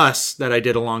of Us that I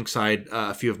did alongside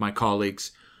a few of my colleagues,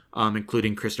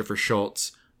 including Christopher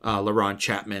Schultz, LaRon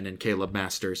Chapman, and Caleb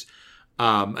Masters.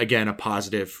 Again, a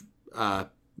positive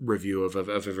review of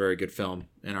a very good film,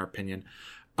 in our opinion.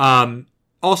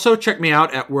 Also, check me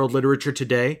out at World Literature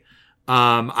Today.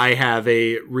 I have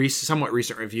a somewhat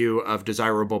recent review of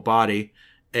Desirable Body,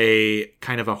 a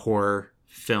kind of a horror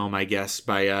film, I guess,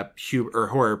 by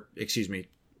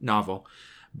novel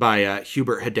by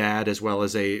Hubert Haddad, as well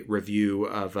as a review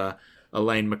of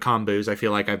Elaine Macombu's. I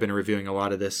feel like I've been reviewing a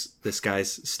lot of this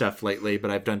guy's stuff lately,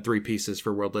 but I've done 3 pieces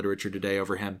for World Literature Today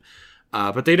over him.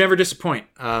 But they never disappoint.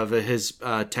 His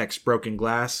text, Broken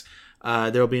Glass.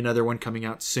 There'll be another one coming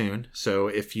out soon. So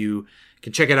if you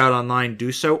can check it out online,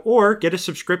 do so, or get a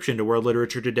subscription to World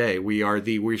Literature Today. We are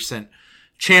the recent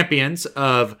champions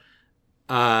of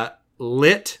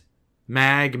Lit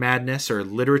Mag Madness, or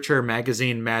Literature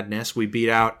Magazine Madness. We beat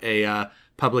out a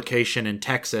publication in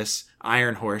Texas,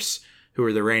 Iron Horse, who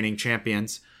are the reigning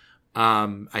champions.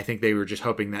 I think they were just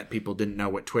hoping that people didn't know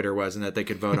what Twitter was and that they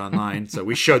could vote online. So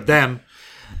we showed them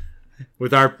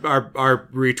with our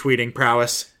retweeting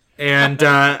prowess. And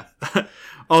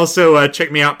also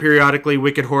check me out periodically,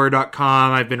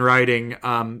 wickedhorror.com. I've been writing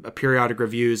periodic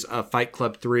reviews of Fight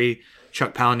Club 3,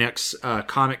 Chuck Palahniuk's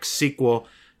comic sequel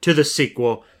to the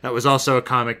sequel. That was also a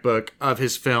comic book of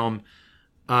his film,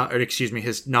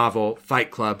 his novel,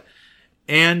 Fight Club.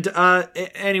 And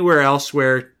anywhere else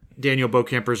where Daniel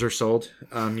Bokempers are sold,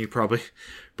 you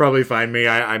probably find me.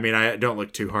 I mean, I don't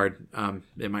look too hard.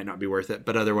 It might not be worth it,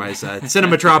 but otherwise,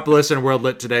 Cinematropolis and World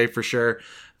Lit Today for sure.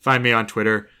 Find me on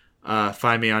Twitter.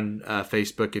 Find me on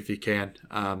Facebook if you can.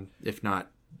 If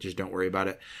not, just don't worry about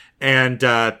it. And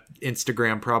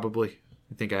Instagram probably.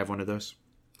 I think I have one of those.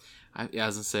 I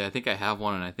was gonna say, I think I have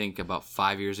one, and I think about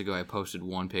 5 years ago I posted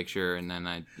one picture, and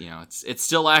then it's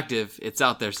still active. It's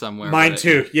out there somewhere. Mine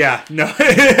too. Yeah. No,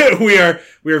 we are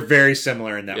very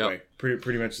similar in that way.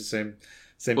 Pretty much the same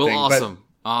thing. Well,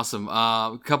 awesome.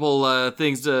 A couple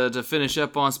things to finish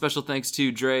up on. Special thanks to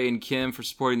Dre and Kim for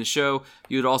supporting the show. If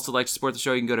you would also like to support the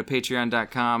show, you can go to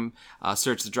patreon.com,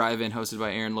 search The Drive-In, hosted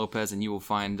by Aaron Lopez, and you will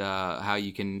find how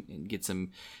you can get some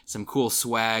cool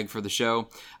swag for the show.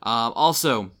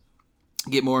 Also,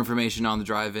 get more information on The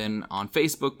Drive-In on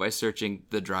Facebook by searching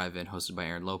The Drive-In, hosted by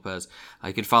Aaron Lopez.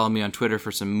 You can follow me on Twitter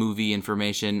for some movie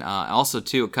information. Also,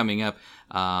 too, coming up,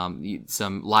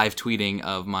 some live tweeting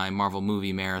of my Marvel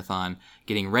movie marathon,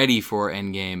 getting ready for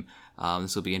Endgame.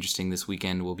 This will be interesting. This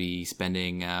weekend we'll be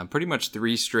spending pretty much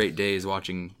 3 straight days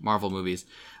watching Marvel movies.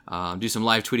 Do some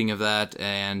live tweeting of that.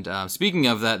 And speaking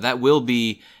of that, that will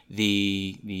be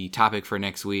the topic for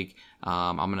next week.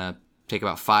 I'm going to take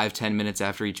about 5-10 minutes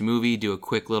after each movie, do a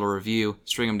quick little review,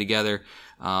 string them together,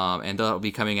 and that'll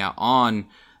be coming out on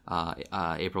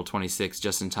April 26th,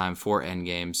 just in time for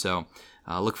Endgame. So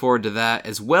look forward to that,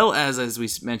 as well as we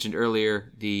mentioned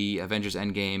earlier, the Avengers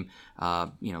Endgame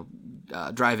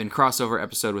drive-in crossover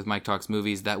episode with Mike Talks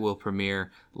Movies that will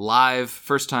premiere live.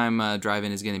 First time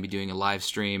Drive-In is going to be doing a live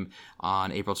stream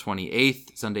on April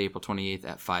 28th, Sunday, April 28th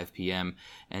at 5 p.m.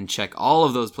 And check all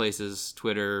of those places,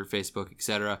 Twitter, Facebook,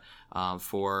 etc.,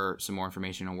 for some more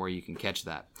information on where you can catch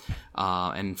that.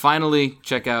 And finally,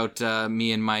 check out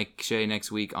me and Mike Shea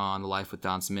next week on The Life with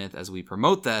Don Smith as we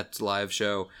promote that live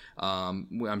show.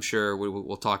 I'm sure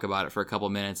we'll talk about it for a couple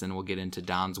minutes, and we'll get into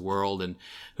Don's world, and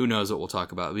who knows what we'll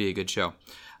talk about. It'll be a good show.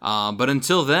 But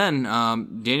until then,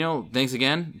 Daniel, thanks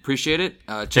again. Appreciate it.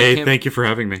 Thank you for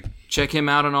having me. Check him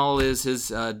out on all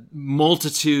his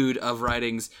multitude of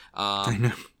writings. I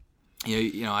know.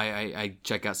 I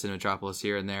check out Cinematropolis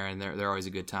here and there, and they're always a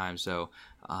good time. So,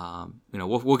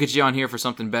 we'll get you on here for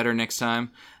something better next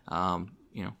time.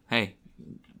 Hey,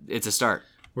 it's a start.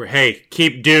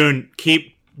 Keep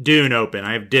Dune open.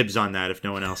 I have dibs on that if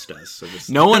no one else does. So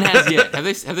no one has yet. Have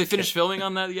they finished filming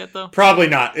on that yet though? Probably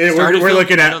not. We're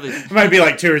looking at it might be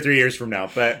like 2 or 3 years from now,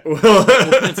 but we'll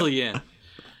pencil you in.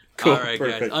 Cool. All right,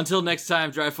 perfect. guys. Until next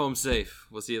time, drive home safe.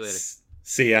 We'll see you later.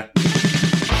 See ya.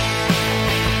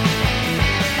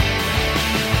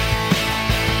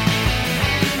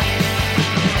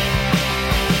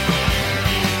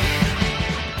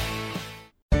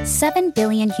 Seven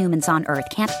billion humans on Earth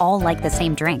can't all like the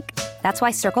same drink. That's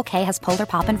why Circle K has Polar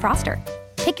Pop and Froster.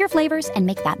 Pick Pick your flavors and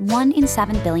make that 1 in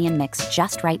 7 billion mix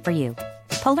just right for you.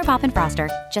 Polar Pop and Froster,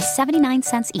 just 79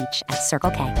 cents each at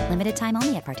Circle K. Limited time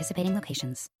only at participating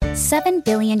locations. 7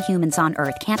 billion humans on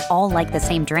Earth can't all like the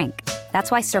same drink.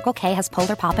 That's why Circle K has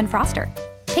Polar Pop and Froster.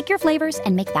 Pick your flavors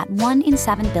and make that 1 in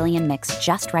 7 billion mix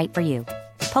just right for you.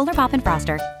 Polar Pop and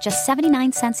Froster, just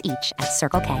 79 cents each at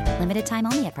Circle K. Limited time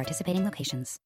only at participating locations.